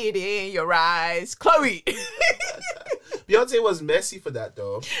can see it in your eyes. Khloe. Beyonce was messy for that,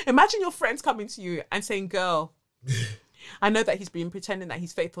 though. Imagine your friends coming to you and saying, girl, I know that he's been pretending that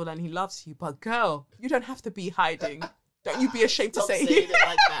he's faithful and he loves you, but girl, you don't have to be hiding. Don't you be ashamed to say it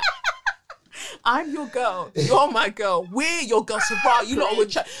like that. I'm your girl. You're my girl. We're your girls. So far, you know,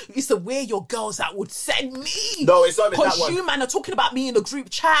 it's the we're your girls that would send me. No, it's not even that one. Because you, man, are talking about me in the group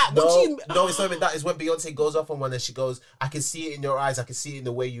chat. No, it's not even that. It's when Beyonce goes off on one and she goes, I can see it in your eyes. I can see it in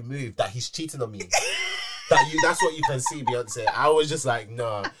the way you move that he's cheating on me. That's what you can see, Beyonce. I was just like,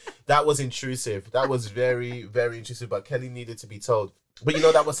 no, that was intrusive. That was very, very intrusive. But Kelly needed to be told. But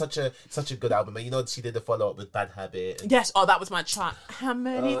that was such a good album. And she did the follow-up with Bad Habit. Yes, that was my chart. How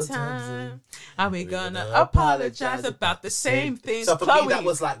many times are we gonna apologize about the same things? So for me, that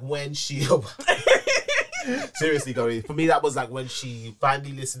was like when she... Seriously, Gory. For me, that was like when she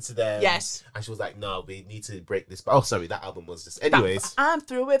finally listened to them. Yes. And she was like, no, we need to break this. Oh, sorry, that album was just... Anyways. I'm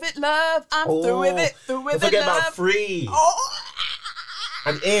through with it, love. I'm through with it, forget about Free. Oh.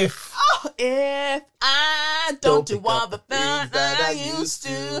 And If. If I don't do all the things that I used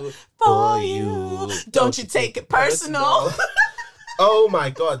to for you, don't you take it personal. Oh my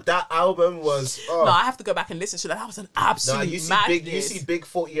God, that album was... Oh. No, I have to go back and listen to that. That was an absolute madness. You see big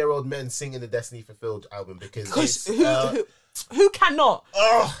 40-year-old men singing the Destiny Fulfilled album because Who cannot?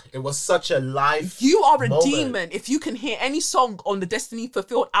 Oh, it was such a life. You are a moment. demon if you can hear any song on the Destiny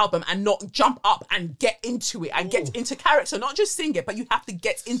Fulfilled album and not jump up and get into it and get into character. Not just sing it, but you have to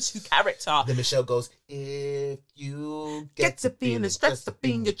get into character. Then Michelle goes, if you Get to feeling stressed up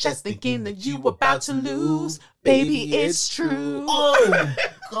in your chest, thinking that you about to lose. Baby, it's true. Oh my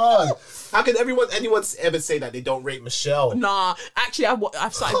God. How can anyone ever say that they don't rate Michelle? Nah, actually,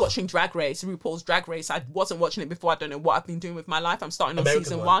 I've started watching Drag Race, RuPaul's Drag Race. I wasn't watching it before. I don't know what I've been doing with my life. I'm starting on American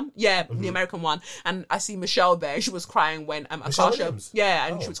season one. 1. Yeah, the American one. And I see Michelle there. She was crying when Michelle Akasha. Williams? Yeah,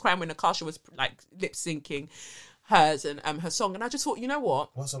 and she was crying when Akasha was like lip syncing hers and her song. And I just thought, you know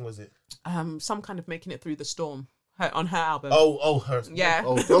what? What song was it? Some kind of Making It Through the Storm. On her album. Her. Yeah.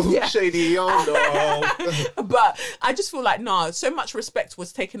 Oh, Yeah. Shady. Oh, no. But I just feel like, so much respect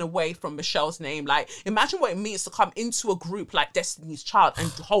was taken away from Michelle's name. Like, imagine what it means to come into a group like Destiny's Child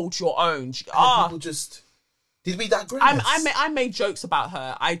and hold your own. People just... Did we digress? I made jokes about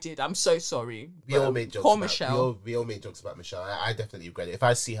her. I did. I'm so sorry. We all made jokes Poor about Michelle. We all made jokes about Michelle. I definitely regret it. If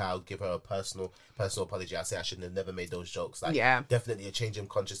I see her, I'll give her a personal apology. I say I shouldn't have never made those jokes. Like, Yeah. definitely a change in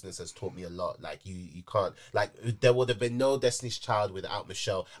consciousness has taught me a lot. Like, you can't, like, there would have been no Destiny's Child without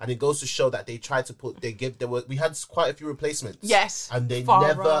Michelle. And it goes to show that they tried to we had quite a few replacements. Yes. And they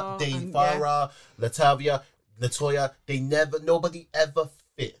Farrah, Farrah, Latavia, Latoya, nobody ever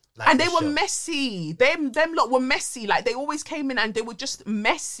fit. Like And they Michelle. were messy. Them lot were messy. Like, they always came in and they were just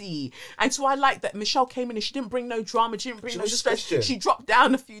messy. And so I like that Michelle came in and she didn't bring no drama. She didn't bring no was just stress. Christian. She dropped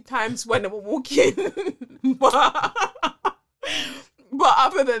down a few times when they were walking. but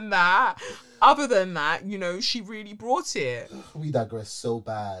other than that, she really brought it. We digress so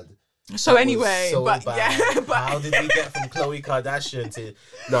bad. So That was anyway, so but bad. yeah, but How did we get from Khloe Kardashian to...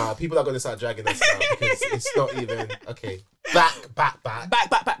 Nah, people are going to start dragging us now because it's not even... Okay. Back.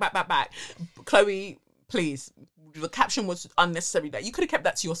 back. Chloe, please. The caption was unnecessary. That you could have kept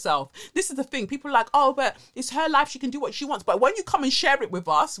that to yourself. This is the thing. People are like, oh, but it's her life. She can do what she wants. But when you come and share it with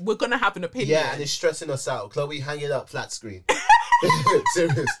us, we're going to have an opinion. Yeah, and it's stressing us out. Chloe, hang it up, flat screen.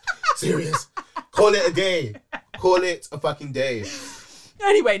 Serious. Call it a day. Call it a fucking day.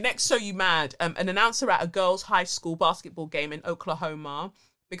 Anyway, next So You Mad. An announcer at a girls' high school basketball game in Oklahoma,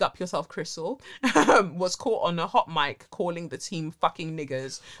 big up yourself, Crystal, was caught on a hot mic calling the team fucking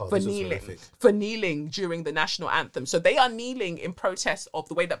niggers for kneeling during the national anthem. So they are kneeling in protest of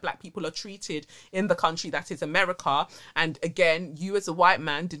the way that black people are treated in the country that is America. And again, you as a white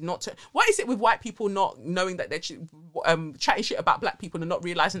man did not... What is it with white people not knowing that they're chatting shit about black people and not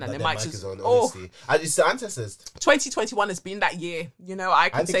realizing that their mic is on, honestly. It's the ancestors. 2021 has been that year. I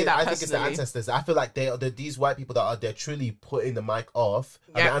can say that personally. I think it's the ancestors. I feel like they're these white people that they're truly putting the mic off.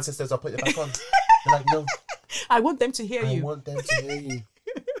 And the ancestors are putting it back on. They're like, no. I want them to hear you. I want them to hear you.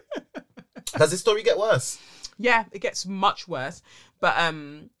 Does this story get worse? Yeah, it gets much worse. But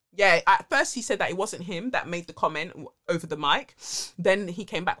at first he said that it wasn't him that made the comment over the mic. Then he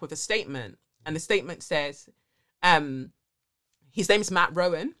came back with a statement. And the statement says, his name is Matt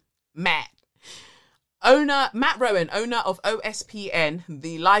Rowan. Matt Rowan, owner of OSPN,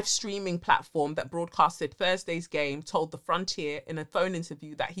 the live streaming platform that broadcasted Thursday's game, told The Frontier in a phone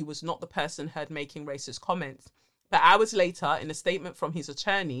interview that he was not the person heard making racist comments. But hours later, in a statement from his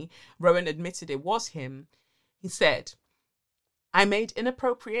attorney, Rowan admitted it was him. He said, I made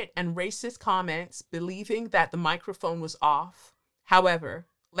inappropriate and racist comments believing that the microphone was off. However,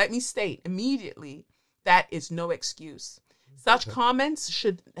 let me state immediately that is no excuse. Such comments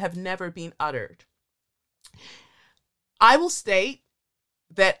should have never been uttered. I will state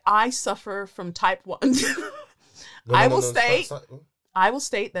that I suffer from type 1. I will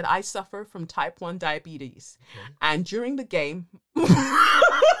state that I suffer from type 1 diabetes. Okay. And during the game...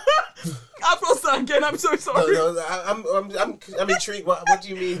 I froze that again. I'm so sorry. No, I'm intrigued. What do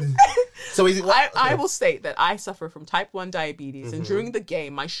you mean? So is it? I will state that I suffer from type 1 diabetes, and during the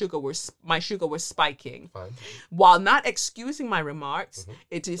game, my sugar was spiking. Fine. While not excusing my remarks,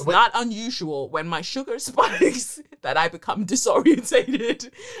 it is not unusual when my sugar spikes that I become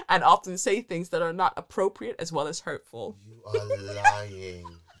disorientated and often say things that are not appropriate as well as hurtful. You are lying.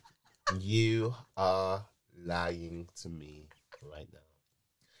 You are lying to me right now.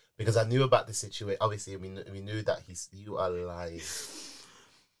 Because I knew about the situation. Obviously, we knew that you are lying.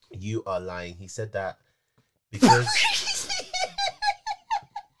 You are lying. He said that because...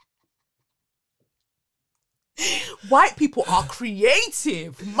 White people are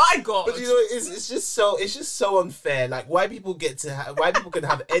creative. My God. But it's just so unfair. Like, white people can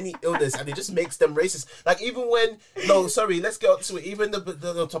have any illness and it just makes them racist. Like, even when... No, sorry, let's get on to it. Even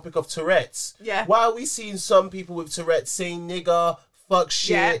the topic of Tourette's. Yeah. Why are we seeing some people with Tourette's saying nigger, fuck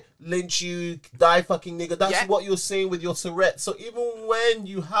shit, lynch you, die fucking nigga. That's what you're saying with your Tourette. So even when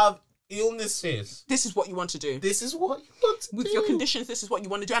you have illnesses, this is what you want to do. This is what you want to do. With your conditions, this is what you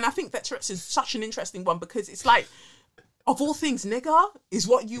want to do. And I think that Tourette's is such an interesting one because it's like, of all things, nigger is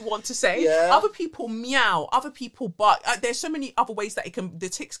what you want to say. Yeah. Other people meow, other people bark. There's so many other ways that the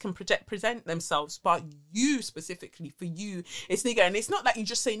tics can present themselves, but you specifically, for you, it's nigger. And it's not that you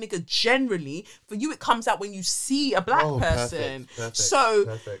just say nigger generally. For you, it comes out when you see a black person. Perfect.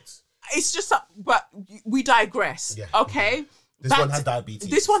 So it's just, but we digress. Yeah. Okay. This one has diabetes.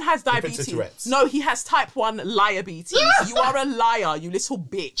 This one has diabetes. No, he has type 1 liabetes. You are a liar, you little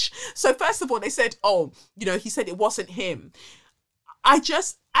bitch. So first of all, they said, he said it wasn't him. As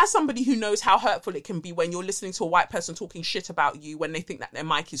somebody who knows how hurtful it can be when you're listening to a white person talking shit about you when they think that their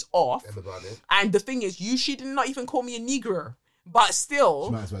mic is off. And the thing is, she did not even call me a Negro. But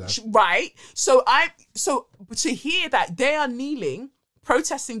still, right? So to hear that they are kneeling,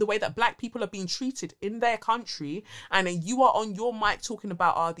 protesting the way that black people are being treated in their country, and then you are on your mic talking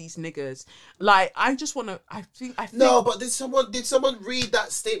about these niggers. Like, I just want to. I think. No, but did someone read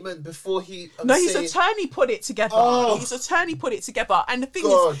that statement before he? His attorney put it together. His attorney put it together, and the thing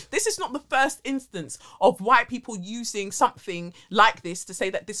is, this is not the first instance of white people using something like this to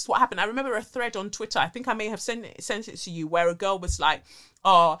say that this is what happened. I remember a thread on Twitter. I think I may have sent it to you, where a girl was like,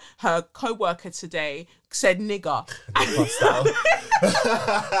 her co-worker today said nigger.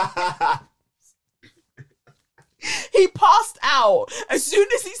 He passed out. As soon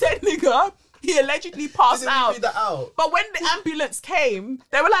as he said nigger, he allegedly passed out. But when the ambulance came,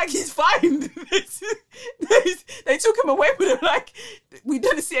 they were like, he's fine. They took him away, but they were like, we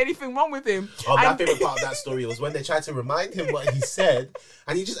didn't see anything wrong with him. My favorite part of that story was when they tried to remind him what he said,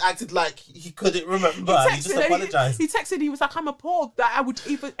 and he just acted like he couldn't remember. He just apologized. He texted, he was like, I'm appalled that I would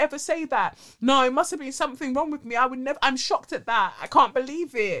ever say that. No, it must have been something wrong with me. I'm shocked at that. I can't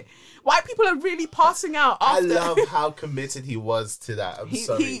believe it. White people are really passing out after. I love how committed he was to that.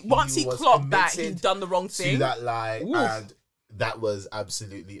 Once he clocked that he'd done the wrong thing. To that lie. Oof. And that was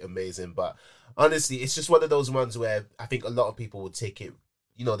absolutely amazing. But honestly, it's just one of those ones where I think a lot of people would take it,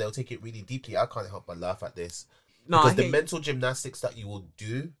 they'll take it really deeply. I can't help but laugh at this. Because the mental gymnastics that you will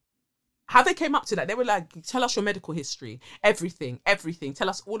do. How they came up to that, they were like, tell us your medical history, everything. Tell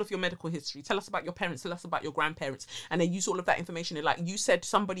us all of your medical history. Tell us about your parents. Tell us about your grandparents. And they use all of that information. They're like, you said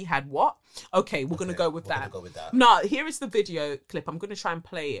somebody had what? Okay, we're going to go with that. No, here is the video clip. I'm going to try and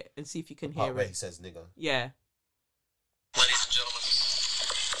play it and see if you can hear it. Where he says nigger. Yeah. Ladies and gentlemen.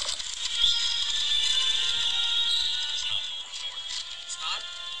 It's not?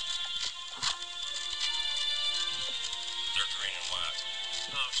 They're green and white.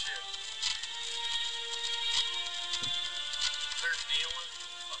 Oh, shit. They're kneeling?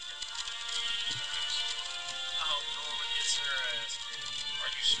 Fucking. I hope Norman gets her ass, dude. Are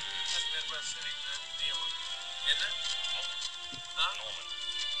you serious? That's Midwest City, man. Kneeling. Isn't it? Huh? Norman.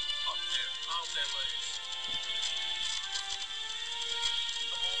 Fuck them. I hope they lose.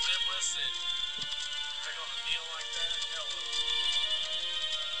 Come on, Midwest City. They're gonna kneel like that? Hell no.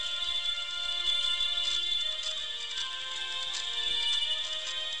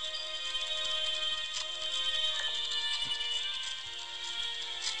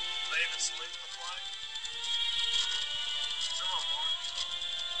 They even sleep in the flight? Some of them are.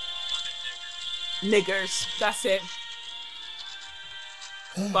 Fucking niggers. Niggers. That's it.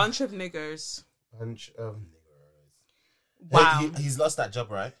 Bunch of niggers. Wow. Hey, he's lost that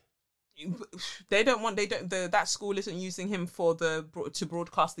job, right? That school isn't using him to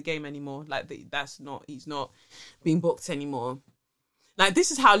broadcast the game anymore. Like he's not being booked anymore. Like,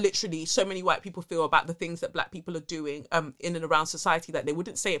 this is how literally so many white people feel about the things that black people are doing in and around society, that they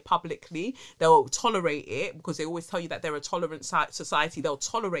wouldn't say it publicly. They'll tolerate it because they always tell you that they're a tolerant society. They'll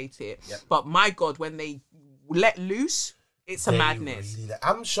tolerate it. Yep. But my God, when they let loose, it's a madness. Really,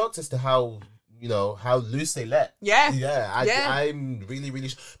 I'm shocked as to how loose they let. I'm really, really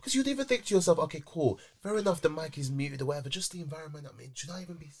because you'd even think to yourself, okay, cool, fair enough, the mic is muted or whatever, just the environment I'm in, should I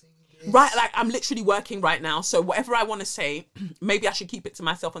even be saying this? Right, like, I'm literally working right now, so whatever I want to say, maybe I should keep it to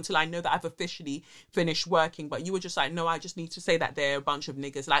myself until I know that I've officially finished working. But you were just like, no, I just need to say that they're a bunch of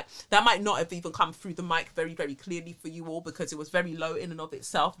niggers. Like, that might not have even come through the mic very, very clearly for you all because it was very low in and of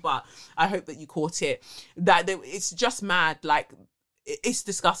itself, but I hope that you caught it. It's just mad, like, it's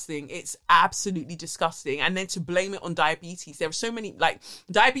disgusting. It's absolutely disgusting. And then to blame it on diabetes. There are so many, like,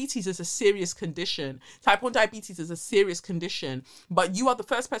 diabetes is a serious condition. Type 1 diabetes is a serious condition. But you are the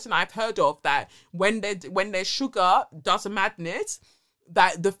first person I've heard of that when their sugar does a madness,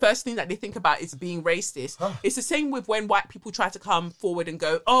 that the first thing that they think about is being racist. It's the same with when white people try to come forward and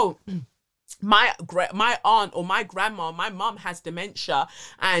go, oh, my aunt or my grandma, my mum has dementia,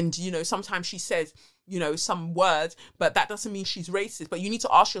 and you know sometimes she says, you know, some words, but that doesn't mean she's racist. But you need to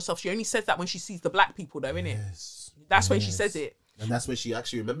ask yourself, she only says that when she sees the black people though, innit? Yes. That's when she says it. And that's when she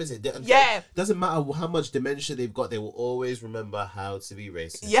actually remembers it. Yeah. It doesn't matter how much dementia they've got, they will always remember how to be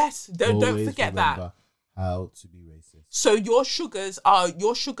racist. Yes, don't Always forget that. remember how to be racist. So your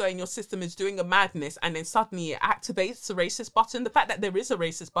sugar in your system is doing a madness, and then suddenly it activates the racist button. The fact that there is a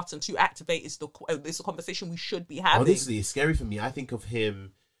racist button to activate is the conversation we should be having. Honestly, it's scary for me. I think of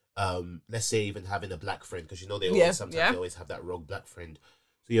him, let's say even having a black friend, because you know they always they always have that rogue black friend.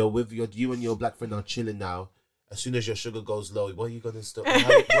 So you and your black friend are chilling now. As soon as your sugar goes low, what are you gonna stop? What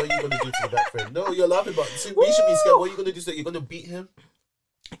are you gonna do to the black friend? No, you're laughing, but see, we should be scared. What are you gonna do? So you're gonna beat him?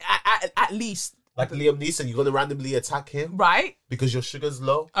 At least, like Liam Neeson, you're gonna randomly attack him, right? Because your sugar's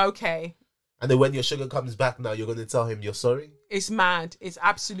low. Okay. And then when your sugar comes back, now you're gonna tell him you're sorry. It's mad. It's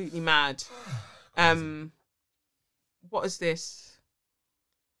absolutely mad. What is this?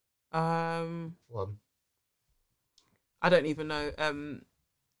 One. I don't even know.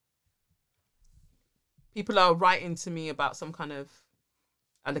 People are writing to me about some kind of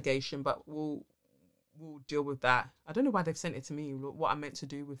allegation, but we'll deal with that. I don't know why they've sent it to me. What I'm meant to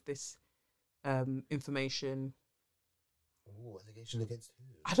do with this information. Ooh, allegation against who?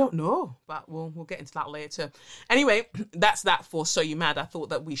 I don't know, but we'll get into that later. Anyway, that's that for So You Mad. I thought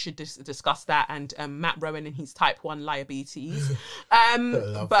that we should discuss that and Matt Rowan and his type 1 liabilities.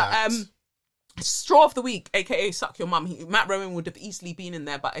 Straw of the week, aka Suck Your Mum. Matt Rowan would have easily been in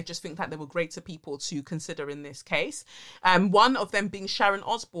there, but I just think that there were greater people to consider in this case. One of them being Sharon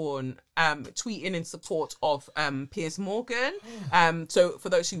Osbourne, tweeting in support of Piers Morgan. So for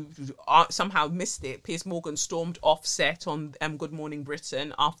those who somehow missed it, Piers Morgan stormed off set on Good Morning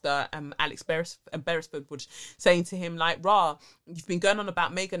Britain after Alex Beresford was saying to him, like, "Rah, you've been going on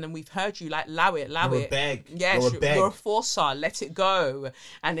about Meghan and we've heard you, like, allow it. You're a beg. Yes, you're a forcer, let it go."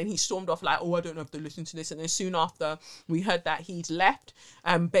 And then he stormed off like, "Oh, I don't know if they listen to this." And then soon after, we heard that he'd left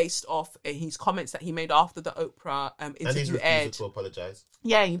based off his comments that he made after the Oprah interview and he's aired. refused to apologise.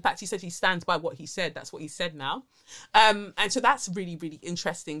 Yeah, in fact, he said he stands by what he said. That's what he said now. And so that's really, really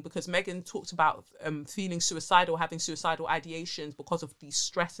interesting because Meghan talked about feeling suicidal, having suicidal ideations because of the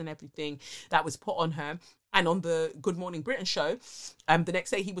stress and everything that was put on her. And on the Good Morning Britain show, the next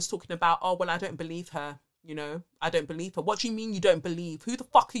day he was talking about, "Oh, well, I don't believe her. You know, I don't believe her." What do you mean you don't believe? Who the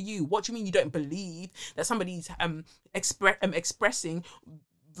fuck are you? What do you mean you don't believe that somebody's expressing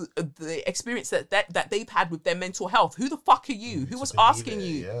the experience that they've had with their mental health? Who the fuck are you? Who was asking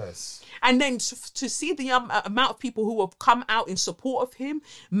you? Yes. And then to see the amount of people who have come out in support of him.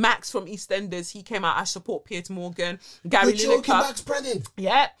 Max from EastEnders, he came out, "I support Piers Morgan." Gary Lineker, Max Brennan.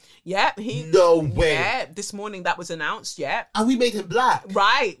 Yeah. No way. Yeah, this morning that was announced. Yeah, And we made him black.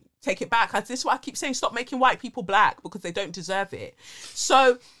 right. Take it back. This is what I keep saying. Stop making white people black because they don't deserve it.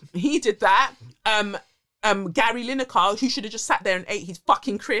 So he did that. Gary Lineker, who should have just sat there and ate his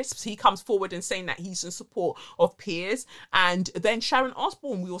fucking crisps, he comes forward and saying that he's in support of Piers. And then Sharon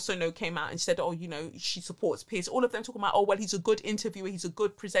Osbourne, we also know, came out and said, "Oh, you know, she supports Piers." All of them talking about, "Oh, well, he's a good interviewer, he's a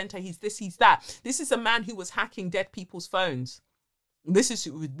good presenter, he's this, he's that." This is a man who was hacking dead people's phones. This is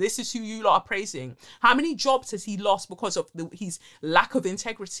who you lot are praising. How many jobs has he lost because of his lack of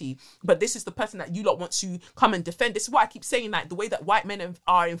integrity? But this is the person that you lot want to come and defend. This is why I keep saying, like, the way that white men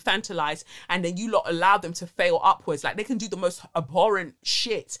are infantilized and then you lot allow them to fail upwards. Like, they can do the most abhorrent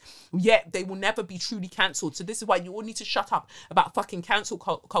shit, yet they will never be truly cancelled. So this is why you all need to shut up about fucking cancel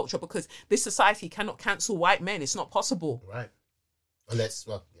culture, because this society cannot cancel white men. It's not possible. Right. Unless,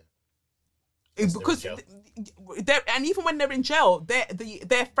 well, yeah. Because they're, and even when they're in jail,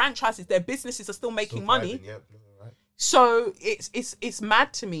 their franchises, their businesses are still making money. Yeah, right. So it's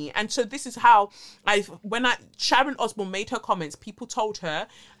mad to me. And so this is how Sharon Osbourne made her comments, people told her.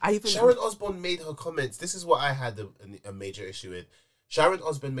 Sharon Osbourne made her comments. This is what I had a major issue with. Sharon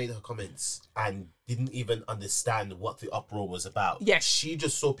Osbourne made her comments and didn't even understand what the uproar was about. Yes. She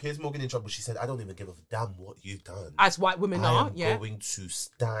just saw Piers Morgan in trouble. She said, "I don't even give a damn what you've done. As white women I are, am yeah. going to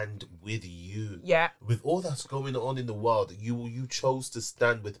stand with you." Yeah. With all that's going on in the world, you chose to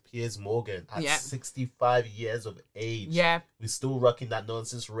stand with Piers Morgan at 65 years of age. Yeah. We're still rocking that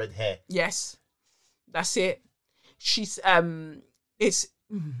nonsense red hair. Yes. That's it. She's I want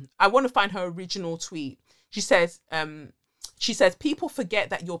to find her original tweet. She says, "People forget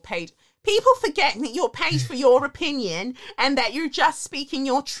that you're paid. People forget that you're paid for your opinion and that you're just speaking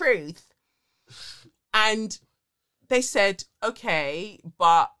your truth." And they said, "Okay,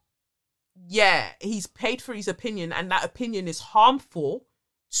 but yeah, he's paid for his opinion and that opinion is harmful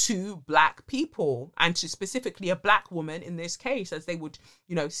to black people, and to specifically a black woman in this case, as they would,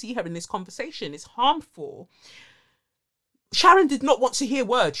 see her in this conversation, is harmful. Sharon did not want to hear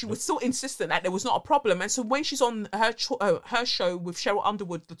words. She was still insistent that there was not a problem. And so when she's on her show with Cheryl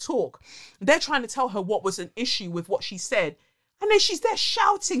Underwood, The Talk, they're trying to tell her what was an issue with what she said. And then she's there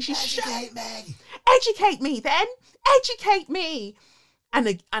shouting. Educate me. Educate me then. Educate me.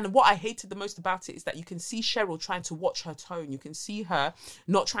 And what I hated the most about it is that you can see Cheryl trying to watch her tone. You can see her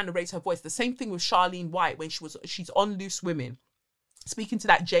not trying to raise her voice. The same thing with Charlene White when she's on Loose Women, speaking to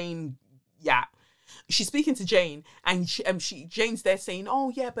that Jane. Yeah. She's speaking to Jane, and Jane's there saying,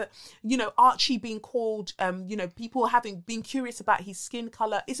 "Oh yeah, but Archie being called, people being curious about his skin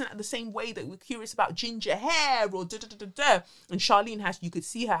color isn't that the same way that we're curious about ginger hair or da da da da da." And Charlene you could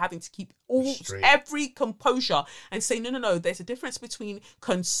see her having to keep every composure and say, no, there's a difference between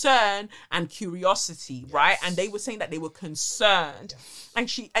concern and curiosity, right? And they were saying that they were concerned,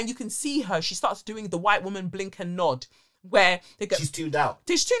 and you can see her. She starts doing the white woman blink and nod, where they go, she's tuned out.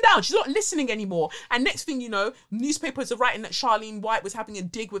 She's tuned out. She's not listening anymore. And next thing you know, newspapers are writing that Charlene White was having a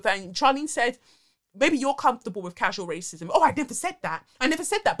dig with her. And Charlene said, maybe you're comfortable with casual racism. Oh, I never said that.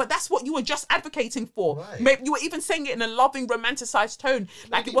 But that's what you were just advocating for. Right. Maybe you were even saying it in a loving, romanticized tone,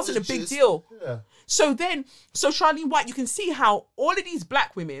 like it wasn't a big deal. Yeah. So Charlene White, you can see how all of these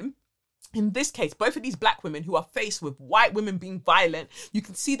black women, in this case, both of these black women who are faced with white women being violent, you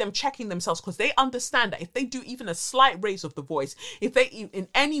can see them checking themselves, because they understand that if they do even a slight raise of the voice, if they in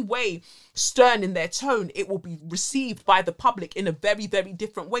any way stern in their tone, it will be received by the public in a very, very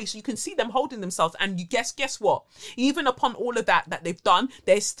different way. So you can see them holding themselves, and you guess what? Even upon all of that they've done,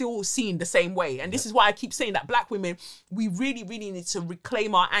 they're still seen the same way. And this is why I keep saying that black women, we really, really need to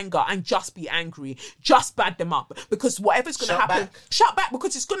reclaim our anger and just be angry. Just bad them up, because whatever's going to happen, shout back,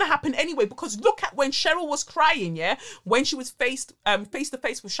 because it's going to happen anyway. Because look at when Cheryl was crying, when she was face to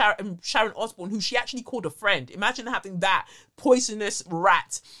face with Sharon Osbourne, who she actually called a friend. Imagine having that poisonous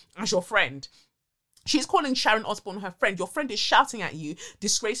rat as your friend. She's calling Sharon Osbourne her friend. Your friend is shouting at you,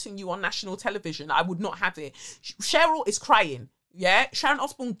 disgracing you on national television. I would not have it. Cheryl is crying. Yeah, Sharon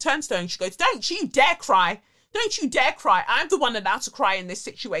Osbourne turns to her and she goes, "Don't you dare cry. Don't you dare cry. I'm the one allowed to cry in this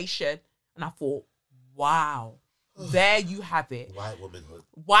situation." And I thought, wow. There you have it.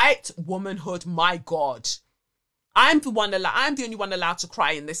 White womanhood, my God. I'm the only one allowed to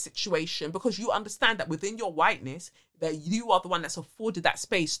cry in this situation, because you understand that within your whiteness, that you are the one that's afforded that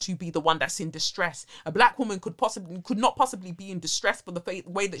space to be the one that's in distress. A black woman could not possibly be in distress for the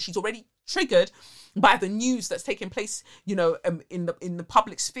way that she's already triggered by the news that's taking place, in the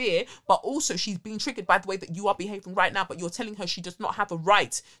public sphere, but also she's being triggered by the way that you are behaving right now. But you're telling her she does not have a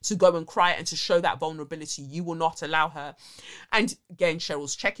right to go and cry and to show that vulnerability. You will not allow her. And again,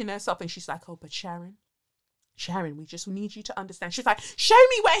 Cheryl's checking herself, and she's like, "Oh, but Sharon, we just need you to understand." She's like, "Show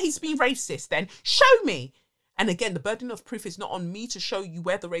me where he's been racist then. Show me." And again, the burden of proof is not on me to show you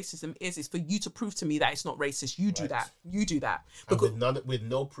where the racism is. It's for you to prove to me that it's not racist. You do that. You do that. Because, with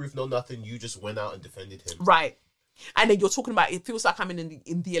no proof, no nothing, you just went out and defended him. Right. And then you're talking about, it feels like I'm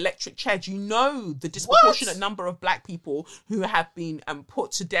in the electric chair. Do you know the disproportionate number of black people who have been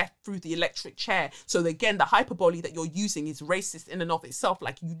put to death through the electric chair? So again, the hyperbole that you're using is racist in and of itself.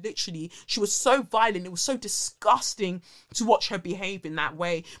 Like, she was so violent. It was so disgusting to watch her behave in that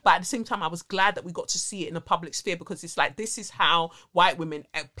way. But at the same time, I was glad that we got to see it in a public sphere, because it's like, this is how white women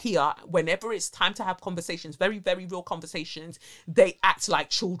appear whenever it's time to have conversations, very, very real conversations. They act like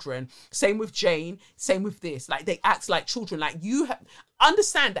children. Same with Jane. Same with this. Like, they act like children. Like, you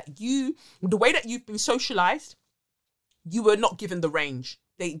understand that the way that you've been socialized, you were not given the range.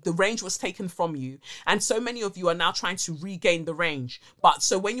 The range was taken from you. And so many of you are now trying to regain the range. But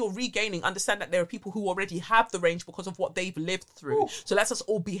so when you're regaining, understand that there are people who already have the range because of what they've lived through. Ooh. So let's us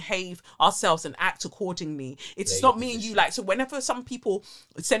all behave ourselves and act accordingly. It's not me and you. Like, so whenever some people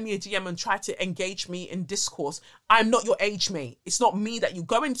send me a DM and try to engage me in discourse, I'm not your age mate. It's not me that you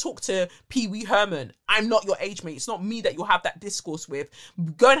go and talk to Pee Wee Herman. I'm not your age mate. It's not me that you'll have that discourse with.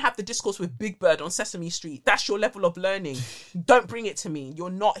 Go and have the discourse with Big Bird on Sesame Street. That's your level of learning. Don't bring it to me.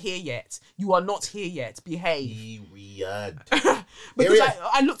 You're not here yet. You are not here yet. Behave. Period. Because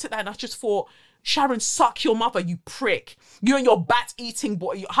I looked at that and I just thought, Sharon, suck your mother, you prick. You and your bat-eating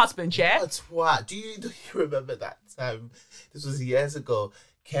boy, your husband, yeah? That's what? Do you remember that time? This was years ago.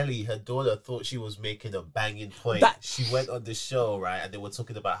 Kelly, her daughter, thought she was making a banging point. She went on the show, right? And they were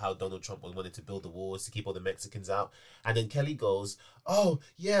talking about how Donald Trump wanted to build the walls to keep all the Mexicans out. And then Kelly goes, "Oh,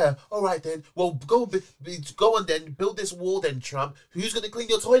 yeah, all right then. Well, go on then. Build this wall then, Trump. Who's going to clean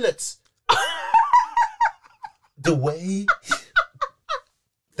your toilets?" The way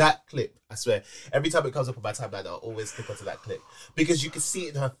That clip, I swear, every time it comes up on my timeline, I'll always click onto that clip because you can see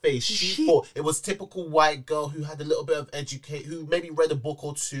it in her face. She thought it was typical white girl who had a little bit of educate, who maybe read a book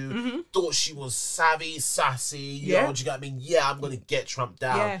or two, thought she was savvy, sassy. You know, do you get what I mean? Yeah, I'm gonna get Trump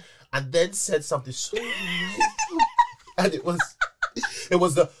down, and then said something so, and it was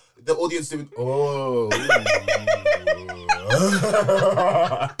the audience doing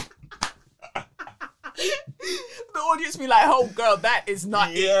The audience be like, "Oh, girl, that is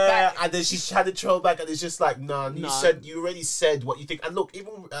not it." Yeah, and then she had to troll back, and it's just like, no. You already said what you think. And look,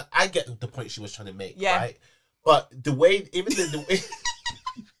 even I get the point she was trying to make, right? But the way, even in the way,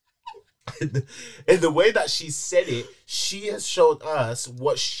 in the way that she said it, she has shown us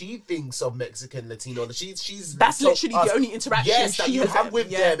what she thinks of Mexican Latino. That's literally the only interaction that you have with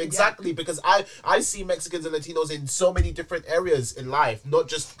them, exactly. Because I see Mexicans and Latinos in so many different areas in life, not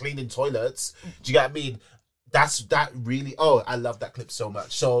just cleaning toilets. Do you get what I mean? That really. Oh, I love that clip so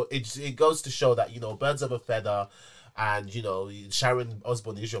much. So it goes to show that, you know, birds of a feather, and you know, Sharon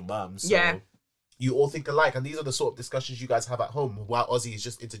Osbourne is your mum. So you all think alike, and these are the sort of discussions you guys have at home. While Ozzy is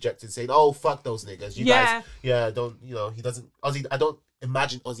just interjecting, saying, "Oh, fuck those niggas." You guys, don't. You know, he doesn't. Ozzy, I don't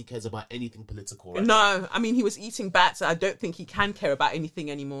imagine Ozzy cares about anything political. Right? No, I mean, he was eating bats. I don't think he can care about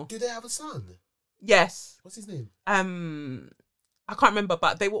anything anymore. Do they have a son? Yes. What's his name? I can't remember,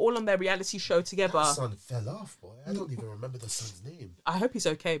 but they were all on their reality show together. That son fell off, boy. I don't even remember the son's name. I hope he's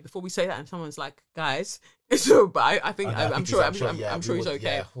okay. Before we say that, and someone's like, "Guys," so, but I'm sure he's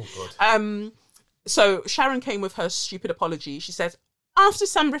okay. Yeah. Oh God. So Sharon came with her stupid apology. She says, "After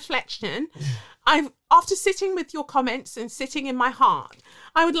some reflection, after sitting with your comments and sitting in my heart,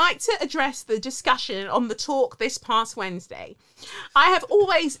 I would like to address the discussion on the talk this past Wednesday. I have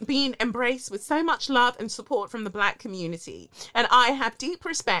always been embraced with so much love and support from the Black community, and I have deep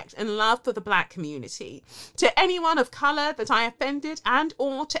respect and love for the Black community. To anyone of colour that I offended, and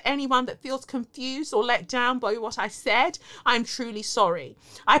or to anyone that feels confused or let down by what I said, I'm truly sorry.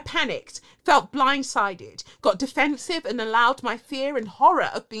 I panicked, felt blindsided, got defensive, and allowed my fear and horror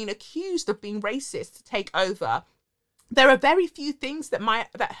of being accused of being racist to take over. There are very few things that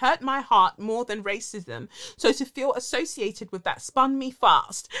hurt my heart more than racism, so to feel associated with that spun me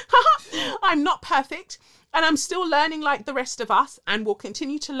fast. I'm not perfect, and I'm still learning like the rest of us, and will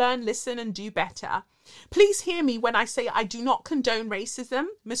continue to learn, listen, and do better. Please hear me when I say I do not condone racism,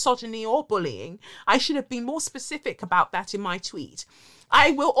 misogyny, or bullying. I should have been more specific about that in my tweet.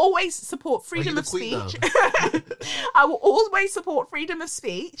 I will always support freedom of speech. I will always support freedom of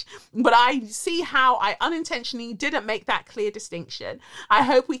speech, but I see how I unintentionally didn't make that clear distinction. I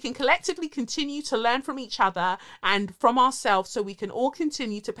hope we can collectively continue to learn from each other and from ourselves so we can all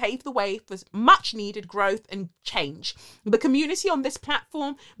continue to pave the way for much needed growth and change. The community on this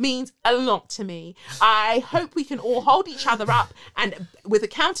platform means a lot to me. I hope we can all hold each other up and with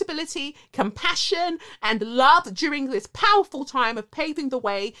accountability, compassion, and love during this powerful time of paving the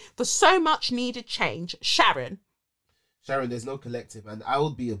way for so much needed change. Sharon, there's no collective, and I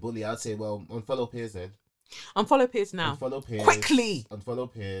would be a bully. I'd say, well, unfollow Piers then. Unfollow Piers now. Unfollow Piers. Quickly.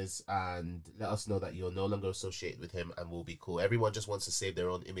 Unfollow Piers and let us know that you're no longer associated with him, and we'll be cool. Everyone just wants to save their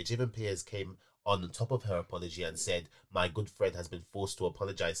own image. Even Piers came on top of her apology and said, "My good friend has been forced to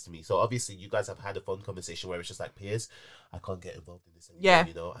apologize to me." So obviously you guys have had a phone conversation where it's just like, "Piers, I can't get involved in this anymore. Yeah.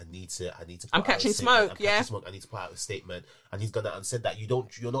 You know, I need to I'm catching smoke. I need to put out a statement." And he's gone out and said that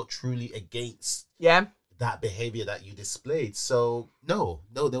you're not truly against that behavior that you displayed. So no,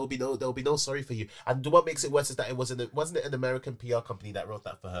 there will be no sorry for you. And what makes it worse is that it wasn't it an American PR company that wrote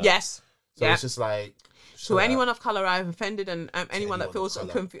that for her? Yes. So it's just like, to anyone of colour I've offended, and anyone that feels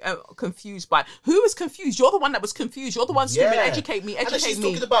confused by who was confused. You're the one that was confused. You're the one screaming, "Educate me, educate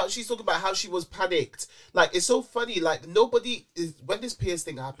me." She's talking about how she was panicked. Like, it's so funny. Like, nobody is, when this Piers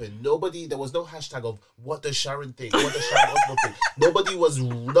thing happened, there was no hashtag of what does Sharon think, what does Sharon Osbourne think. Nobody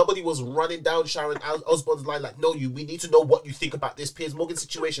was running down Sharon Osbourne's line like, "No, we need to know what you think about this Piers Morgan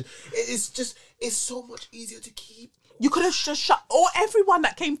situation." It's so much easier to keep. You could have just shut, or everyone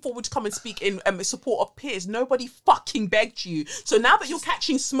that came forward to come and speak in support of Piers, nobody fucking begged you. So now that you're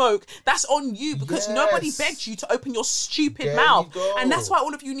catching smoke, that's on you, because nobody begged you to open your stupid mouth. And that's why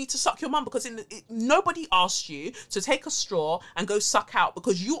all of you need to suck your mum, because nobody asked you to take a straw and go suck out,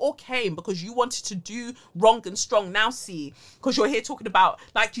 because you all came because you wanted to do wrong and strong. Now see, because you're here talking about,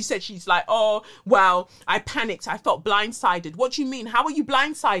 like you said, she's like, "Oh, well, I panicked, I felt blindsided." What do you mean? How are you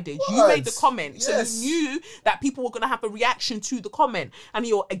blindsided? You made the comment, so you knew that people were going to have a reaction to the comment. And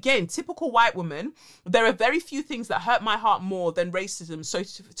you're, again, typical white woman. There are very few things that hurt my heart more than racism. So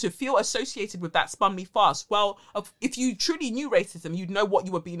to feel associated with that spun me fast. Well, if you truly knew racism, you'd know what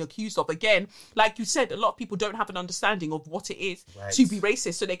you were being accused of. Again, like you said, a lot of people don't have an understanding of what it is to be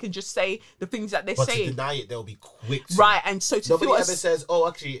racist, so they can just say the things that they're saying. To deny it, they'll be quick to. Right, and so to nobody ever says, "Oh,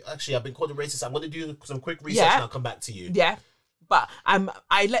 actually, I've been called a racist. I'm going to do some quick research and I'll come back to you." Yeah, but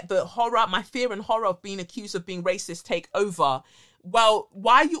I let the horror, my fear and horror of being accused of being racist take over. Well,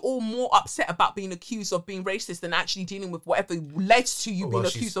 why are you all more upset about being accused of being racist than actually dealing with whatever led to you being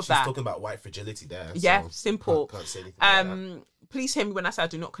accused of that? She's talking about white fragility there. Yeah, so simple. Can't say anything like that. Please hear me when I say I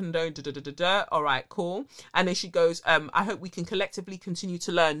do not condone. All right, cool. And then she goes, I hope we can collectively continue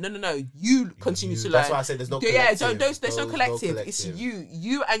to learn. No. You continue to learn. That's why I said there's no collective. Yeah, there's no collective. It's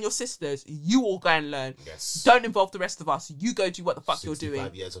you and your sisters. You all go and learn. Yes. Don't involve the rest of us. You go do what the fuck you're doing.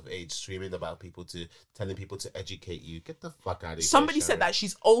 65 years of age, screaming about telling people to educate you. Get the fuck out of here. Somebody said that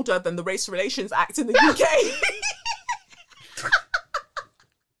she's older than the Race Relations Act in the UK.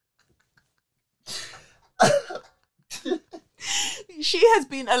 She has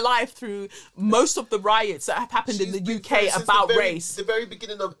been alive through most of the riots that have happened in the UK about race. The very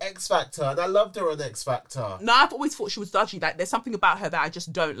beginning of X Factor, and I loved her on X Factor. No, I've always thought she was dodgy. Like, there's something about her that I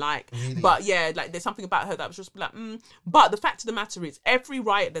just don't like. Really? But yeah, like there's something about her that was just like, But the fact of the matter is, every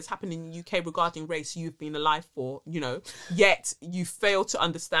riot that's happened in the UK regarding race, you've been alive for, yet you fail to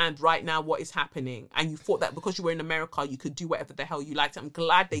understand right now what is happening. And you thought that because you were in America, you could do whatever the hell you liked. I'm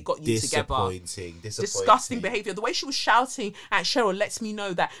glad they got you together. Disgusting behaviour. The way she was shouting at Cheryl lets me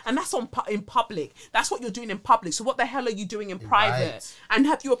know that, and that's in public. That's what you're doing in public. So what the hell are you doing in private? Right. And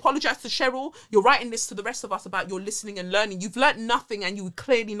have you apologized to Cheryl? You're writing this to the rest of us about your listening and learning. You've learned nothing, and you're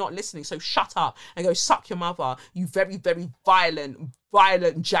clearly not listening. So shut up and go suck your mother. You very, very violent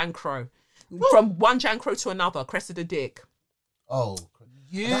Jankro. From one Jankro to another, Cressida Dick. Oh,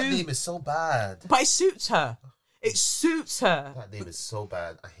 that name is so bad. But it suits her. It suits her. That name is so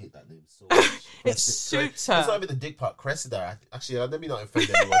bad. I hate that name so much. It suits her. It's not even the dick part. Cressida. Actually, let me not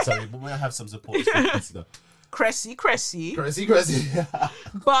offend anyone. Sorry, but we have some support for Cressida. Cressy. Cressy.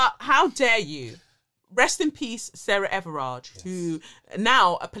 But how dare you? Rest in peace, Sarah Everard, who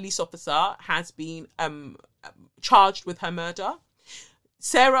now a police officer has been charged with her murder.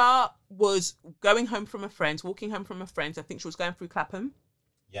 Sarah was walking home from a friend. I think she was going through Clapham.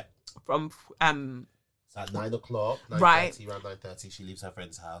 Yep. From It's at 9 o'clock, 9:30, right. Around 9:30, she leaves her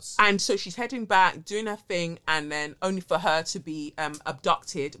friend's house. And so she's heading back, doing her thing, and then only for her to be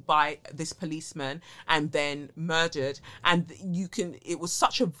abducted by this policeman and then murdered. And it was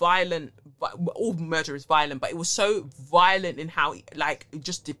such a violent, all murder is violent, but it was so violent in how,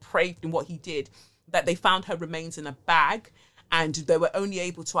 just depraved in what he did, that they found her remains in a bag. And they were only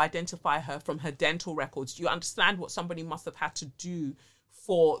able to identify her from her dental records. Do you understand what somebody must have had to do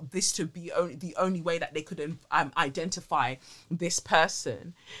for this to be the only way that they could identify this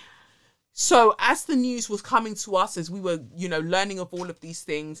person? So as the news was coming to us, as we were, learning of all of these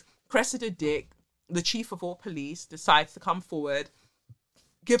things, Cressida Dick, the chief of all police, decides to come forward,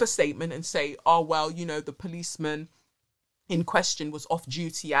 give a statement and say, the policeman in question was off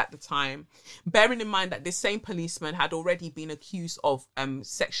duty at the time, bearing in mind that this same policeman had already been accused of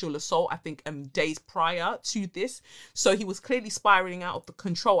sexual assault, I think days prior to this. So he was clearly spiraling out of the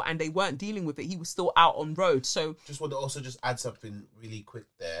control, and they weren't dealing with it. He was still out on road. So just want to also just add something really quick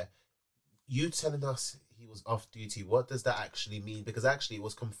there. You telling us he was off duty, what does that actually mean? Because actually it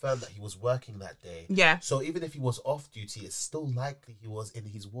was confirmed that he was working that day. Yeah. So even if he was off duty, it's still likely he was in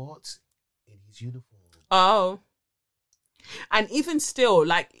his what? In his uniform. Oh. And even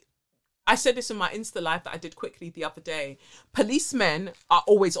still, I said this in my Insta live that I did quickly the other day. Policemen are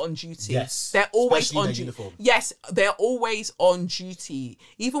always on duty. Yes. They're always Especially on duty. Yes, they're always on duty.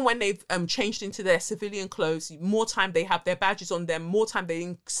 Even when they've changed into their civilian clothes, more time they have their badges on them, more time they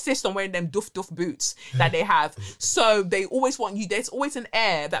insist on wearing them duff boots that they have. So they always want you. There's always an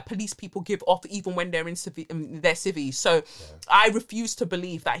air that police people give off even when they're in their civvies. So I refuse to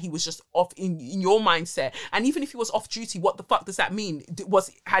believe that he was just off in your mindset. And even if he was off duty, what the fuck does that mean?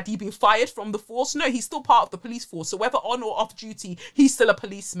 Had he been fired from the force? No, he's still part of the police force. So whether on or off duty, he's still a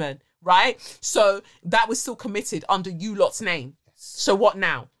policeman, right? So that was still committed under you lot's name. So what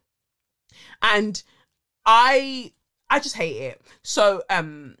now? And I just hate it. So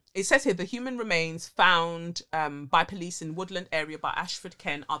It says here the human remains found by police in Woodland area by Ashford,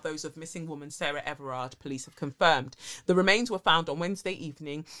 Kent, are those of missing woman Sarah Everard. Police have confirmed. The remains were found on Wednesday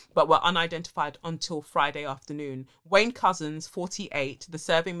evening, but were unidentified until Friday afternoon. Wayne Cousins, 48, the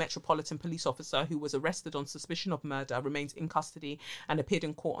serving Metropolitan Police officer who was arrested on suspicion of murder, remains in custody and appeared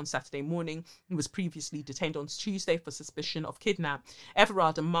in court on Saturday morning. He was previously detained on Tuesday for suspicion of kidnap.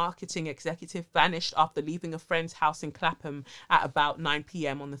 Everard, a marketing executive, vanished after leaving a friend's house in Clapham at about 9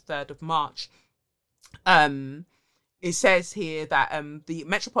 p.m. on the 3rd of March. It says here that the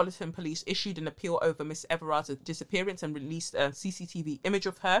Metropolitan Police issued an appeal over Miss Everard's disappearance and released a CCTV image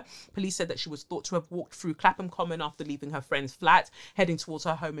of her. Police said that she was thought to have walked through Clapham Common after leaving her friend's flat, heading towards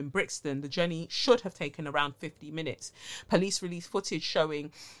her home in Brixton. The journey should have taken around 50 minutes. Police released footage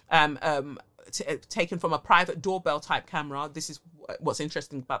showing taken from a private doorbell type camera. This is what's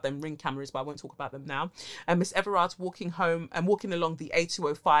interesting about them Ring cameras, but I won't talk about them now. And Miss Everard's walking home and walking along the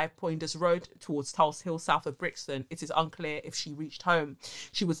A205 Poinders Road towards Tulse Hill, south of Brixton. It is unclear if she reached home.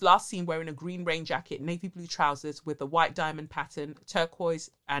 She was last seen wearing a green rain jacket, navy blue trousers with a white diamond pattern,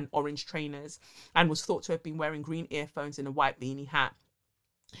 turquoise and orange trainers, and was thought to have been wearing green earphones and a white beanie hat.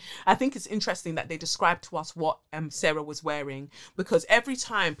 I think it's interesting that they described to us what Sarah was wearing, because every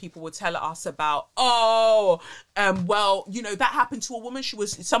time people would tell us about, well, you know, that happened to a woman.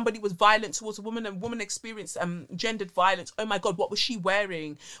 Somebody was violent towards a woman, and a woman experienced gendered violence. Oh my God, what was she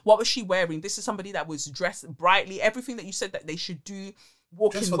wearing? What was she wearing? This is somebody that was dressed brightly. Everything that you said that they should do,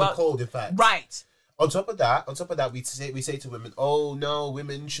 walking Just for the cold, in fact. Right. On top of that, we say to women, oh no,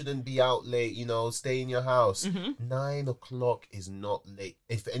 women shouldn't be out late, you know, stay in your house. 9 o'clock is not late.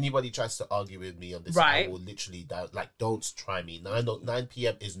 If anybody tries to argue with me on this, right, I will literally, don't try me. 9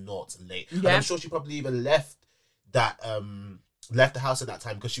 p.m. is not late. Yeah. And I'm sure she probably even left the house at that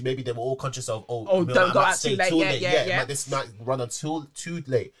time because they were all conscious of, don't go out too late. Yeah. This might run until too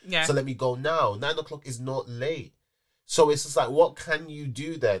late. Yeah. So let me go now. 9 o'clock is not late. So it's just like, what can you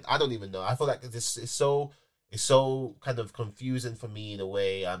do then? I don't even know. I feel like this is so kind of confusing for me in a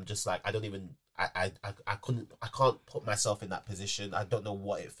way. I'm just like, I can't put myself in that position. I don't know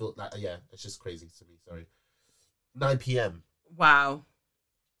what it felt like. Yeah, it's just crazy to me. Sorry. 9 p.m. Wow.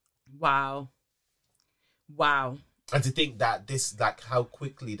 And to think that this, like, how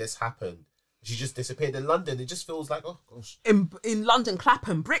quickly this happened. She just disappeared in London. It just feels like, oh gosh. In London,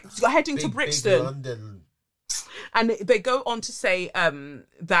 Clapham, you're heading to Brixton. Big London. And they go on to say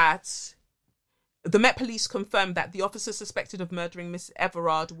that the Met Police confirmed that the officer suspected of murdering Miss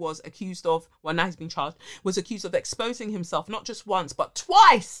Everard was accused of exposing himself not just once but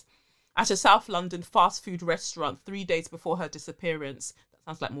twice at a South London fast food restaurant 3 days before her disappearance.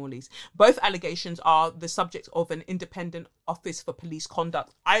 Sounds like Morley's. Both allegations are the subject of an independent office for police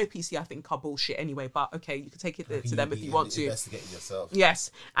conduct. IOPC, I think, are bullshit anyway, but okay, you can take it to them if you want to. Investigating yourself. Yes.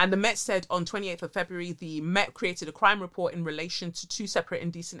 And the Met said on 28th of February, the Met created a crime report in relation to 2 separate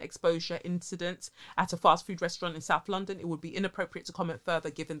indecent exposure incidents at a fast food restaurant in South London. It would be inappropriate to comment further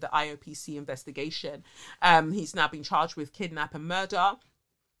given the IOPC investigation. He's now been charged with kidnap and murder,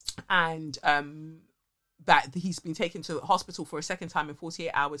 and that he's been taken to hospital for a second time in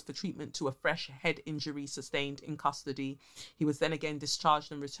 48 hours for treatment to a fresh head injury sustained in custody. He was then again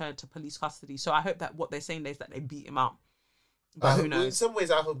discharged and returned to police custody. So I hope that what they're saying is that they beat him up. But who knows? In some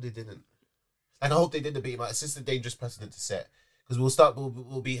ways, I hope they didn't. Like, I hope they didn't beat him up. It's just a dangerous precedent to set. Because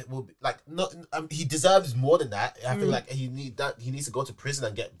we'll be like, not. He deserves more than that. I feel like he needs to go to prison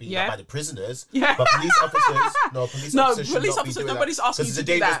and get beaten up by the prisoners. Yeah. But police officers, nobody's asking you to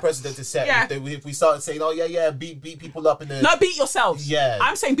do that. It's a dangerous precedent to set. Yeah. If we start saying, beat people up in the... No, beat yourselves. Yeah.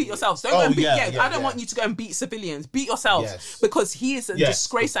 I'm saying beat yourselves. Don't go and beat... I don't want you to go and beat civilians. Beat yourselves. Yes. Because he is a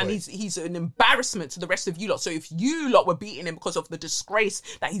disgrace and he's an embarrassment to the rest of you lot. So if you lot were beating him because of the disgrace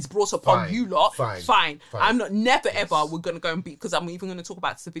that he's brought upon you lot, fine. I'm not, never ever we're going to go and beat, because I'm even going to talk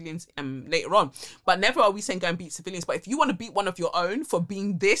about civilians later on. But never are we saying go and beat civilians. But if you want to beat one of your own for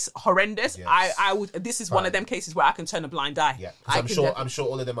being this horrendous, I would. This is one of them cases where I can turn a blind eye. Yeah, I'm sure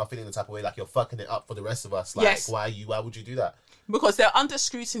all of them are feeling the type of way like you're fucking it up for the rest of us. Like, why would you do that? Because they're under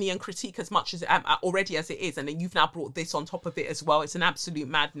scrutiny and critique as much as already as it is, and then you've now brought this on top of it as well. It's an absolute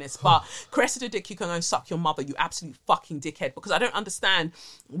madness. But Cressida Dick, you can go and suck your mother, you absolute fucking dickhead. Because I don't understand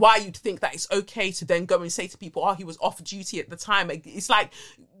why you'd think that it's okay to then go and say to people, he was off duty at the time. It's like,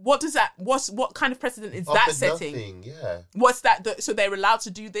 what what kind of precedent is that Offered setting? nothing, yeah. What's that? So they're allowed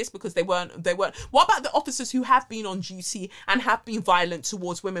to do this because they weren't. What about the officers who have been on duty and have been violent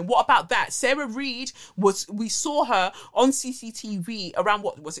towards women? What about that? Sarah Reid we saw her on CCTV around,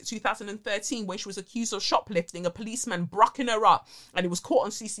 what was it, 2013, when she was accused of shoplifting. A policeman brucking her up and it was caught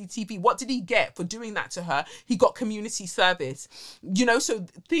on CCTV. What did he get for doing that to her? He got community service. You know, so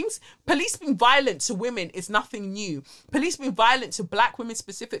police being violent to women is nothing new. Police being violent to black women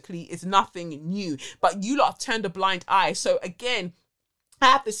specifically is nothing new, but you lot have turned a blind eye. So again, I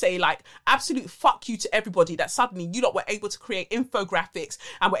have to say, like, absolute fuck you to everybody that suddenly you lot were able to create infographics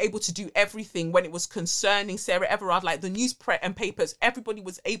and were able to do everything when it was concerning Sarah Everard. Like, the news and papers, everybody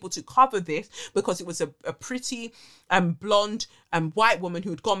was able to cover this because it was a pretty blonde white woman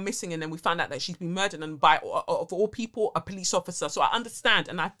who had gone missing, and then we found out that she's been murdered, and by of all people, a police officer. So I understand,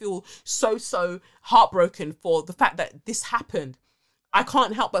 and I feel so heartbroken for the fact that this happened. I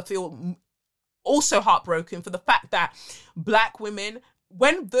can't help but feel also heartbroken for the fact that black women,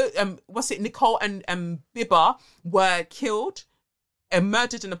 when the Nicole and Bibba were killed and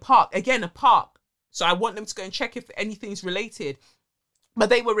murdered in a park. So I want them to go and check if anything's related. But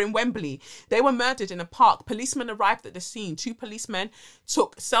they were in Wembley. They were murdered in a park. Policemen arrived at the scene. 2 policemen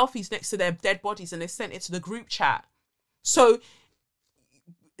took selfies next to their dead bodies and they sent it to the group chat. So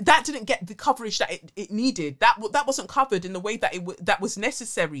that didn't get the coverage that it needed. That wasn't covered in the way that that was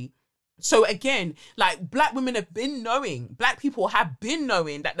necessary. So again, like, black women have been knowing, black people have been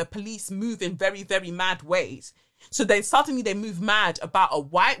knowing that the police move in very, very mad ways. So then suddenly they move mad about a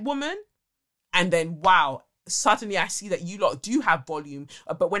white woman, and then, wow, suddenly I see that you lot do have volume.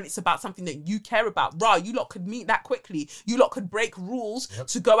 But when it's about something that you care about, you lot could meet that quickly. You lot could break rules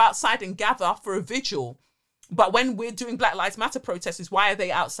to go outside and gather for a vigil. But when we're doing Black Lives Matter protests, why are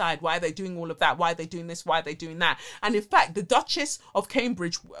they outside? Why are they doing all of that? Why are they doing this? Why are they doing that? And in fact, the Duchess of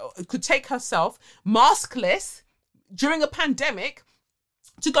Cambridge could take herself maskless during a pandemic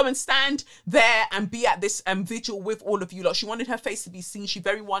to go and stand there and be at this vigil with all of you lot. She wanted her face to be seen. She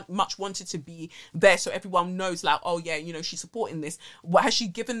very much wanted to be there so everyone knows, like, oh yeah, you know, she's supporting this. What, has she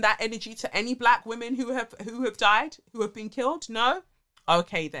given that energy to any black women who have died, who have been killed? No?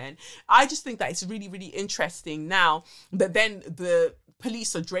 Okay, then. I just think that it's really, really interesting now that then the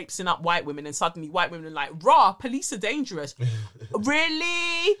police are drapesing up white women, and suddenly white women are like, police are dangerous.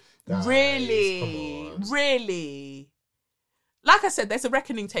 Really? Guys, Really? Like I said, there's a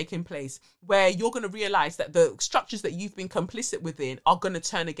reckoning taking place where you're going to realise that the structures that you've been complicit within are going to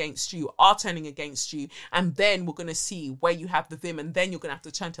turn against you, are turning against you. And then we're going to see where you have the vim. And then you're going to have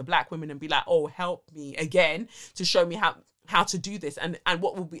to turn to black women and be like, oh, help me again to show me how to do this. And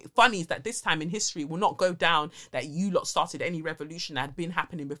what will be funny is that this time in history will not go down that you lot started any revolution that had been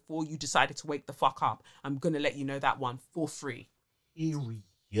happening before you decided to wake the fuck up. I'm going to let you know that one for free.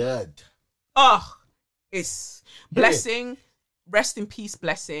 Period. It's Blessing. Rest in peace,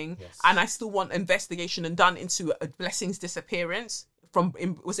 Blessing. Yes. And I still want investigation and done into Blessing's disappearance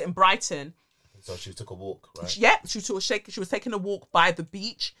was it in Brighton? So she took a walk, right? Yeah, she was taking a walk by the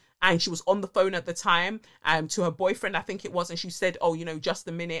beach, and she was on the phone at the time to her boyfriend, I think it was, and she said, oh, you know, just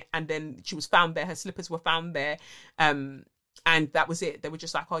a minute, and then she was found there, her slippers were found there, and that was it. They were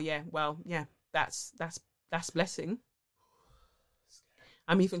just like, oh yeah, well, yeah, that's Blessing.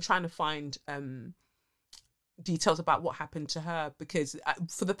 I'm even trying to find details about what happened to her, because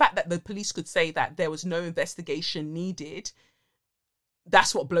for the fact that the police could say that there was no investigation needed,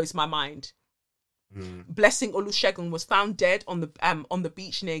 that's what blows my mind. Blessing Olusegun was found dead on the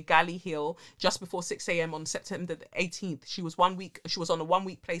beach near Galley Hill just before 6 a.m. on September the 18th. She was on a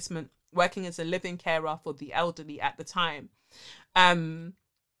 1-week placement working as a living carer for the elderly at the time. So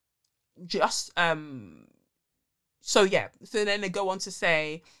then they go on to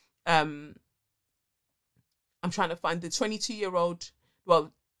say, I'm trying to find the 22-year-old.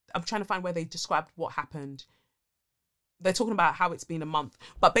 Well, I'm trying to find where they described what happened. They're talking about how it's been a month.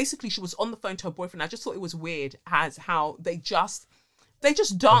 But basically, she was on the phone to her boyfriend. I just thought it was weird as how they just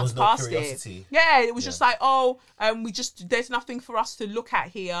danced past curiosity. it. Yeah, it was just like, there's nothing for us to look at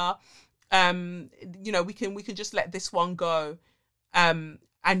here. You know, we can just let this one go. And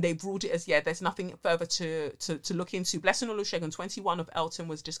they've ruled it as, there's nothing further to look into. Blessing Olusegun, 21 of Elton,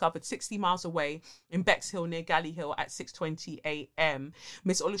 was discovered 60 miles away in Bexhill near Galley Hill at 6:20 a.m.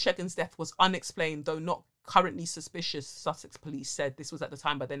 Miss Olusegun's death was unexplained, though not currently suspicious, Sussex police said. This was at the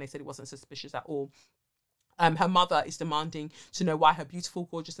time, but then they said it wasn't suspicious at all. Her mother is demanding to know why her beautiful,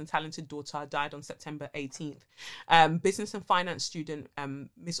 gorgeous and talented daughter died on September 18th. Business and finance student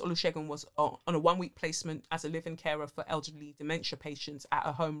Ms. Olusegun was on a 1-week placement as a live-in carer for elderly dementia patients at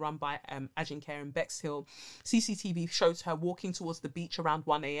a home run by Ajincare in Bexhill. CCTV shows her walking towards the beach around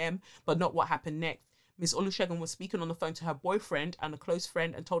 1 a.m, but not what happened next. Ms. Olusegun was speaking on the phone to her boyfriend and a close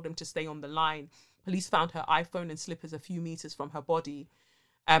friend and told them to stay on the line. Police found her iPhone and slippers a few meters from her body.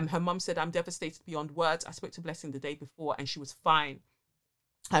 Her mum said, "I'm devastated beyond words. I spoke to Blessing the day before and she was fine."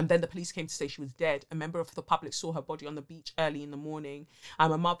 Then the police came to say she was dead. A member of the public saw her body on the beach early in the morning.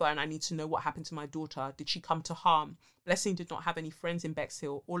 "I'm a mother and I need to know what happened to my daughter. Did she come to harm?" Blessing did not have any friends in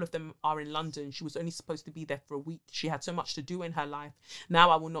Bexhill. All of them are in London. She was only supposed to be there for a week. She had so much to do in her life.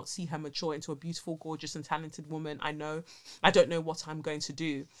 Now I will not see her mature into a beautiful, gorgeous and talented woman. I don't know what I'm going to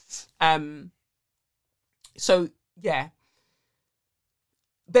do. So, yeah.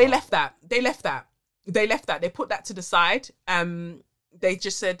 They left that. They put that to the side. They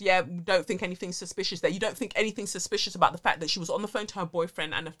just said, yeah, we don't think anything suspicious there. You don't think anything suspicious about the fact that she was on the phone to her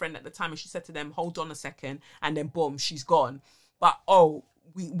boyfriend and a friend at the time, and she said to them, "Hold on a second," and then boom, she's gone. But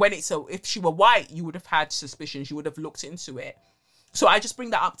if she were white, you would have had suspicions. You would have looked into it. So I just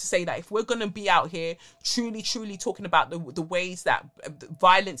bring that up to say that if we're going to be out here truly, truly talking about the ways that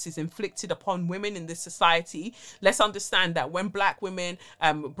violence is inflicted upon women in this society, let's understand that when black women,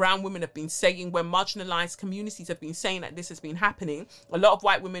 brown women have been saying, when marginalized communities have been saying that this has been happening, a lot of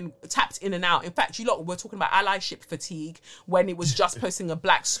white women tapped in and out. In fact, you lot were talking about allyship fatigue when it was just posting a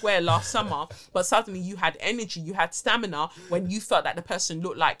black square last summer, but suddenly you had energy, you had stamina when you felt that the person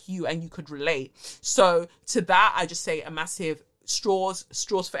looked like you and you could relate. So to that, I just say a massive straws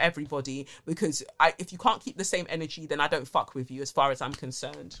for everybody, because if you can't keep the same energy, then I don't fuck with you as far as I'm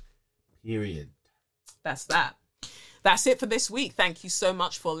concerned. Period. That's it for this week. Thank you so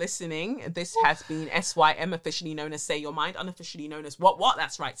much for listening. This has been SYM, officially known as Say Your Mind, unofficially known as What?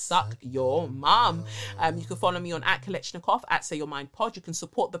 That's right, Suck Your Mum. You can follow me on @Kolechnikov, @Say Your Mind Pod. You can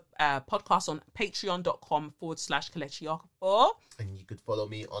support the podcast on patreon.com/Kolechnikov. And you could follow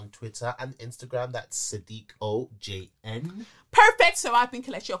me on Twitter and Instagram. That's Sadiq OJN. Perfect. So I've been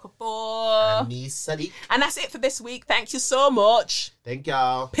Kelechi Okafor. And me, Sadiq. And that's it for this week. Thank you so much. Thank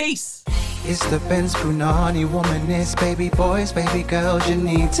y'all. Peace. It's the Benz Brunani womanist, baby boys, baby girls, you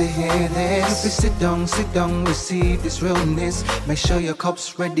need to hear this. Sit down, receive this realness. Make sure your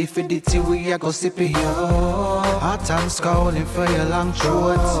cup's ready for the tea, we are go sip it, yo. Hard time scrolling for your long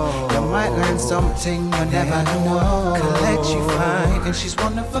shorts. You might learn something you never know. Collect you fine, and she's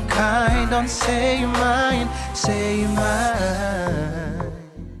one of a kind. Don't say your mind, say your mind.